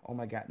happen. Oh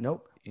my God,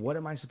 nope. What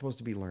am I supposed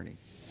to be learning?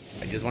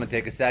 I just want to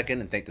take a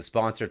second and thank the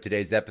sponsor of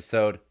today's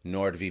episode,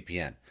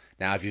 NordVPN.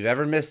 Now, if you've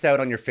ever missed out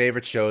on your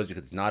favorite shows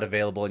because it's not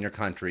available in your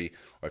country,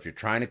 or if you're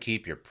trying to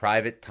keep your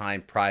private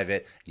time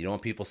private, you don't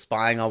want people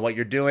spying on what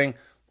you're doing,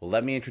 well,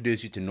 let me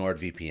introduce you to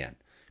NordVPN.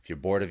 If you're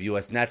bored of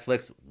US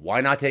Netflix, why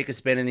not take a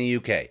spin in the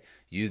UK?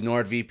 Use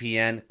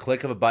NordVPN.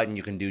 Click of a button,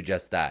 you can do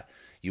just that.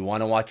 You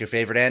want to watch your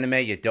favorite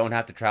anime? You don't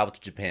have to travel to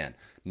Japan.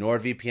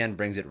 NordVPN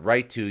brings it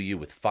right to you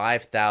with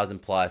 5,000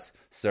 plus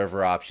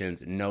server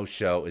options. No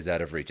show is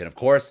out of reach. And of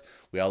course,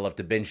 we all love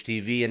to binge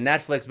TV and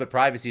Netflix, but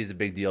privacy is a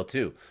big deal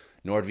too.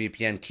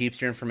 NordVPN keeps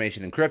your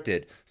information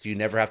encrypted, so you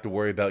never have to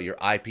worry about your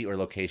IP or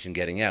location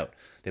getting out.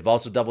 They've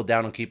also doubled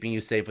down on keeping you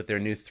safe with their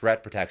new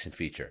threat protection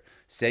feature.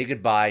 Say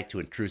goodbye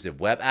to intrusive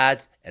web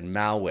ads and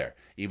malware.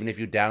 Even if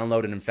you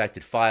download an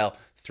infected file,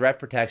 threat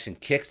protection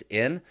kicks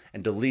in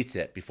and deletes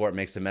it before it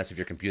makes a mess of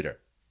your computer.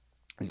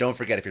 And don't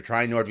forget, if you're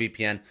trying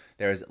NordVPN,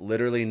 there is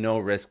literally no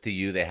risk to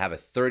you. They have a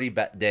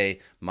 30-day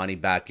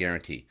money-back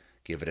guarantee.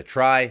 Give it a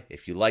try.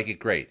 If you like it,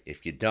 great.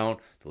 If you don't,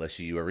 they'll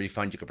issue you a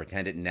refund. You can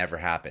pretend it never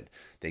happened.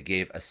 They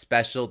gave a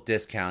special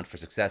discount for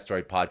Success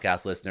Story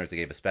podcast listeners. They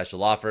gave a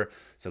special offer.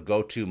 So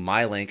go to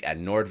my link at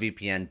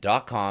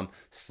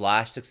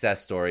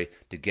nordvpn.com/successstory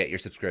to get your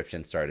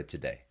subscription started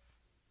today.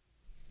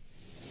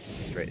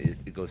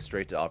 It goes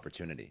straight to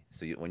opportunity.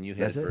 So when you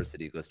hit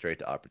adversity, it goes straight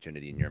to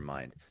opportunity in your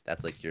mind.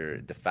 That's like your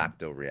de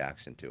facto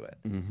reaction to it.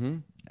 Mm-hmm.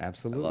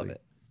 Absolutely. I love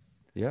it.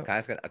 Yeah.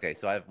 Okay,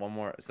 so I have one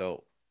more.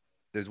 So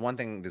there's one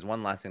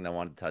last thing that I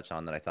wanted to touch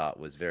on that I thought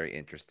was very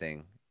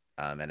interesting,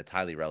 and it's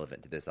highly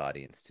relevant to this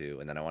audience too.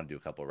 And then I want to do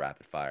a couple of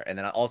rapid fire. And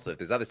then also, if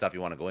there's other stuff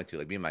you want to go into,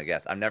 like be my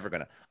guest, I'm never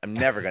gonna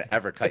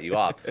ever cut you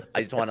off.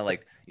 I just want to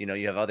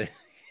you have other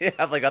you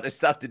have like other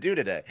stuff to do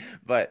today.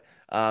 But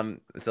so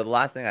the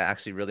last thing I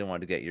actually really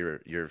wanted to get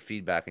your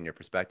feedback and your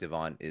perspective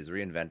on is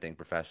reinventing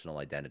professional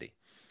identity,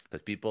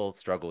 because people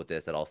struggle with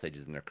this at all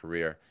stages in their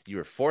career. You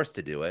were forced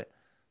to do it,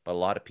 but a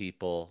lot of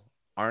people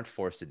aren't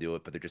forced to do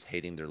it, but they're just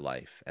hating their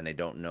life and they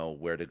don't know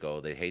where to go.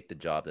 They hate the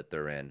job that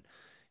they're in.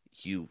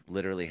 You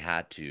literally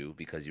had to,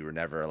 because you were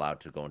never allowed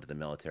to go into the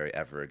military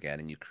ever again,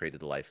 and you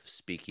created a life of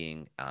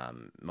speaking,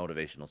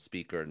 motivational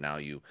speaker. Now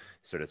you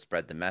sort of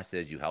spread the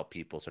message. You help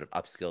people sort of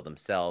upskill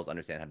themselves,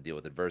 understand how to deal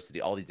with adversity,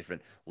 all these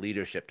different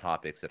leadership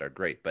topics that are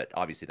great. But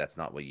obviously that's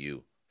not what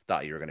you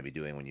thought you were going to be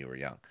doing when you were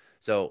young.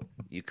 So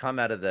you come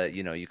out of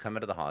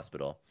the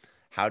hospital.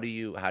 How do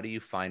you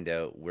find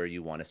out where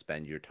you want to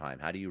spend your time?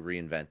 How do you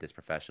reinvent this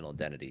professional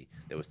identity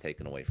that was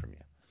taken away from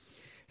you?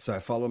 So I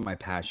follow my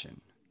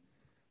passion.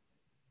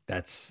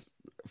 That's,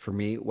 for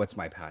me, what's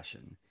my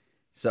passion.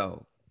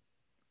 So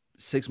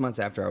 6 months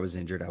after I was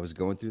injured, I was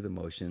going through the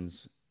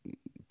motions,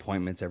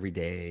 appointments every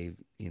day,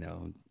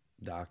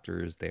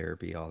 doctors,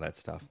 therapy, all that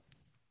stuff.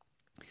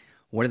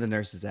 One of the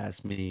nurses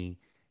asked me,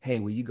 "Hey,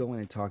 will you go in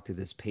and talk to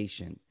this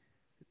patient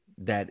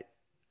that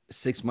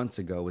 6 months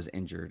ago was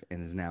injured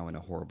and is now in a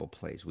horrible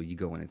place? Will you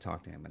go in and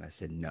talk to him?" And I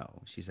said,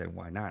 "No." She said,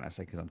 "Why not?" I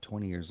said, "Because I'm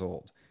 20 years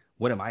old.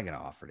 What am I going to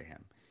offer to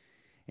him?"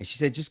 And she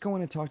said, "Just go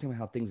in and talk to him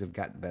how things have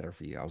gotten better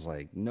for you." I was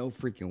like, "No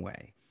freaking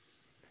way."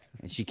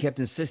 And she kept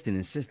insisting.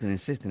 And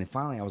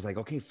finally I was like,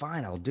 "Okay,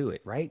 fine, I'll do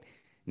it." Right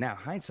now,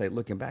 hindsight,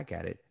 looking back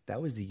at it,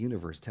 that was the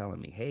universe telling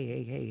me, "Hey,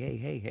 hey, hey, hey,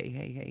 hey, hey,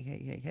 hey, hey,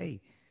 hey, hey,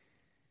 hey."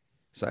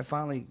 So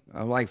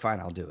I'm like, "Fine,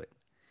 I'll do it."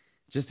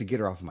 Just to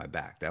get her off my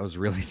back. That was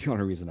really the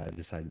only reason I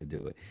decided to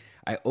do it.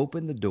 I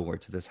opened the door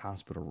to this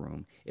hospital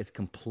room. It's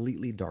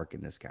completely dark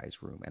in this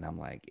guy's room. And I'm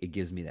like, it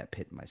gives me that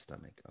pit in my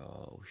stomach.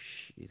 Oh,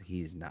 shit,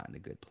 he's not in a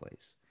good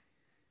place.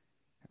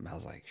 And I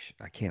was like,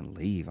 I can't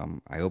leave.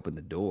 I opened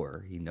the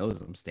door. He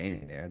knows I'm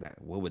standing there.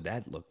 What would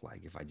that look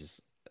like if I just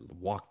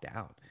walked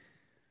out?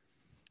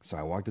 So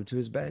I walked up to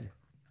his bed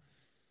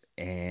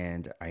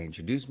and I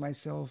introduced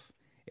myself.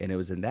 And it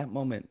was in that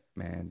moment,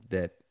 man,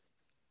 that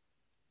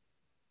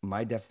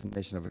my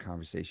definition of a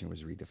conversation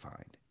was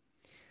redefined.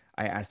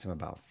 I asked him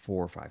about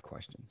 4 or 5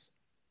 questions,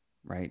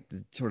 right?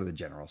 Sort of the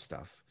general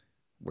stuff.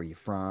 Where you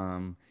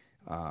from?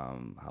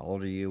 How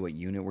old are you? What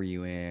unit were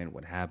you in?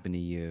 What happened to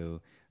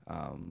you?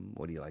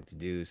 What do you like to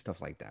do?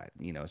 Stuff like that,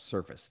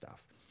 surface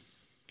stuff.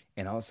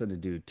 And all of a sudden, the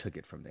dude took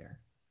it from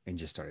there and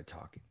just started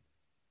talking.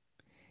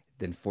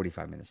 Then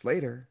 45 minutes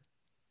later,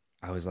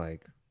 I was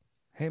like,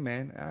 "Hey,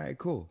 man, all right,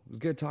 cool. It was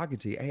good talking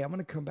to you. Hey, I'm going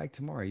to come back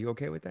tomorrow. Are you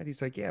okay with that?"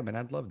 He's like, "Yeah, man,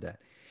 I'd love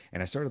that."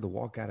 And I started to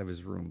walk out of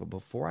his room. But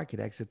before I could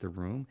exit the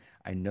room,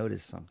 I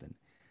noticed something.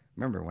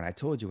 Remember, when I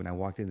told you when I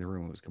walked in the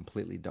room, it was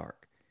completely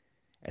dark.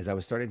 As I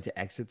was starting to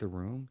exit the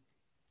room,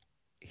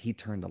 he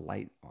turned the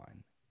light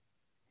on.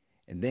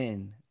 And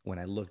then when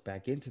I looked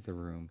back into the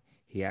room,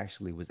 he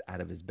actually was out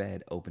of his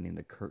bed opening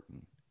the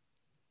curtain.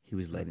 He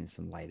was letting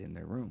some light in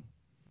their room.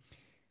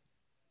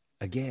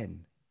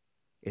 Again,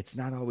 it's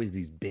not always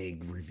these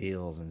big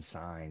reveals and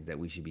signs that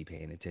we should be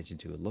paying attention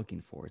to and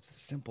looking for. It's the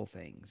simple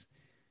things.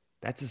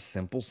 That's a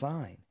simple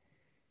sign.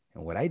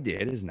 And what I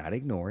did is not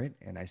ignore it.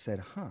 And I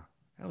said,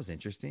 that was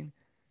interesting.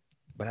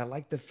 But I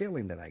like the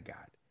feeling that I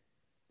got.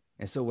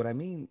 And so what I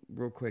mean,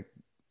 real quick,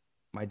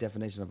 my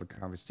definition of a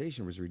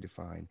conversation was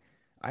redefined.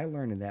 I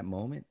learned in that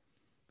moment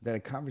that a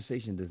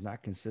conversation does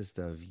not consist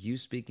of you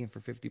speaking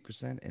for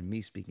 50% and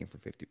me speaking for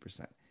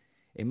 50%.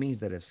 It means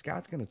that if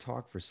Scott's going to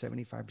talk for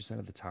 75%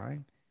 of the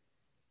time,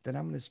 then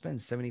I'm going to spend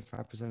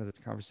 75% of the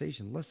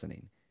conversation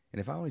listening. And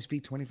if I only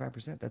speak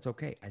 25%, that's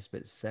okay. I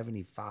spent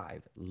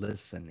 75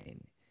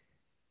 listening.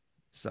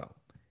 So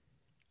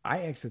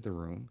I exit the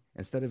room.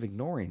 Instead of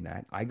ignoring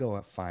that, I go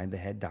up, find the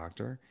head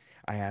doctor.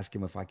 I ask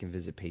him if I can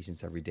visit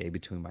patients every day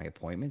between my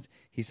appointments.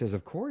 He says,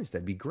 "Of course,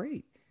 that'd be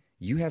great.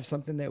 You have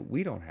something that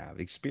we don't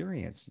have,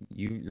 experience.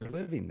 You're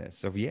living this."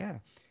 So yeah.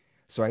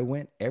 So I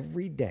went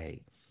every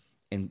day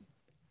in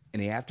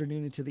the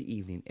afternoon into the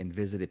evening and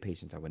visited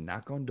patients. I would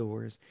knock on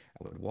doors.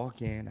 I would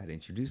walk in. I'd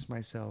introduce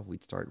myself.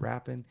 We'd start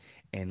rapping.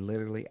 And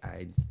literally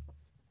I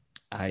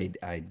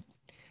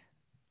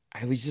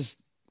was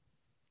just,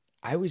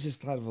 I was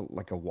just thought of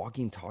like a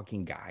walking,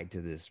 talking guide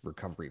to this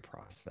recovery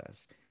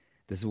process.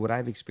 This is what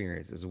I've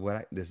experienced. This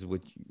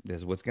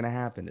is what's going to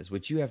happen. This is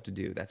what you have to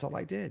do. That's all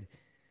I did.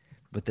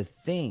 But the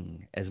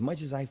thing, as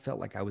much as I felt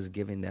like I was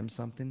giving them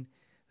something,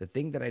 the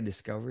thing that I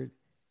discovered,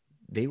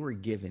 they were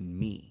giving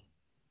me.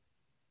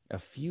 A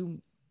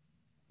few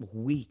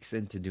weeks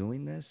into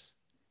doing this,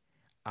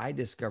 I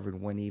discovered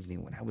one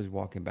evening when I was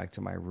walking back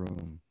to my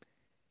room,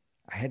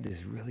 I had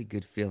this really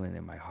good feeling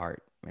in my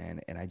heart,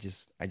 man. And I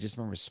just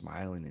remember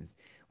smiling. And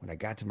when I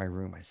got to my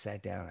room, I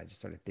sat down, I just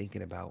started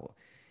thinking about,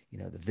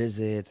 the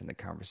visits and the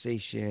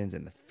conversations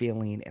and the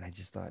feeling. And I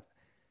just thought,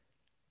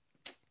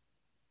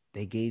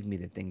 they gave me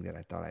the thing that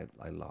I thought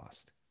I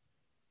lost,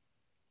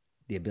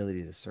 the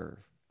ability to serve.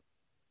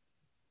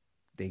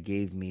 They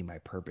gave me my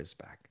purpose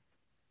back.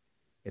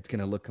 It's going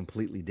to look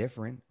completely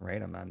different,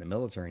 right? I'm not in the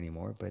military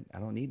anymore, but I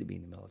don't need to be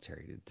in the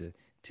military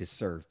to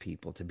serve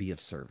people, to be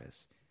of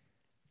service.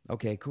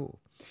 Okay, cool.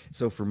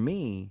 So for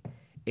me,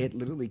 it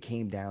literally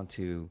came down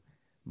to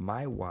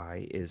my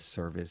why is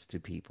service to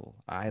people.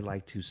 I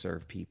like to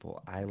serve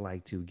people. I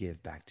like to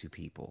give back to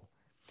people.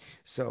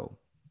 So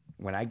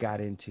when I got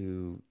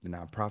into the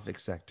nonprofit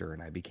sector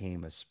and I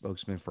became a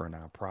spokesman for a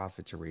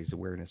nonprofit to raise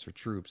awareness for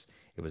troops,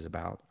 it was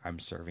about I'm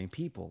serving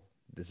people.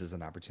 This is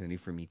an opportunity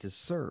for me to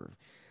serve.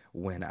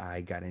 When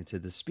I got into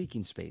the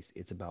speaking space,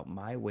 it's about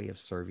my way of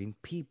serving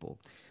people.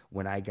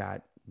 When I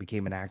got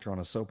became an actor on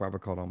a soap opera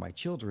called All My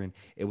Children,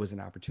 it was an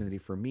opportunity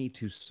for me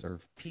to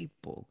serve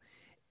people.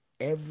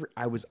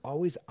 I was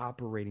always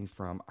operating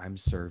from I'm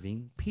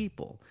serving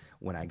people.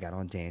 When I got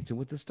on Dancing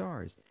with the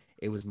Stars,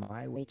 it was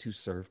my way to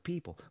serve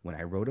people. When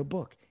I wrote a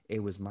book,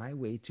 it was my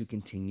way to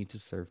continue to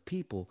serve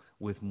people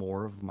with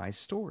more of my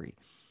story.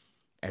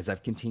 As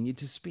I've continued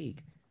to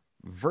speak,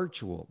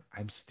 virtual,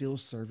 I'm still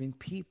serving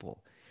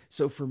people.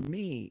 So for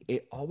me,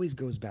 it always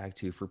goes back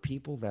to for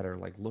people that are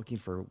like looking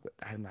for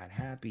I'm not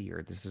happy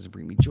or this doesn't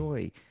bring me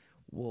joy.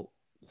 Well,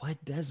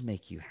 what does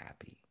make you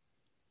happy?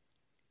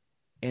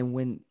 And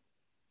when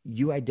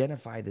you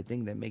identify the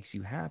thing that makes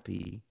you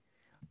happy,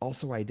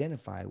 also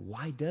identify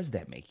why does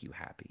that make you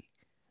happy?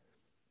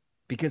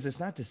 Because it's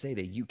not to say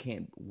that you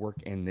can't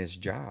work in this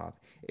job.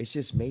 It's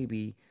just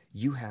maybe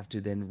you have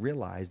to then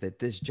realize that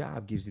this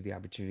job gives you the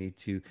opportunity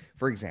to,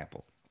 for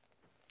example,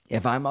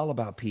 if I'm all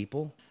about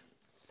people,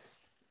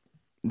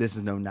 this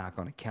is no knock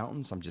on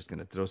accountants. I'm just going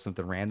to throw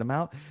something random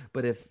out.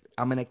 But if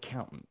I'm an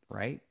accountant,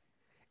 right?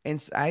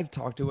 And I've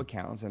talked to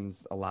accountants, and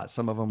a lot.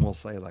 Some of them will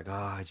say like,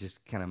 "Oh, it's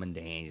just kind of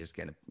mundane. Just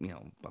kind of,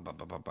 blah blah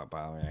blah blah blah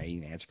blah." Right?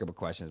 You answer a couple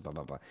questions, blah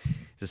blah blah.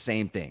 It's the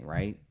same thing,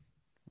 right?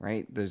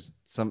 Right? There's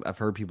some. I've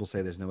heard people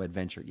say there's no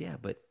adventure. Yeah,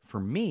 but for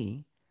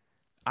me,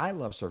 I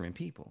love serving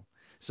people.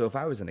 So if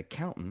I was an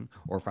accountant,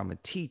 or if I'm a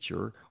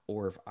teacher,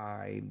 or if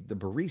I'm the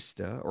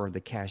barista or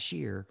the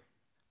cashier,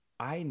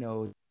 I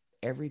know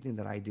everything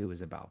that I do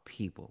is about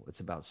people. It's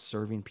about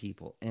serving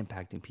people,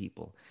 impacting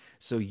people.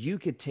 So you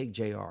could take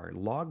JR,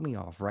 log me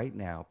off right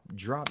now,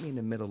 drop me in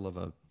the middle of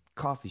a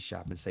coffee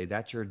shop and say,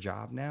 that's your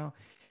job now.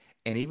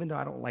 And even though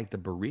I don't like the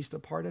barista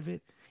part of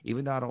it,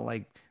 even though I don't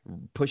like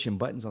pushing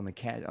buttons on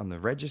the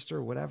register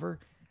or whatever,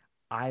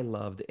 I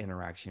love the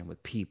interaction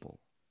with people.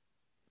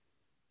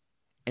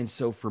 And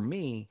so for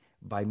me,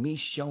 by me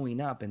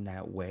showing up in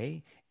that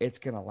way, it's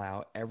going to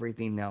allow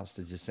everything else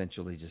to just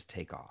essentially just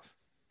take off.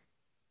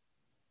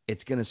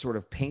 It's going to sort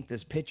of paint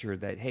this picture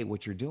that, hey,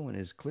 what you're doing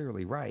is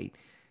clearly right.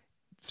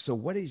 So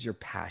what is your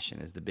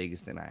passion is the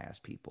biggest thing I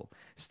ask people.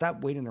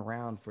 Stop waiting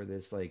around for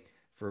this, like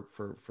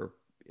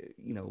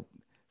you know,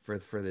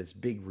 for this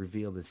big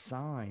reveal, this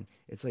sign.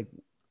 It's like,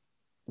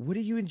 what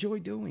do you enjoy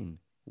doing?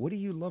 What do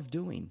you love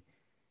doing?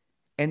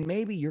 And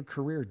maybe your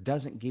career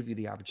doesn't give you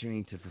the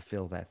opportunity to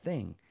fulfill that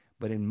thing,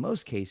 but in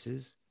most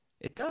cases,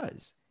 it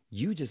does.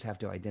 You just have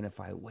to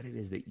identify what it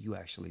is that you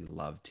actually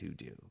love to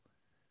do.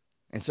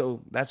 And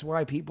so that's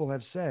why people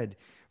have said,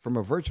 from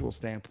a virtual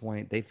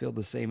standpoint, they feel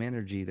the same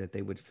energy that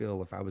they would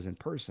feel if I was in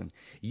person.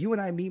 You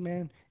and I meet,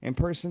 man, in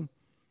person,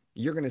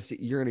 you're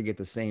gonna get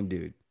the same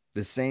dude.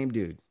 The same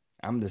dude.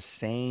 I'm the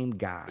same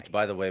guy. Which,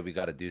 by the way, we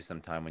got to do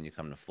sometime when you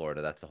come to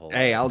Florida. That's a whole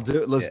Hey, other. I'll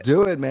do it. Let's Yeah,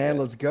 do it, man.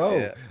 yeah, Let's go.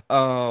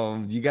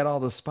 yeah, You got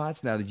all the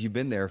spots now that you've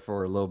been there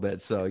for a little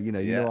bit, so you know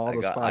yeah. all I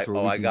the got. I spots where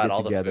oh, we I can got get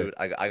all the together. food.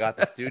 I got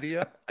the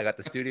studio. I got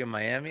the studio in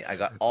Miami. I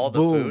got all the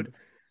food, Boom.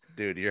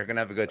 dude. You're gonna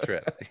have a good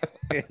trip.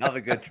 Have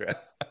a good trip.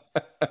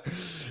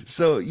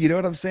 So you know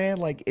what I'm saying?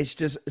 Like it's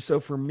just so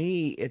for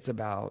me, it's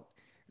about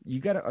you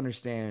got to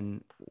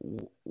understand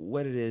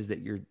what it is that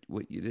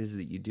what it is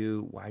that you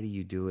do. Why do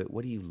you do it?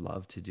 What do you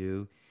love to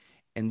do?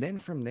 And then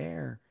from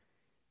there,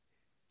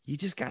 you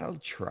just got to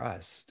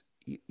trust.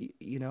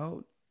 You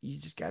know, you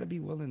just got to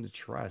be willing to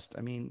trust.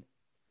 I mean,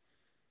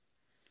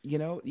 you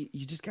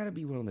just got to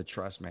be willing to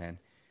trust, man.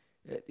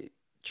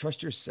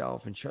 Trust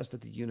yourself and trust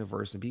that the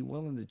universe and be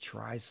willing to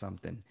try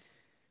something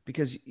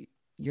because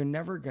you're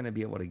never going to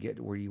be able to get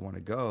to where you want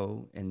to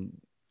go and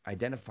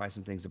identify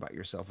some things about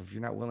yourself if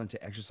you're not willing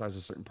to exercise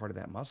a certain part of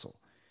that muscle.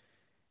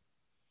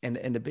 And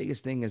the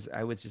biggest thing is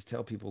I would just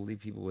tell people, leave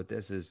people with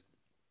this is,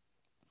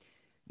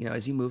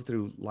 as you move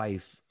through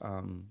life,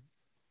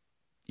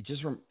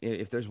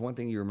 If there's one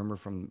thing you remember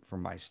from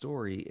my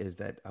story is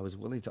that I was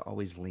willing to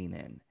always lean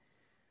in,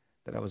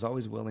 that I was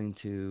always willing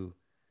to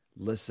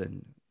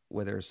listen,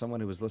 whether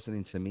someone who was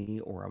listening to me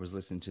or I was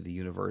listening to the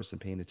universe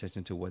and paying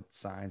attention to what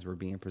signs were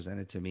being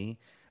presented to me.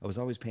 I was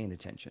always paying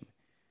attention.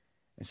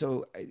 And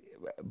so,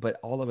 but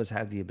all of us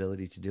have the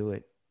ability to do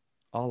it.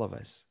 All of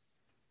us.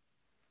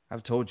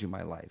 I've told you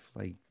my life.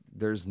 Like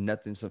there's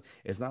nothing. So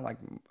it's not like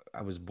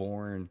I was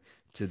born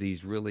to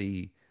these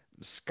really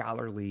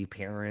scholarly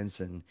parents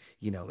and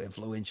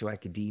influential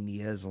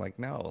academias. Like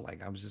no,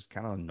 like I was just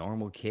kind of a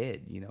normal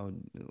kid.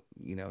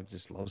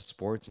 Just love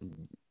sports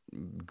and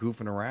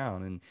goofing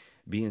around and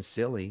being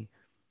silly.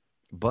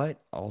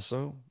 But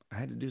also, I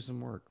had to do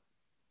some work,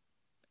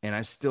 and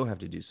I still have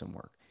to do some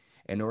work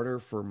in order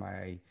for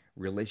my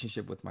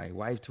relationship with my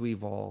wife to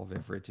evolve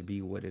and for it to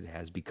be what it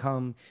has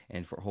become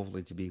and for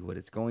hopefully to be what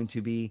it's going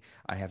to be.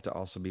 I have to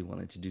also be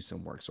willing to do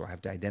some work. So I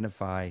have to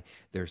identify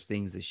there's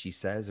things that she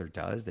says or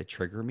does that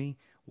trigger me.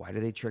 Why do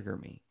they trigger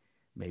me?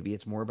 Maybe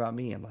it's more about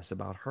me and less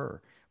about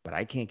her, but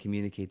I can't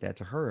communicate that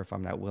to her if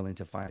I'm not willing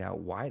to find out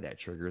why that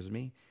triggers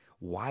me,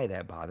 why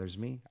that bothers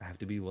me. I have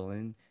to be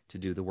willing to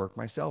do the work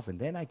myself, and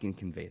then I can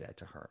convey that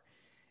to her.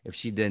 If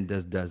she then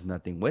does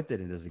nothing with it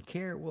and doesn't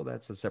care, well,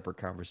 that's a separate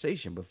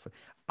conversation. But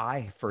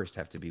I first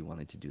have to be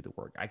willing to do the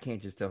work. I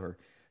can't just tell her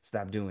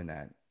stop doing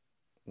that.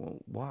 Well,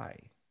 why?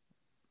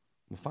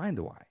 We'll find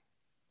the why.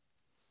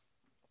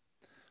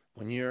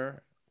 When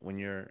you're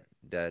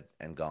dead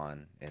and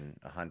gone in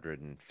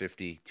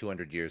 150,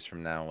 200 years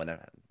from now, when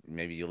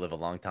maybe you live a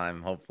long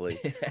time, hopefully,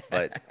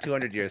 but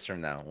 200 years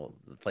from now, we'll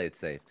play it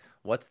safe.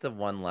 What's the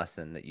one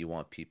lesson that you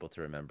want people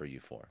to remember you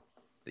for,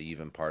 that you've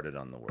imparted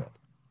on the world?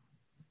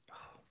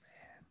 Oh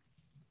man,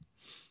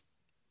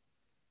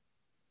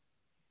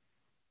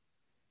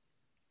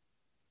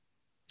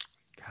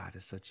 God,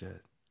 it's such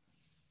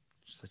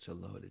a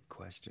loaded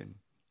question.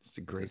 It's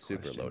a It's a great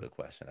super question. loaded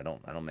question. I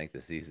don't make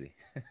this easy.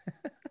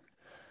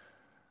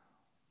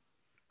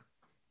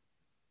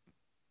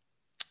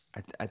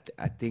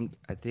 I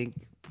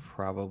think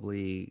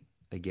probably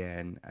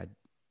again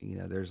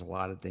there's a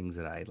lot of things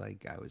that I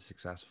like. I was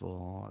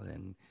successful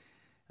and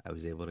I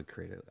was able to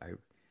create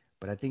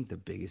but I think the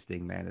biggest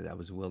thing, man, is I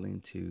was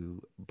willing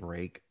to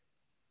break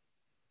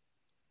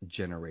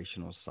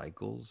generational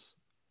cycles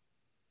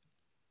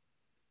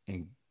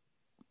and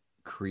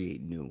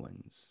create new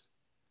ones.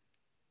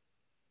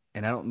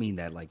 And I don't mean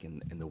that like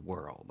in the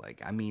world.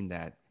 Like I mean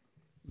that,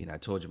 I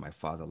told you my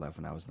father left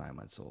when I was 9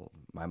 months old.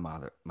 My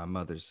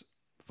mother's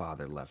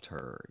father left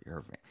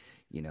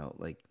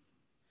like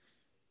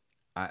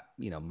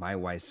my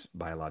wife's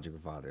biological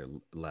father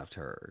left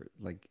her.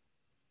 Like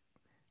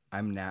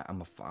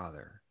I'm a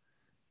father,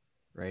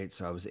 right?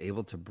 So I was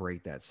able to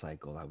break that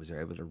cycle. I was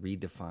able to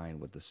redefine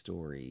what the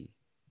story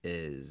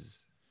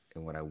is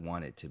and what I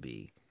want it to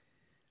be.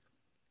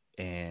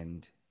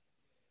 And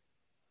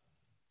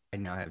I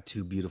now have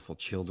two beautiful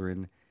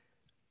children.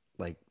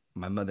 Like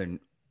my mother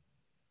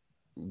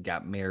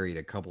got married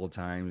a couple of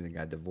times and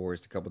got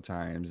divorced a couple of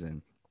times,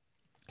 and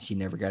she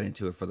never got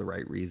into it for the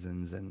right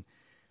reasons. And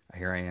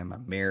here I am.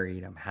 I'm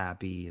married. I'm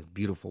happy. A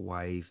beautiful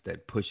wife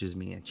that pushes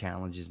me and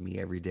challenges me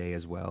every day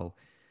as well.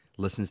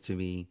 Listens to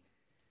me.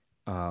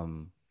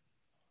 Um,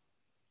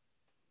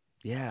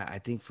 yeah, I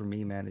think for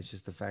me, man, it's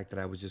just the fact that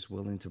I was just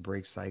willing to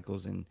break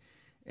cycles and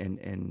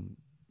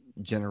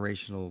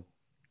generational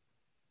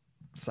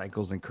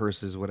cycles and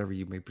curses, whatever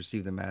you may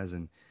perceive them as,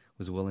 and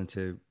was willing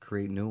to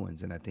create new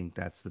ones. And I think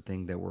that's the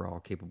thing that we're all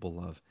capable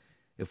of.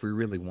 If we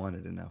really want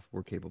it enough,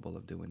 we're capable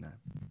of doing that.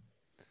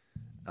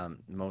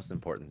 Most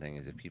important thing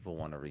is if people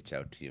want to reach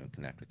out to you and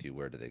connect with you,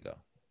 where do they go?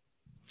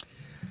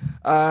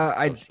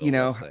 I, Social,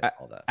 website,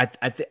 all that.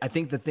 I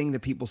think the thing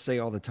that people say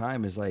all the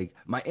time is like,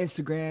 my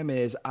Instagram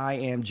is I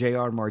am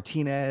Jr.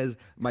 Martinez.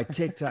 My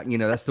TikTok,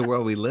 that's the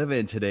world we live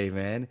in today,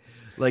 man.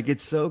 Like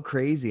it's so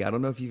crazy. I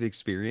don't know if you've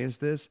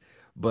experienced this,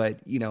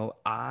 but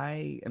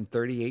I am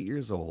 38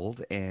 years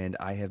old and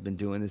I have been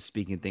doing this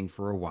speaking thing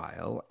for a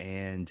while.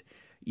 And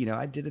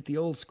I did it the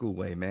old school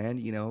way, man.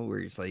 Where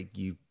it's like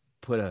you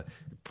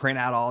print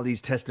out all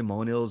these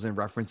testimonials and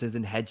references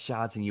and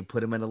headshots and you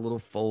put them in a little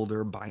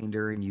folder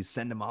binder and you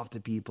send them off to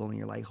people and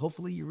you're like,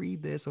 hopefully you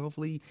read this,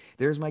 hopefully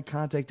there's my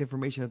contact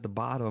information at the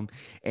bottom.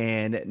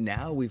 And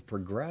now we've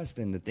progressed,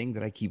 and the thing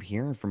that I keep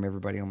hearing from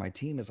everybody on my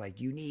team is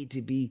like, you need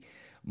to be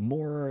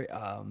more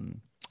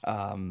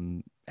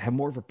have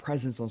more of a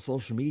presence on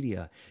social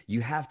media.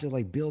 You have to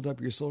like build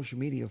up your social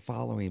media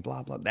following,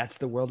 blah blah. That's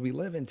the world we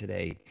live in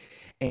today.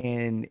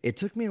 And it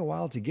took me a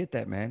while to get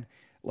that, man.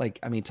 Like,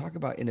 I mean, talk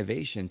about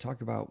innovation,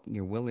 talk about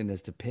your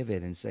willingness to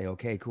pivot and say,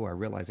 okay, cool, I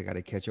realize I got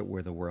to catch up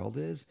where the world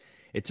is.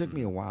 It took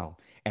me a Hmm. while,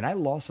 and I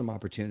lost some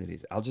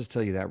opportunities. I'll just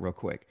tell you that real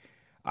quick.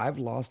 I've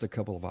lost a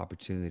couple of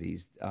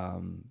opportunities.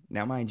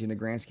 Now, mind you, in the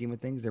grand scheme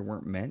of things, they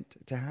weren't meant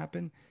to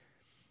happen,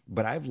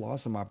 but I've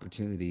lost some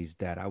opportunities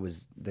that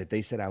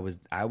they said I was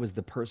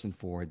the person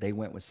for. They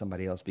went with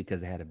somebody else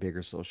because they had a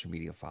bigger social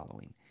media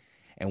following.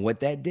 And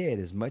what that did,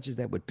 as much as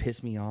that would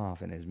piss me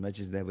off and as much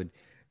as that would,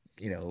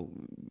 you know,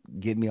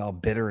 get me all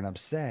bitter and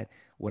upset,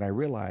 what I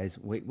realized,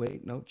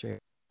 wait, no, Jay,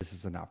 this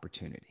is an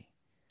opportunity.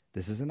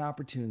 This is an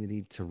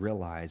opportunity to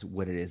realize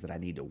what it is that I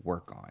need to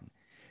work on.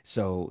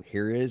 So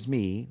here is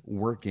me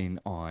working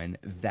on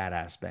that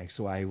aspect.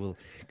 So I will,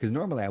 because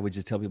normally I would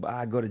just tell people,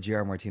 go to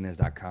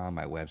jrmartinez.com,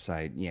 my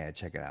website. Yeah,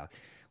 check it out.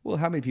 Well,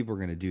 how many people are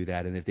going to do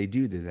that? And if they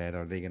do that,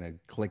 are they going to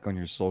click on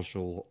your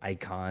social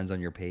icons on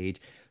your page?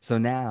 So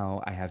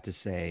now I have to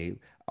say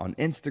on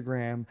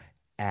Instagram,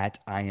 at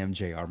I am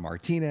JR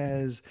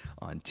Martinez.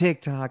 On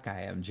TikTok,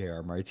 I am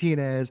JR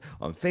Martinez.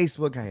 On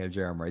Facebook, I am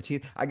JR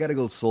Martinez. I got to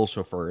go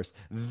social first.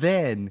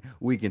 Then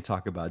we can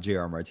talk about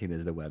JR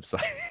Martinez, the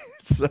website.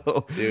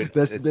 So Dude,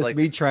 it's that's like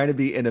me trying to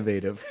be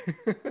innovative.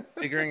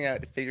 figuring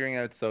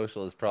out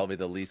social is probably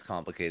the least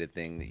complicated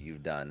thing that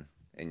you've done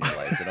in your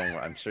life. So don't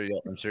worry. I'm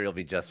sure you'll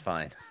be just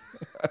fine.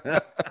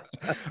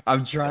 I'm You'll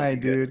be trying,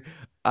 good. dude.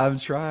 I'm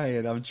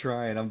trying. I'm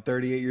trying. I'm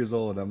 38 years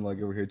old. I'm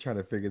like over here trying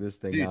to figure this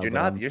thing Dude, out. you're But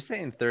not I'm you're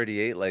saying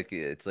 38 like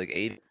it's like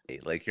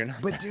 88. Like you're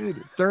not But that.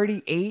 dude,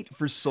 38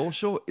 for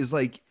social is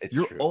like It's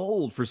you're true.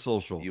 old for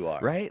social, You are.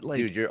 right? Dude,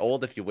 Like you're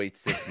old if you wait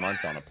 6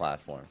 months on a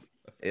platform.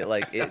 It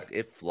flies. It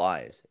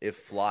it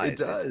flies.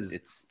 It's does.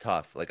 it's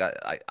tough. Like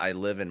I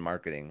live in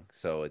marketing,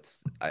 so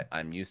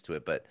I'm used to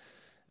it, but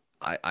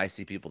I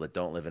see people that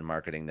don't live in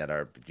marketing that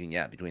are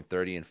between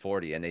 30 and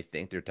 40 and they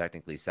think they're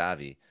technically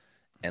savvy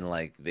and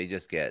like they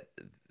just get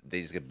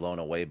blown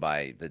away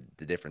by the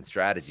different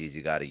strategies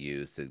you got to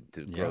use to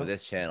grow Yep.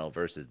 this channel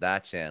versus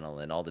that channel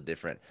and all the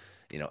different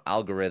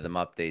algorithm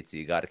updates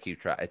you got to keep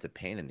track. It's a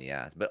pain in the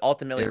ass, but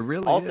ultimately It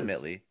really is.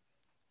 ultimately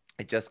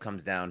it just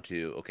comes down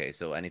to, okay,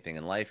 so anything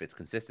in life, it's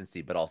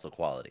consistency but also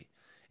quality.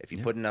 If you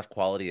Yep. put enough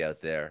quality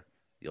out there,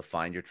 you'll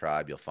find your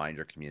tribe, you'll find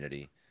your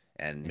community,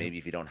 and Yep. maybe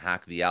if you don't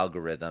hack the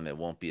algorithm, it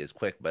won't be as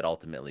quick, but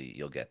ultimately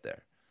you'll get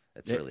there.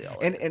 That's Yeah. really all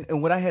it And is.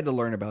 what I had to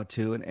learn about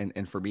too,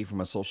 and for me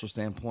from a social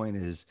standpoint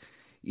is,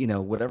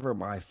 whatever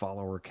my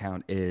follower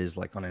count is,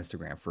 like on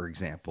Instagram, for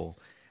example,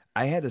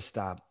 I had to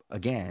stop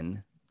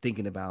again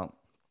thinking about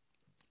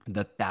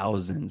the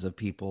thousands of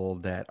people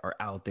that are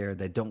out there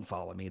that don't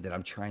follow me that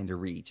I'm trying to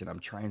reach, and I'm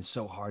trying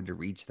so hard to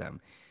reach them.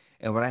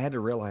 And what I had to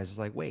realize is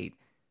like, wait,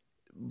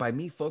 by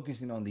me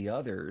focusing on the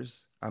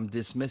others, I'm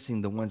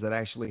dismissing the ones that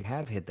actually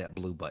have hit that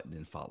blue button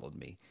and followed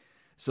me.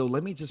 So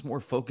let me just more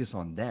focus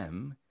on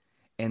them.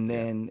 And Yeah.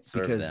 then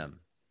Serve because them.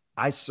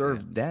 I Yeah.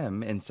 served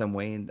them in some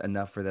way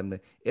enough for them to,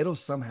 it'll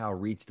somehow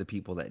reach the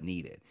people that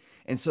need it.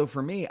 And so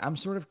for me, I'm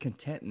sort of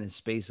content in this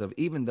space of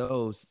even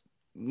though,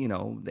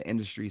 the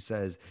industry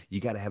says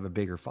you got to have a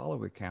bigger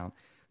follower count.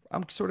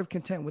 I'm sort of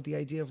content with the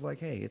idea of like,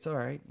 hey, it's all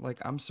right. Like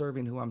I'm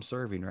serving who I'm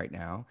serving right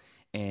now,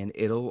 and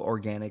it'll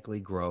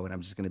organically grow. And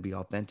I'm just going to be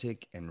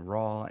authentic and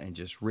raw and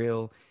just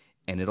real,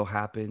 and it'll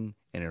happen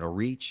and it'll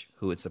reach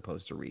who it's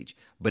supposed to reach.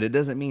 But it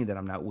doesn't mean that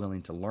I'm not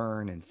willing to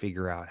learn and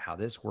figure out how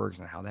this works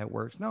and how that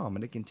works. No, I'm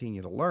going to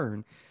continue to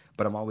learn,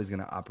 but I'm always going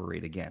to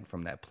operate again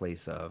from that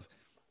place of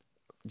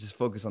just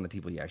focus on the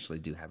people you actually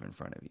do have in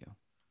front of you.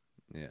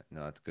 Yeah.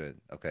 No, that's good.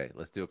 Okay.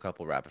 Let's do a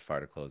couple rapid fire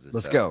to close this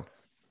Let's out. go.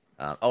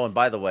 Oh, and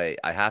by the way,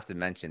 I have to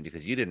mention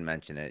because you didn't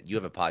mention it, you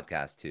have a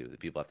podcast too that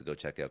people have to go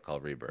check out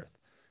called Rebirth.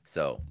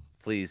 So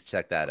please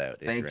check that out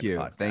if you're Thank into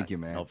you. Thank you, podcasts.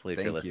 And man. hopefully, if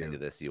you're Thank listening you.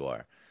 to this, you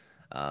are.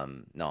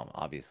 No,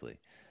 obviously.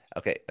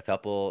 Okay, a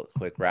couple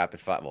quick rapid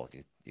fire. Well,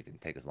 you can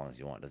take as long as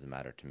you want. Doesn't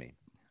matter to me.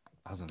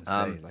 I was going to say,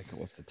 Um, like,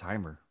 what's the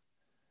timer?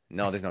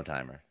 no, there's no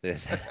timer.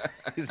 There's,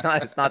 it's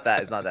not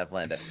that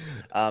planned.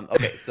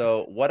 Okay,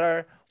 so what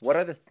are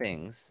the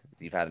things?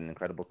 So you've had an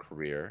incredible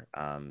career.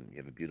 You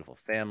have a beautiful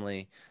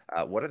family.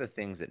 What are the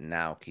things that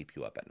now keep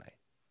you up at night?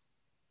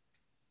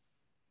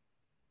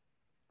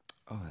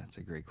 Oh, that's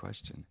a great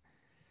question.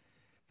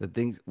 The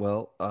things,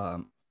 well,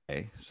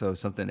 okay. So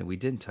something that we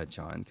didn't touch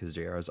on because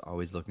JR is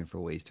always looking for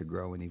ways to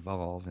grow and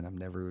evolve, and I'm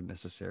never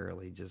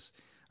necessarily just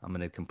I'm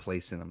going to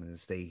complacent. I'm going to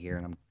stay here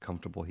and I'm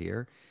comfortable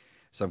here.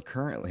 So I'm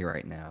currently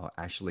right now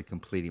actually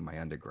completing my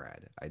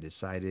undergrad. I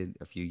decided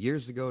a few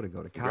years ago to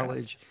go to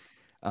college.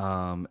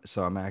 Congrats.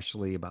 So I'm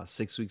actually about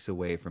 6 weeks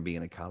away from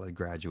being a college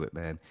graduate,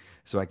 man.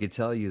 So I could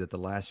tell you that the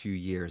last few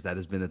years, that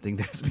has been the thing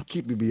that's been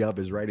keeping me up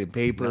is writing No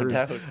papers.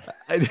 doubt.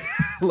 I,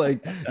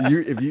 like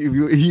if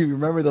you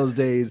remember those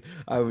days,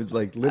 I was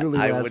like I, literally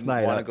I last wouldn't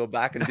night. want to go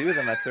back and do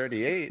them at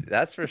 38.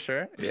 That's for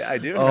sure. Yeah, I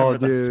do Oh,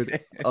 remember those dude. days.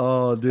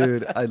 Oh,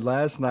 dude.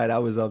 Last night I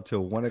was up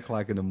till 1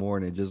 o'clock in the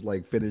morning, just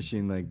like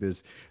finishing like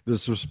this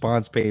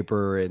response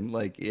paper and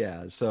like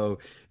yeah. So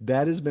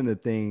that has been a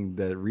thing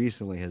that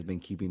recently has been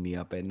keeping me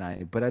up at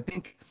night. But I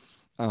think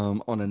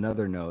on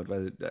another note,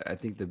 I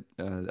think the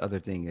other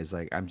thing is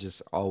like I'm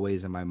just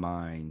always in my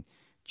mind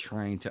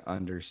trying to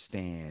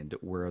understand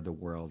where the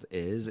world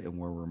is and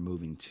where we're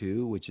moving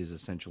to, which is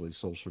essentially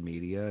social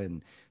media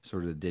and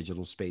sort of the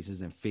digital spaces,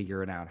 and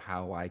figuring out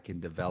how I can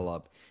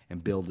develop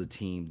and build a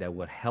team that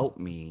would help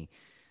me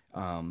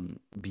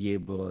be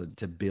able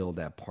to build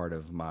that part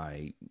of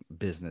my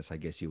business, I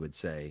guess you would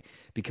say.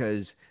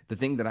 Because the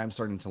thing that I'm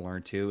starting to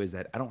learn too is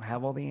that I don't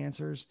have all the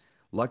answers.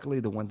 Luckily,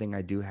 the one thing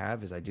I do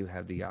have is I do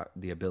have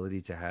the ability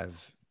to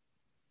have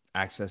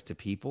access to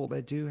people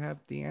that do have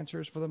the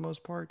answers for the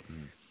most part.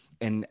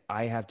 and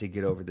I have to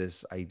get over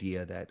this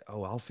idea that,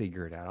 oh, I'll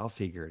figure it out. I'll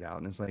figure it out.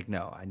 And it's like,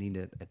 no, I need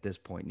to, at this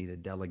point, need to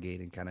delegate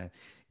and kind of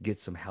get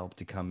some help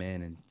to come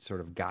in and sort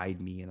of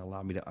guide me and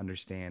allow me to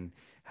understand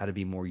how to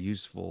be more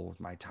useful with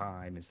my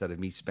time instead of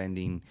me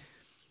spending,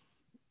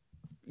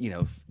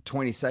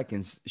 20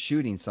 seconds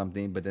shooting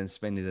something, but then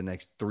spending the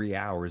next 3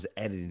 hours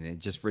editing it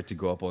just for it to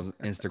go up on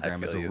I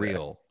Instagram as feel a you there.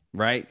 reel.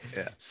 Right.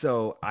 Yeah.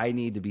 So I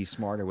need to be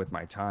smarter with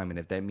my time. And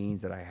if that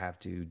means that I have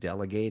to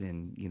delegate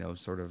and,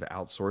 sort of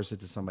outsource it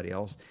to somebody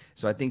else.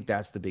 So I think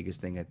that's the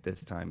biggest thing at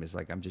this time is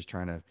like, I'm just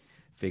trying to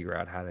figure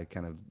out how to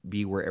kind of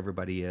be where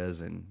everybody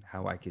is and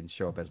how I can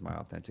show up as my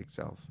authentic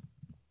self.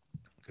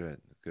 Good,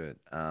 good.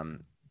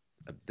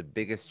 The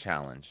biggest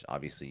challenge,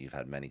 obviously, you've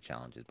had many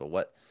challenges, but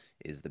what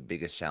is the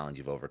biggest challenge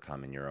you've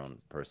overcome in your own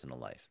personal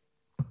life?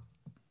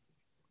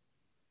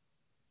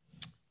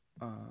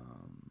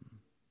 Um,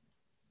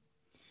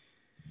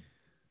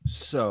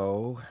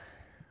 so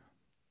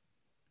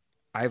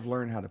I've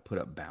learned how to put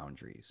up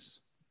boundaries.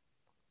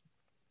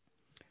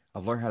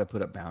 I've learned how to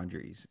put up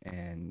boundaries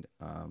and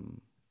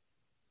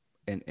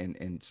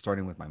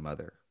starting with my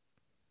mother.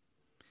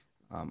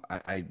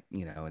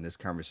 In this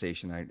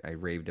conversation, I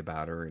raved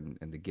about her and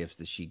the gifts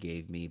that she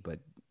gave me, but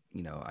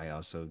I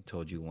also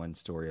told you one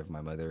story of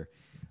my mother.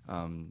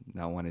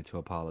 Not wanting to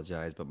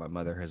apologize, but my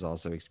mother has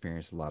also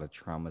experienced a lot of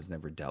traumas,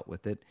 never dealt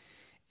with it,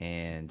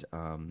 and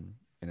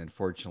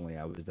unfortunately,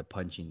 I was the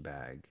punching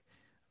bag,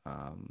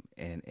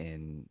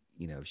 and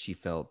she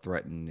felt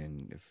threatened,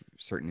 and if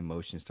certain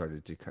emotions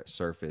started to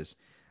surface,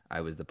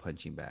 I was the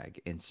punching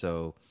bag, and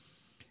so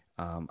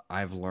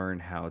I've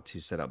learned how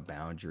to set up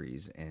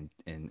boundaries and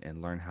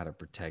learn how to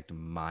protect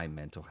my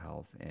mental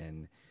health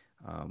and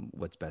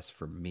what's best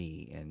for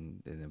me.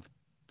 And then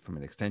from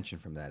an extension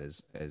from that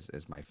is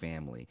my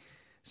family.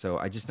 So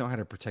I just know how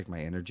to protect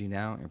my energy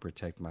now and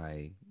protect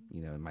my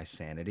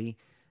sanity.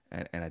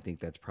 And I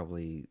think that's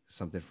probably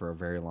something for a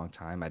very long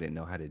time I didn't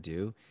know how to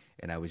do.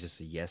 And I was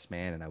just a yes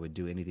man and I would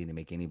do anything to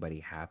make anybody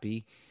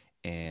happy.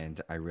 And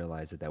I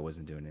realized that that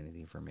wasn't doing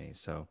anything for me.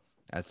 So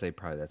I'd say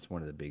probably that's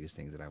one of the biggest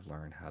things that I've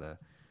learned how to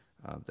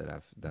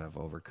that I've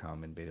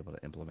overcome and been able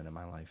to implement in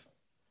my life.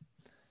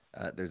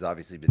 There's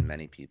obviously been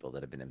many people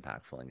that have been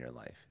impactful in your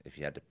life. If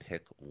you had to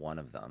pick one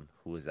of them,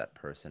 who is that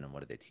person and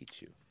what did they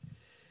teach you?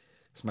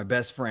 It's my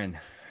best friend.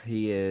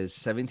 He is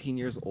 17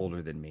 years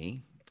older than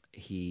me.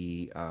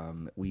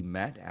 We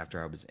met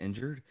after I was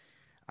injured.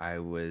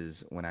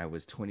 When I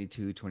was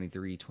 22,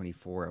 23,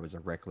 24, I was a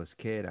reckless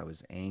kid. I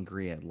was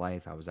angry at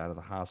life. I was out of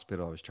the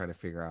hospital. I was trying to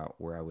figure out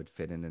where I would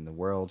fit in the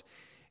world,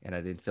 and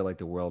I didn't feel like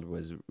the world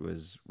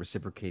was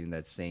reciprocating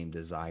that same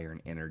desire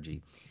and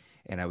energy,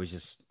 and I was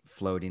just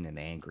floating and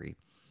angry.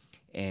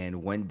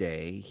 And one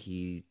day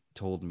he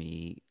told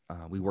me,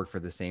 we worked for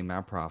the same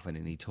nonprofit,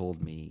 and he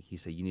told me, he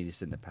said, "You need to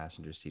sit in the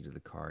passenger seat of the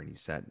car."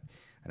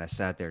 And I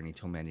sat there, and he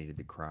told me I needed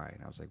to cry.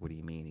 And I was like, "What do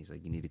you mean?" He's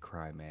like, "You need to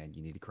cry, man.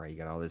 You need to cry. You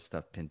got all this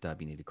stuff pent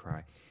up. You need to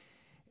cry."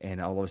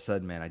 And all of a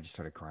sudden, man, I just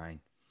started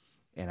crying.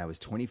 And I was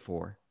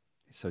 24,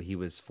 so he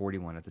was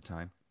 41 at the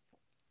time.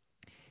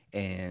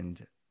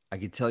 And I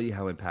could tell you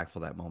how impactful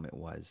that moment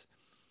was.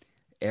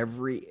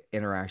 Every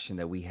interaction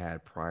that we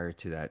had prior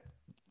to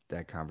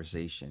that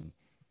conversation,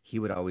 he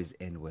would always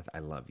end with "I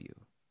love you."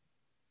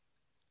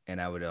 And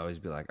I would always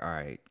be like, "All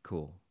right,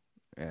 cool.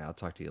 Yeah, I'll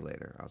talk to you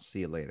later. I'll see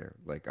you later."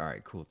 Like, "All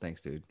right, cool.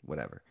 Thanks, dude.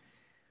 Whatever."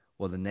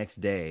 Well, the next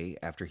day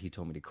after he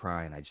told me to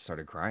cry and I just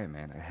started crying,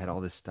 man, I had all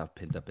this stuff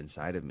pinned up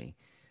inside of me.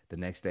 The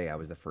next day I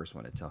was the first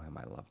one to tell him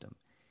I loved him.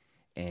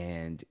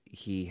 And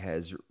he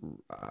has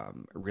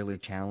really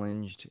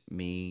challenged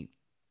me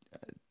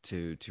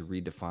to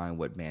redefine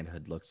what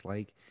manhood looks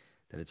like.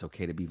 That it's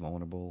okay to be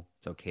vulnerable.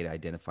 It's okay to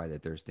identify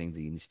that there's things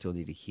that you still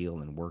need to heal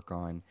and work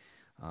on.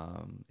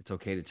 It's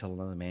okay to tell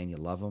another man you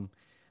love him.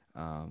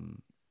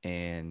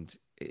 And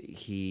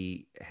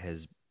he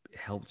has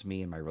helped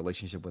me in my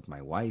relationship with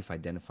my wife,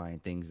 identifying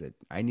things that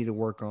I need to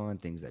work on,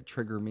 things that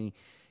trigger me.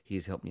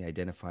 He's helped me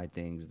identify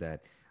things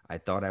that I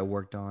thought I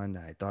worked on,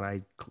 I thought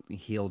I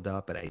healed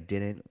up, but I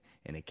didn't.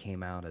 And it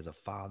came out as a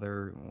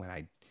father when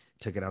I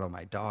took it out on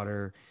my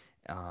daughter.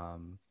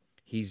 Um,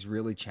 he's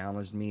really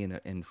challenged me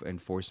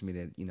and forced me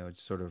to,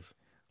 sort of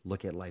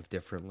look at life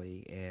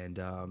differently. And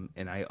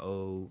I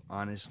owe,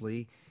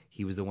 honestly,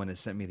 he was the one that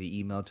sent me the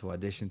email to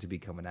audition to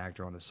become an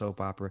actor on a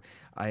soap opera.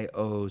 I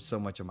owe so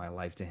much of my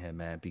life to him,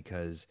 man,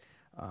 because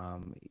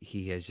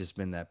he has just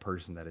been that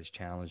person that has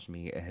challenged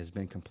me and has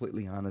been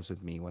completely honest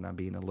with me when I'm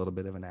being a little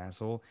bit of an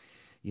asshole.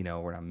 When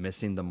I'm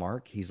missing the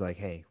mark, he's like,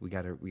 "Hey, we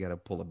gotta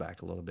pull it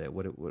back a little bit.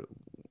 What are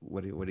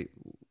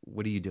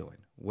you doing?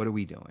 What are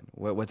we doing?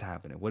 What's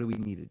happening? What do we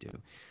need to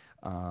do?"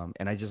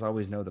 And I just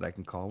always know that I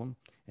can call him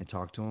and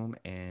talk to him,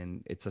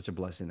 and it's such a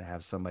blessing to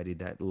have somebody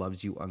that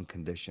loves you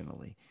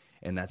unconditionally.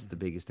 And that's the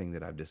biggest thing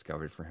that I've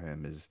discovered for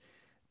him is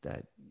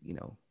that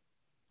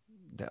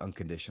that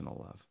unconditional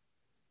love.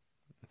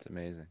 That's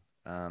amazing.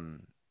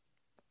 Um,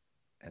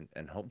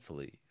 and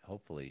hopefully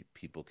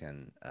people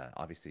can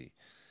obviously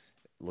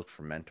look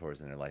for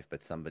mentors in their life,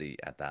 but somebody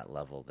at that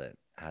level that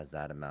has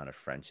that amount of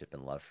friendship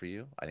and love for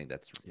you, I think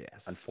that's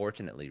Yes.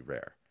 unfortunately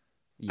rare.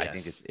 I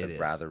think Yes, it's a it is.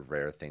 rather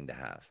rare thing to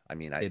have. I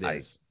mean, It I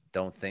is.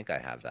 don't think I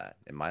have that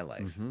in my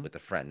life Mm-hmm. with a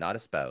friend, not a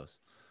spouse,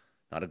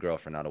 not a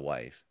girlfriend, not a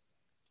wife.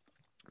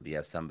 But you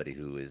have somebody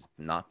who is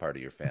not part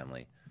of your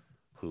family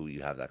who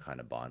you have that kind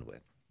of bond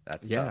with.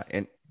 That's Yeah, tough.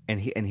 and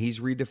he's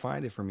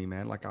redefined it for me,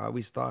 man. Like I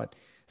always thought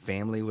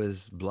family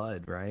was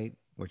blood, right?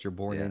 What you're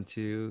born Yeah,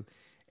 into.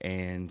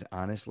 And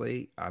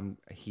honestly,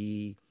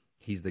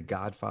 he's the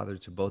godfather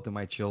to both of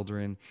my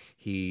children.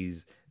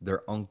 He's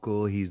their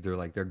uncle, he's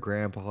their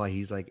grandpa,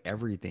 he's like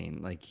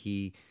everything. Like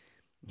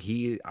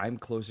I'm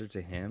closer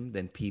to him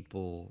than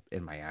people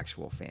in my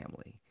actual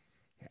family.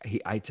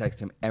 I text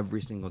him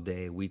every single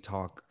day. We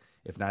talk,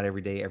 if not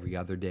every day, every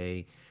other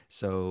day.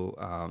 So,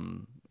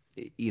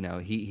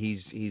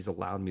 he's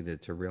allowed me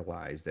to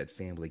realize that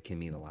family can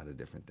mean a lot of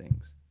different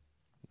things.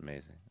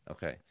 amazing.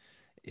 Okay.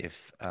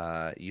 If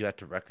you had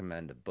to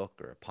recommend a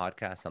book or a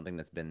podcast, something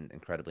that's been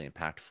incredibly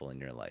impactful in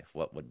your life,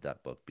 what would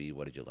that book be?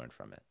 What did you learn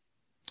from it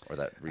or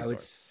that I would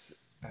resource?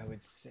 I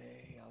would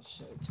say I'll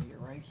show it to you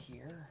right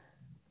here.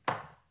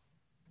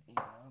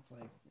 It's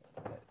like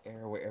that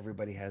era where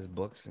everybody has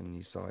books, and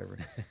you saw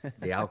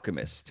The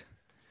Alchemist,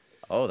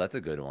 Oh, that's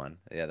a good one.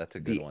 Yeah, that's a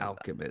good The one.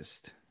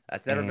 Alchemist,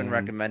 That's never been and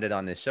recommended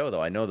on this show,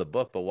 though. I know the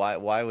book, but why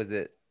was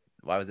it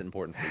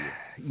important for you?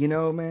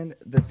 man,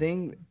 the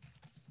thing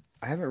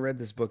I haven't read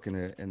this book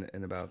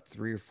in about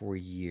 3 or 4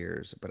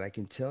 years, but I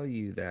can tell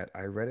you that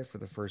I read it for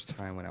the first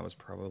time when I was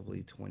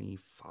probably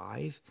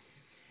 25.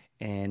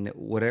 And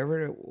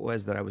whatever it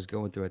was that I was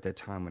going through at that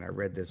time when I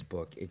read this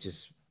book,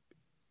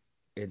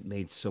 it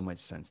made so much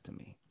sense to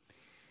me.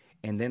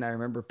 And then I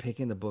remember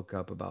picking the book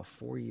up about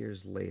 4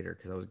 years later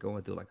because I was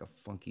going through like a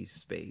funky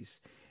space,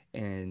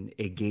 and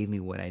it gave me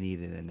what I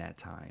needed in that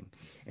time.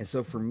 And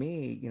so for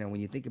me,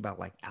 when you think about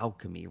like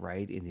alchemy,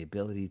 right, and the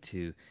ability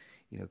to,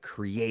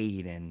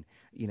 create and,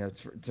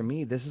 to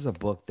me, this is a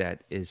book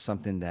that is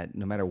something that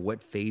no matter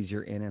what phase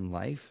you're in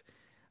life,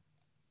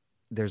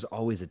 there's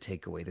always a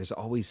takeaway. There's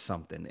always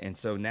something. And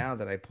so now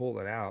that I pull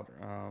it out,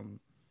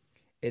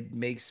 it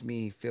makes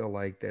me feel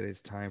like that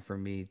it's time for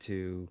me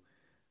to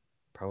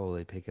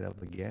probably pick it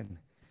up again.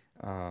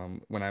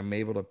 When I'm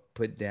able to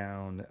put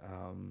down,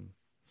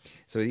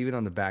 so even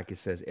on the back, it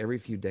says, every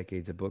few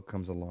decades, a book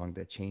comes along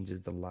that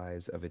changes the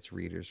lives of its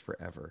readers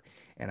forever.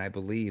 And I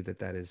believe that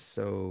that is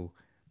so,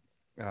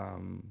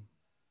 um,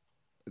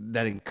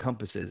 that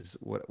encompasses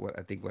what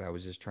I think what I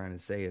was just trying to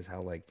say is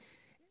how, like,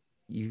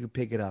 you can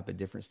pick it up at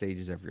different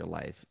stages of your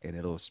life and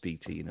it'll speak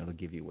to you and it'll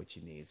give you what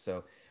you need.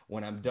 So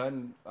when I'm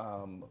done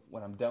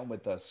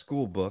with the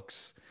school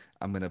books,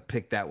 I'm gonna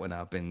pick that one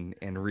up and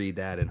read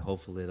that, and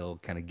hopefully it'll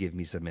kind of give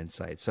me some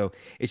insight. So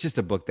it's just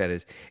a book that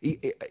is,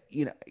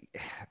 you know,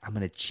 I'm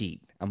gonna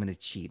cheat. I'm gonna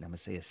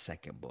say a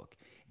second book,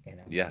 and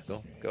I'm gonna Yeah,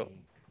 go, go. say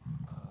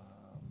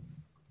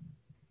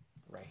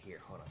right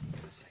here. Hold on,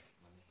 give me a second.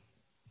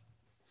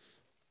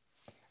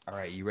 All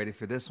right, you ready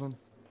for this one?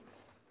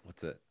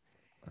 What's it?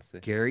 Let's see.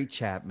 Gary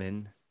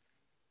Chapman,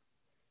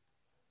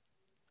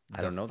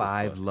 I The don't know this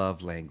Five book.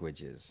 Love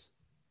Languages.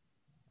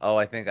 Oh,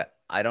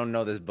 I don't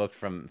know this book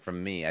from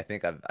me. I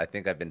think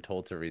I've been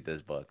told to read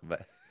this book,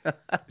 but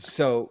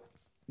So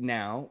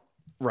now,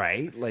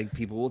 right, like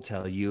people will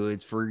tell you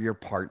it's for your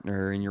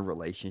partner and your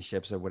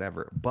relationships or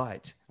whatever.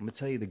 But I'm going to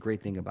tell you the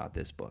great thing about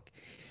this book.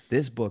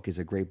 This book is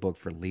a great book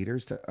for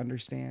leaders to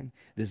understand.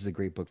 This is a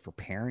great book for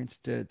parents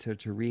to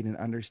read and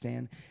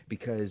understand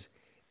because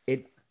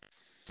it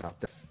about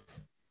the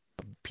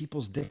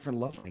people's different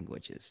love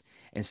languages.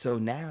 And so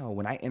now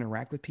when I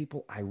interact with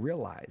people, I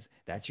realize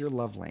that's your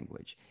love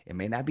language. It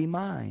may not be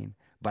mine,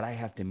 but I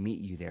have to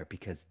meet you there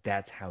because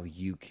that's how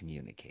you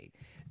communicate.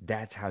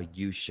 That's how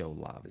you show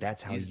love.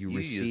 That's how you you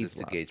use this receive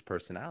to love. gauge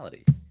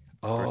personality,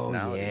 Oh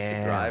the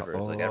yeah.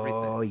 drivers, like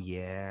everything. Oh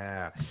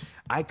yeah.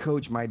 I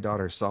coach my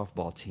daughter's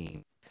softball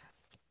team.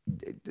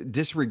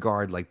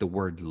 Disregard like the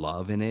word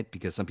love in it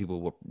because some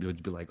people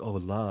would be like, "Oh,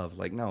 love."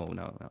 Like no,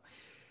 no, no,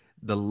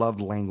 the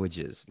love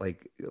languages,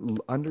 like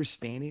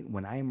understanding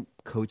when I'm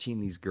coaching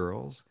these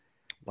girls,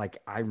 like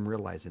I'm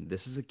realizing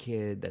this is a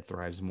kid that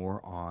thrives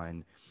more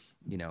on,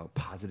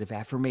 positive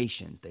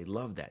affirmations. They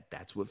love that.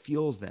 That's what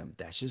fuels them.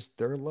 That's just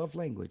their love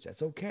language.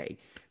 That's okay.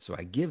 So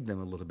I give them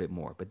a little bit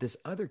more. But this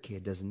other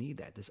kid doesn't need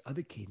that. This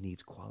other kid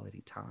needs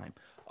quality time.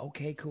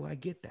 Okay, cool. I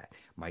get that.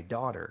 My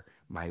daughter,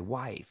 my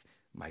wife,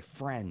 my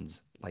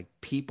friends, like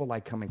people I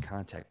come in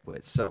contact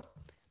with. So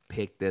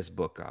pick this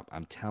book up.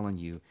 I'm telling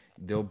you,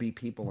 there'll be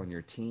people on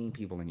your team,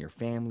 people in your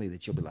family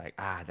that you'll be like,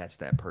 that's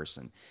that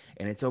person.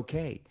 And it's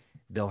okay.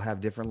 They'll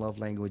have different love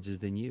languages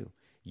than you.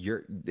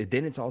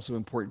 Then it's also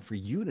important for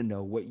you to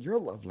know what your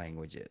love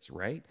language is,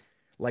 right?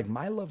 Like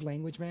my love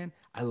language, man,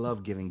 I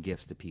love giving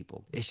gifts to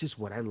people. It's just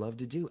what I love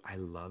to do. I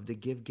love to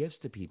give gifts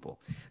to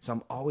people. So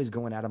I'm always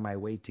going out of my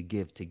way to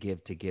give, to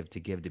give, to give, to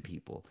give to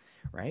people,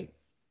 right?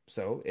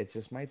 So it's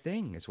just my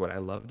thing. It's what I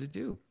love to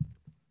do.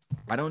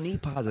 I don't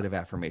need positive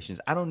affirmations.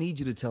 I don't need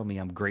you to tell me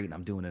I'm great and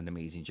I'm doing an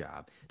amazing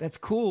job. That's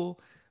cool,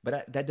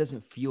 but that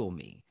doesn't fuel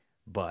me.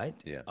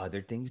 But Yeah.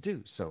 other things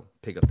do. So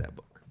pick up that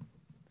book.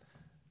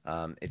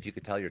 If you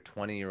could tell your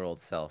 20-year-old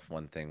self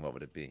one thing, what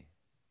would it be?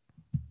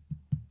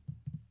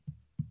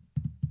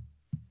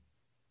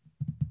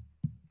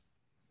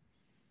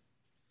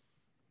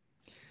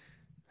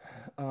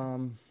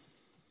 Um,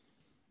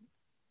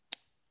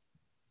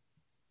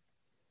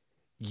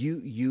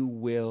 you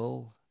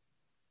will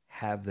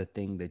have the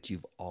thing that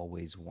you've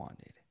always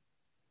wanted,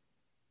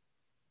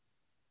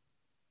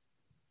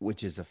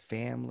 which is a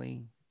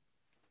family,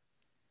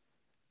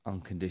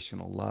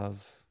 unconditional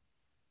love,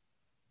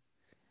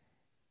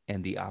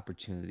 and the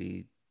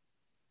opportunity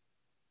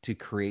to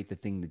create the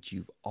thing that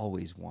you've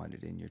always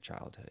wanted in your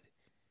childhood.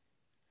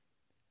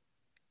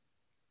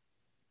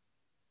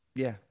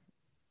 Yeah,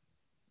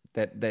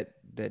 that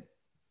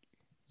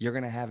you're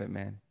gonna have it,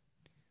 man.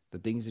 The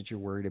things that you're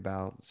worried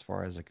about, as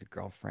far as like a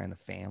girlfriend, a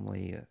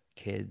family,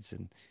 kids,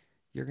 and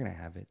you're gonna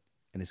have it,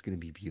 and it's gonna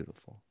be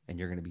beautiful, and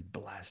you're gonna be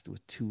blessed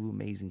with two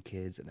amazing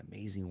kids, an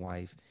amazing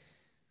wife.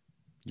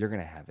 You're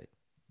gonna have it.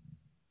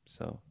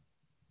 So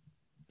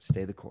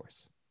stay the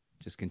course.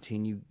 Just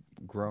continue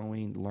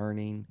growing,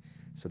 learning,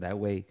 so that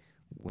way,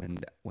 when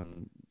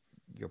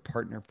your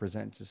partner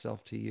presents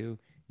itself to you,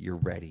 you're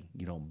ready.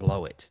 You don't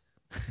blow it.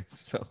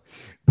 So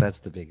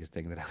that's the biggest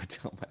thing that I would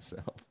tell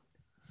myself.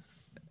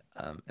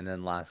 And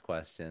then last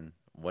question,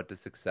 what does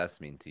success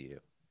mean to you?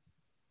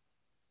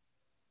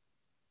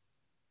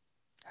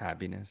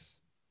 Happiness.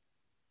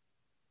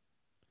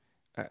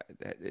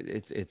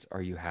 It's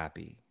are you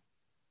happy?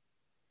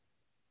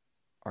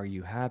 Are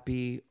you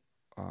happy?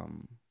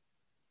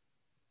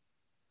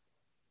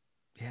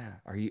 Yeah,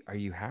 are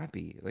you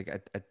happy? Like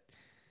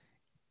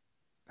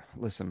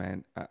listen,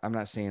 man, I'm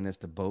not saying this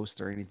to boast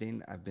or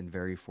anything. I've been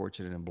very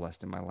fortunate and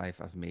blessed in my life.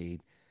 I've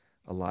made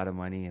a lot of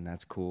money, and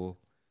that's cool.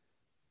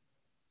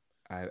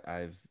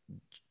 I've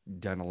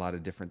done a lot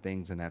of different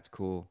things, and that's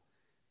cool.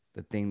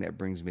 The thing that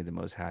brings me the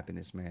most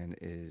happiness, man,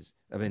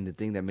 the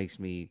thing that makes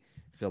me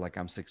feel like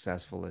I'm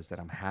successful is that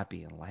I'm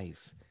happy in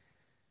life.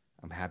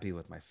 I'm happy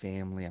with my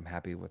family. I'm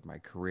happy with my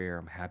career.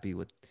 I'm happy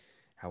with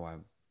how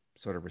I'm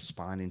sort of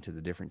responding to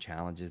the different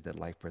challenges that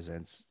life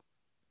presents.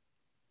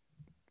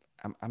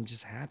 I'm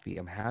just happy.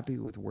 I'm happy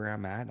with where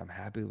I'm at. I'm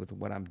happy with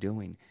what I'm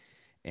doing.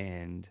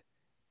 And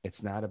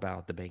it's not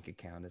about the bank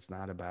account. It's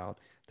not about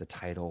the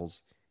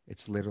titles.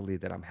 It's literally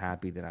that I'm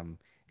happy that I'm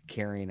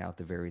carrying out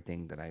the very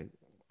thing that I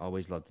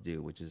always love to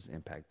do, which is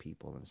impact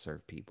people and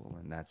serve people.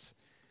 And that's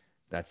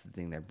the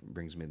thing that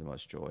brings me the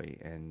most joy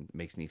and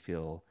makes me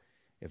feel,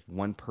 if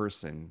one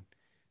person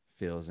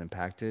feels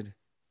impacted,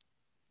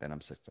 then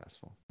I'm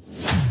successful.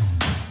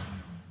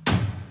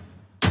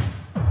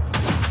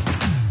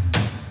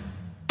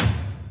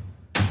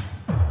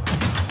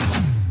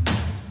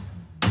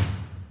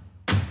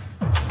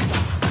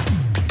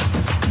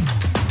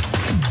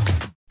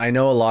 I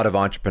know a lot of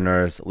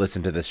entrepreneurs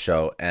listen to this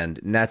show,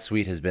 and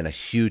NetSuite has been a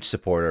huge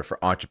supporter for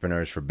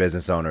entrepreneurs, for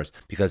business owners,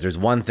 because there's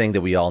one thing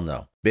that we all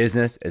know.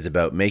 Business is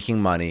about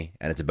making money,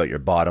 and it's about your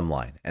bottom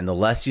line. And the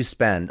less you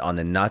spend on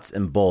the nuts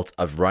and bolts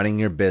of running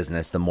your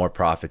business, the more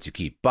profits you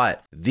keep.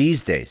 But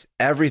these days,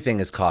 everything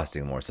is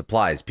costing more.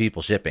 Supplies,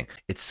 people, shipping.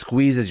 It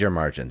squeezes your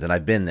margins, and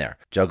I've been there,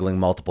 juggling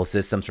multiple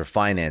systems for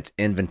finance,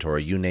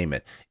 inventory, you name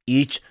it,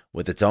 each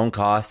with its own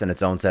costs and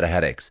its own set of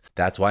headaches.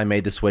 That's why I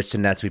made the switch to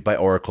NetSuite by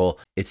Oracle.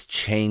 It's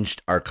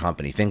changed our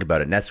company. Think about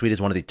it. NetSuite is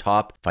one of the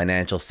top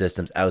financial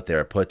systems out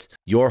there. It puts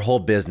your whole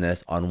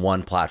business on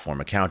one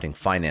platform, accounting,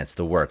 finance,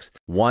 the works.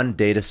 One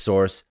data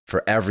source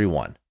for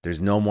everyone.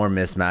 There's no more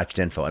mismatched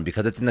info. And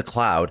because it's in the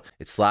cloud,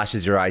 it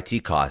slashes your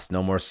IT costs.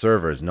 No more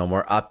servers, no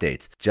more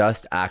updates.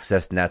 Just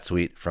access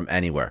NetSuite from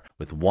anywhere.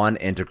 With one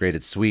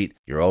integrated suite,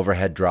 your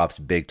overhead drops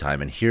big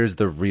time. And here's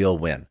the real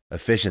win.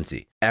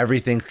 Efficiency.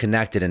 Everything's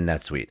connected in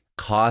NetSuite.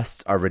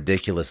 Costs are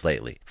ridiculous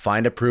lately.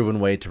 Find a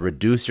proven way to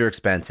reduce your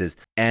expenses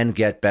and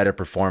get better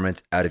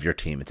performance out of your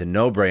team. It's a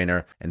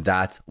no-brainer, and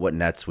that's what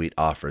NetSuite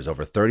offers.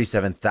 Over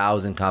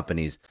 37,000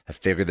 companies have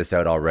figured this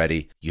out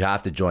already. You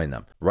have to join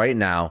them. Right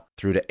now,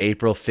 through to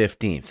April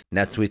 15th,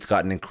 NetSuite's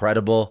got an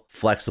incredible,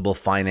 flexible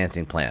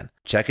financing plan.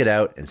 Check it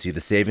out and see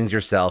the savings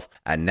yourself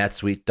at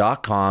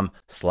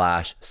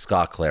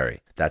netsuite.com/Scott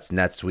Clary. That's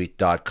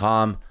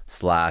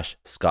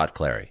netsuite.com/Scott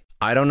Clary.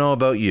 I don't know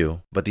about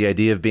you, but the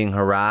idea of being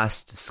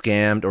harassed,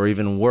 scammed, or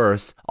even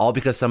worse, all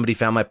because somebody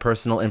found my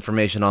personal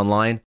information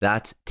online,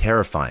 that's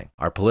terrifying.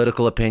 Our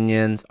political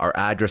opinions, our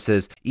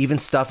addresses, even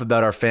stuff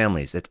about our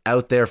families, it's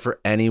out there for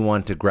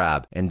anyone to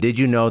grab. And did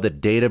you know that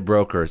data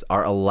brokers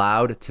are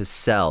allowed to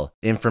sell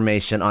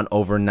information on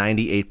over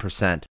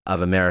 98%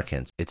 of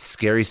Americans? It's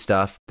scary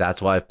stuff.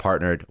 That's why I've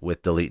partnered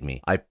with Delete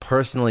Me. I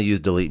personally use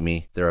Delete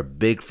Me. They're a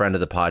big friend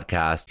of the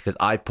podcast because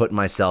I put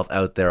myself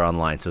out there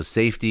online. So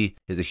safety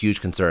is a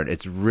huge concern.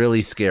 It's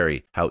really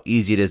scary how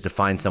easy it is to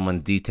find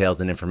someone's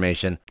details and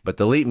information, but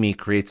Delete Me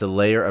creates a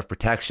layer of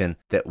protection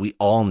that we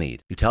all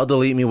need. You tell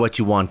Delete Me what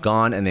you want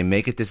gone, and they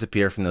make it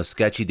disappear from those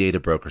sketchy data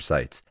broker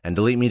sites. And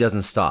Delete Me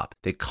doesn't stop.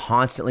 They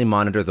constantly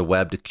monitor the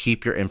web to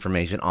keep your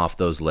information off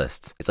those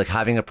lists. It's like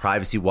having a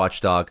privacy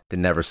watchdog that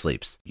never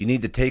sleeps. You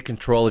need to take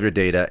control of your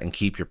data and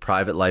keep your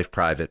private life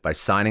private by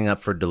signing up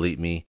for Delete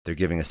Me. They're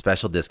giving a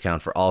special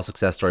discount for all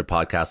Success Story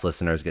podcast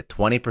listeners. Get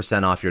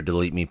 20% off your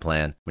Delete Me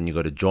plan when you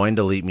go to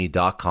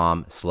joindeleteme.com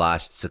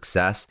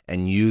joindeleteme.com/success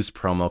and use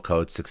promo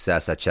code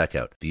success at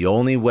checkout. The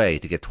only way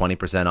to get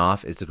 20%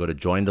 off is to go to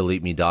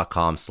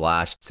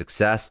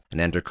joindeleteme.com/success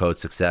and enter code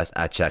success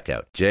at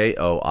checkout.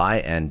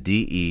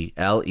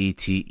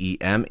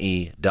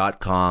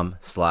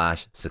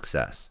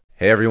 joindeleteme.com/success.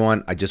 Hey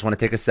everyone, I just want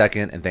to take a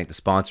second and thank the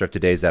sponsor of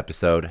today's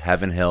episode,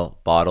 Heaven Hill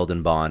Bottled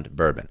and Bond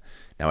Bourbon.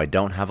 Now, I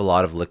don't have a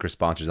lot of liquor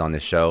sponsors on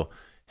this show.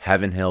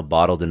 Heaven Hill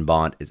Bottled and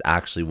Bond is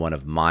actually one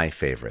of my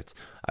favorites.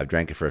 I've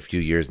drank it for a few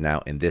years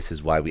now, and this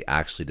is why we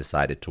actually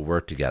decided to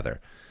work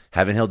together.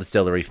 Heaven Hill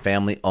Distillery,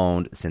 family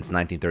owned since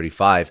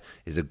 1935,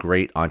 is a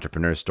great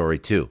entrepreneur story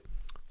too.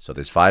 So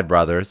there's 5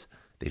 brothers.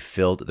 They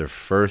filled their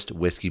first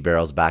whiskey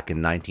barrels back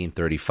in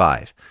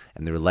 1935,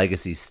 and their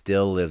legacy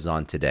still lives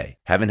on today.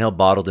 Heaven Hill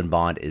Bottled and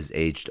Bond is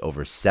aged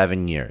over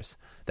 7 years.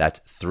 That's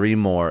 3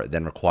 more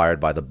than required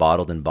by the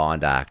Bottled and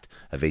Bond Act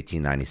of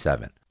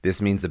 1897. This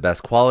means the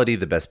best quality,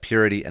 the best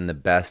purity, and the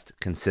best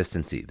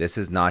consistency. This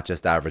is not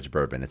just average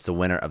bourbon. It's the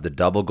winner of the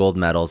double gold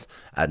medals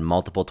at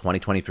multiple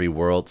 2023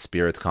 World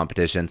Spirits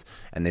competitions,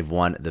 and they've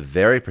won the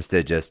very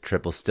prestigious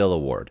Triple Still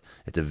Award.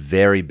 It's a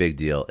very big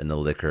deal in the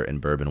liquor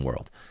and bourbon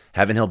world.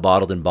 Heaven Hill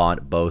Bottled and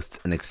Bond boasts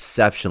an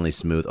exceptionally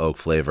smooth oak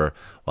flavor,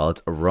 while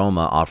its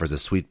aroma offers a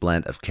sweet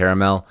blend of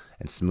caramel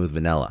and smooth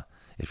vanilla.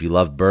 If you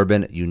love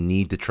bourbon, you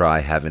need to try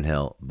Heaven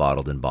Hill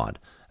Bottled and Bond.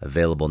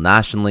 Available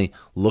nationally,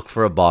 look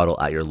for a bottle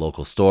at your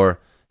local store.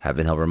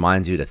 Heaven Hill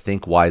reminds you to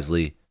think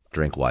wisely,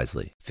 drink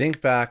wisely.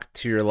 Think back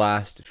to your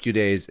last few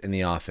days in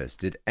the office.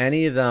 Did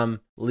any of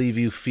them leave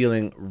you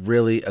feeling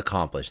really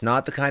accomplished?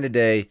 Not the kind of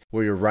day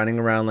where you're running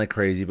around like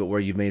crazy, but where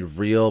you've made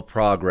real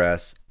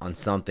progress on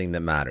something that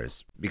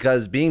matters.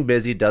 Because being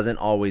busy doesn't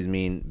always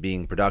mean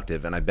being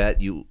productive, and I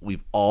bet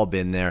we've all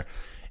been there.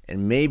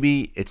 And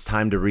maybe it's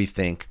time to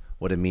rethink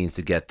what it means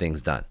to get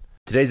things done.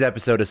 Today's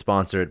episode is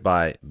sponsored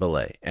by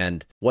Belay,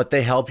 and what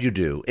they help you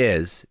do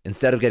is,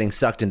 instead of getting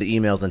sucked into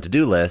emails and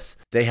to-do lists,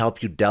 they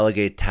help you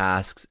delegate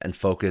tasks and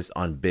focus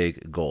on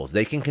big goals.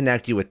 They can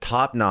connect you with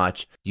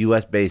top-notch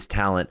US-based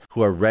talent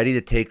who are ready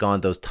to take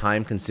on those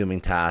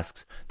time-consuming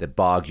tasks that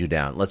bog you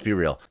down. Let's be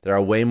real. There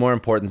are way more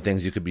important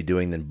things you could be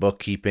doing than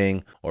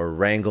bookkeeping or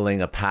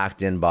wrangling a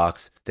packed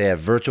inbox. They have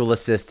virtual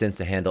assistants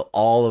to handle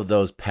all of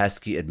those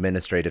pesky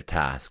administrative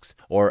tasks,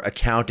 or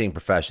accounting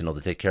professional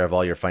to take care of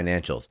all your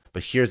financials.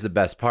 But here's the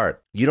best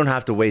part. You don't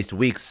have to waste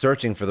weeks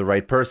searching for the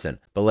right person.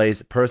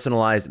 Belay's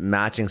personalized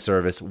matching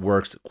service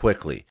works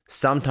quickly,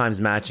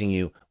 sometimes matching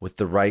you with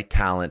the right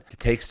talent to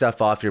take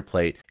stuff off your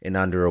plate in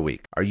under a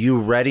week. Are you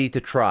ready to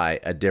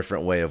try a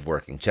different way of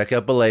working? Check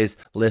out Belay's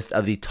list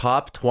of the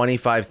top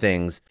 25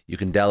 things you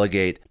can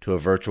delegate to a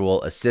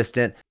virtual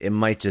assistant. It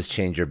might just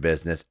change your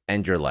business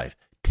and your life.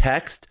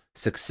 Text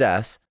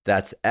SUCCESS,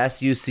 that's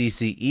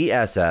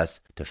SUCCESS,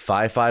 to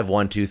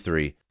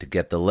 55123 to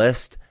get the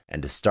list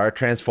and to start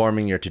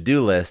transforming your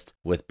to-do list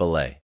with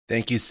Belay.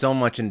 Thank you so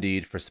much,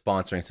 Indeed, for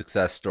sponsoring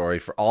Success Story.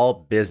 For all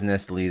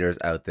business leaders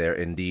out there,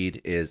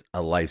 Indeed is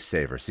a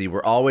lifesaver. See,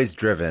 we're always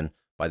driven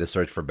by the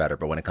search for better,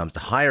 but when it comes to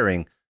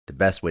hiring, the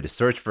best way to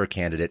search for a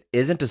candidate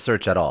isn't to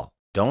search at all.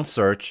 Don't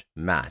search,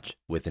 match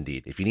with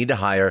Indeed. If you need to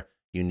hire,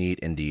 you need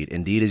Indeed.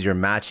 Indeed is your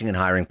matching and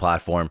hiring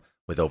platform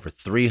with over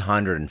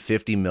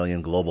 350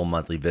 million global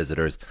monthly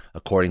visitors,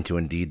 according to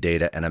Indeed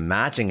data, and a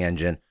matching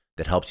engine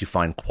that helps you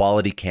find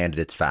quality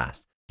candidates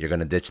fast. You're going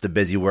to ditch the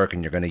busy work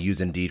and you're going to use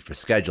Indeed for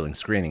scheduling,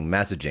 screening,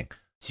 messaging,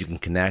 so you can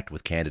connect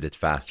with candidates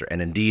faster.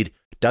 And Indeed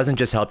doesn't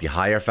just help you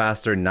hire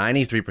faster.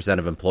 93%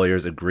 of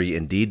employers agree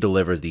Indeed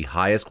delivers the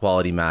highest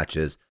quality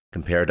matches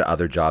compared to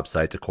other job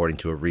sites, according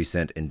to a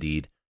recent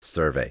Indeed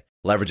survey.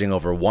 Leveraging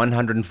over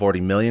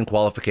 140 million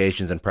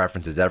qualifications and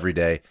preferences every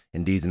day,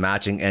 Indeed's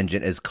matching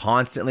engine is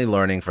constantly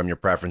learning from your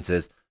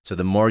preferences, so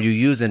the more you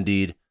use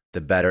Indeed,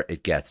 the better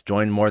it gets.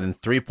 Join more than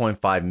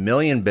 3.5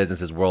 million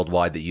businesses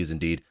worldwide that use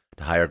Indeed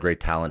to hire great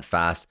talent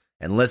fast.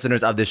 And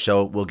listeners of this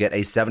show will get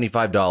a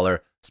 $75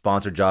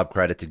 sponsored job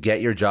credit to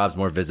get your jobs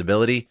more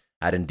visibility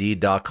at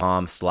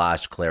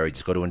Indeed.com/Clary.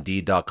 Just go to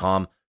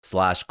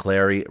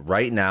Indeed.com/Clary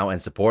right now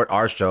and support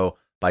our show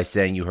by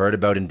saying you heard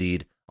about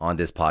Indeed on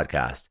this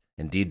podcast.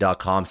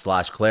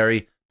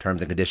 Indeed.com/Clary.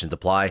 Terms and conditions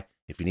apply.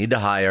 If you need to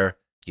hire,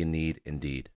 you need Indeed.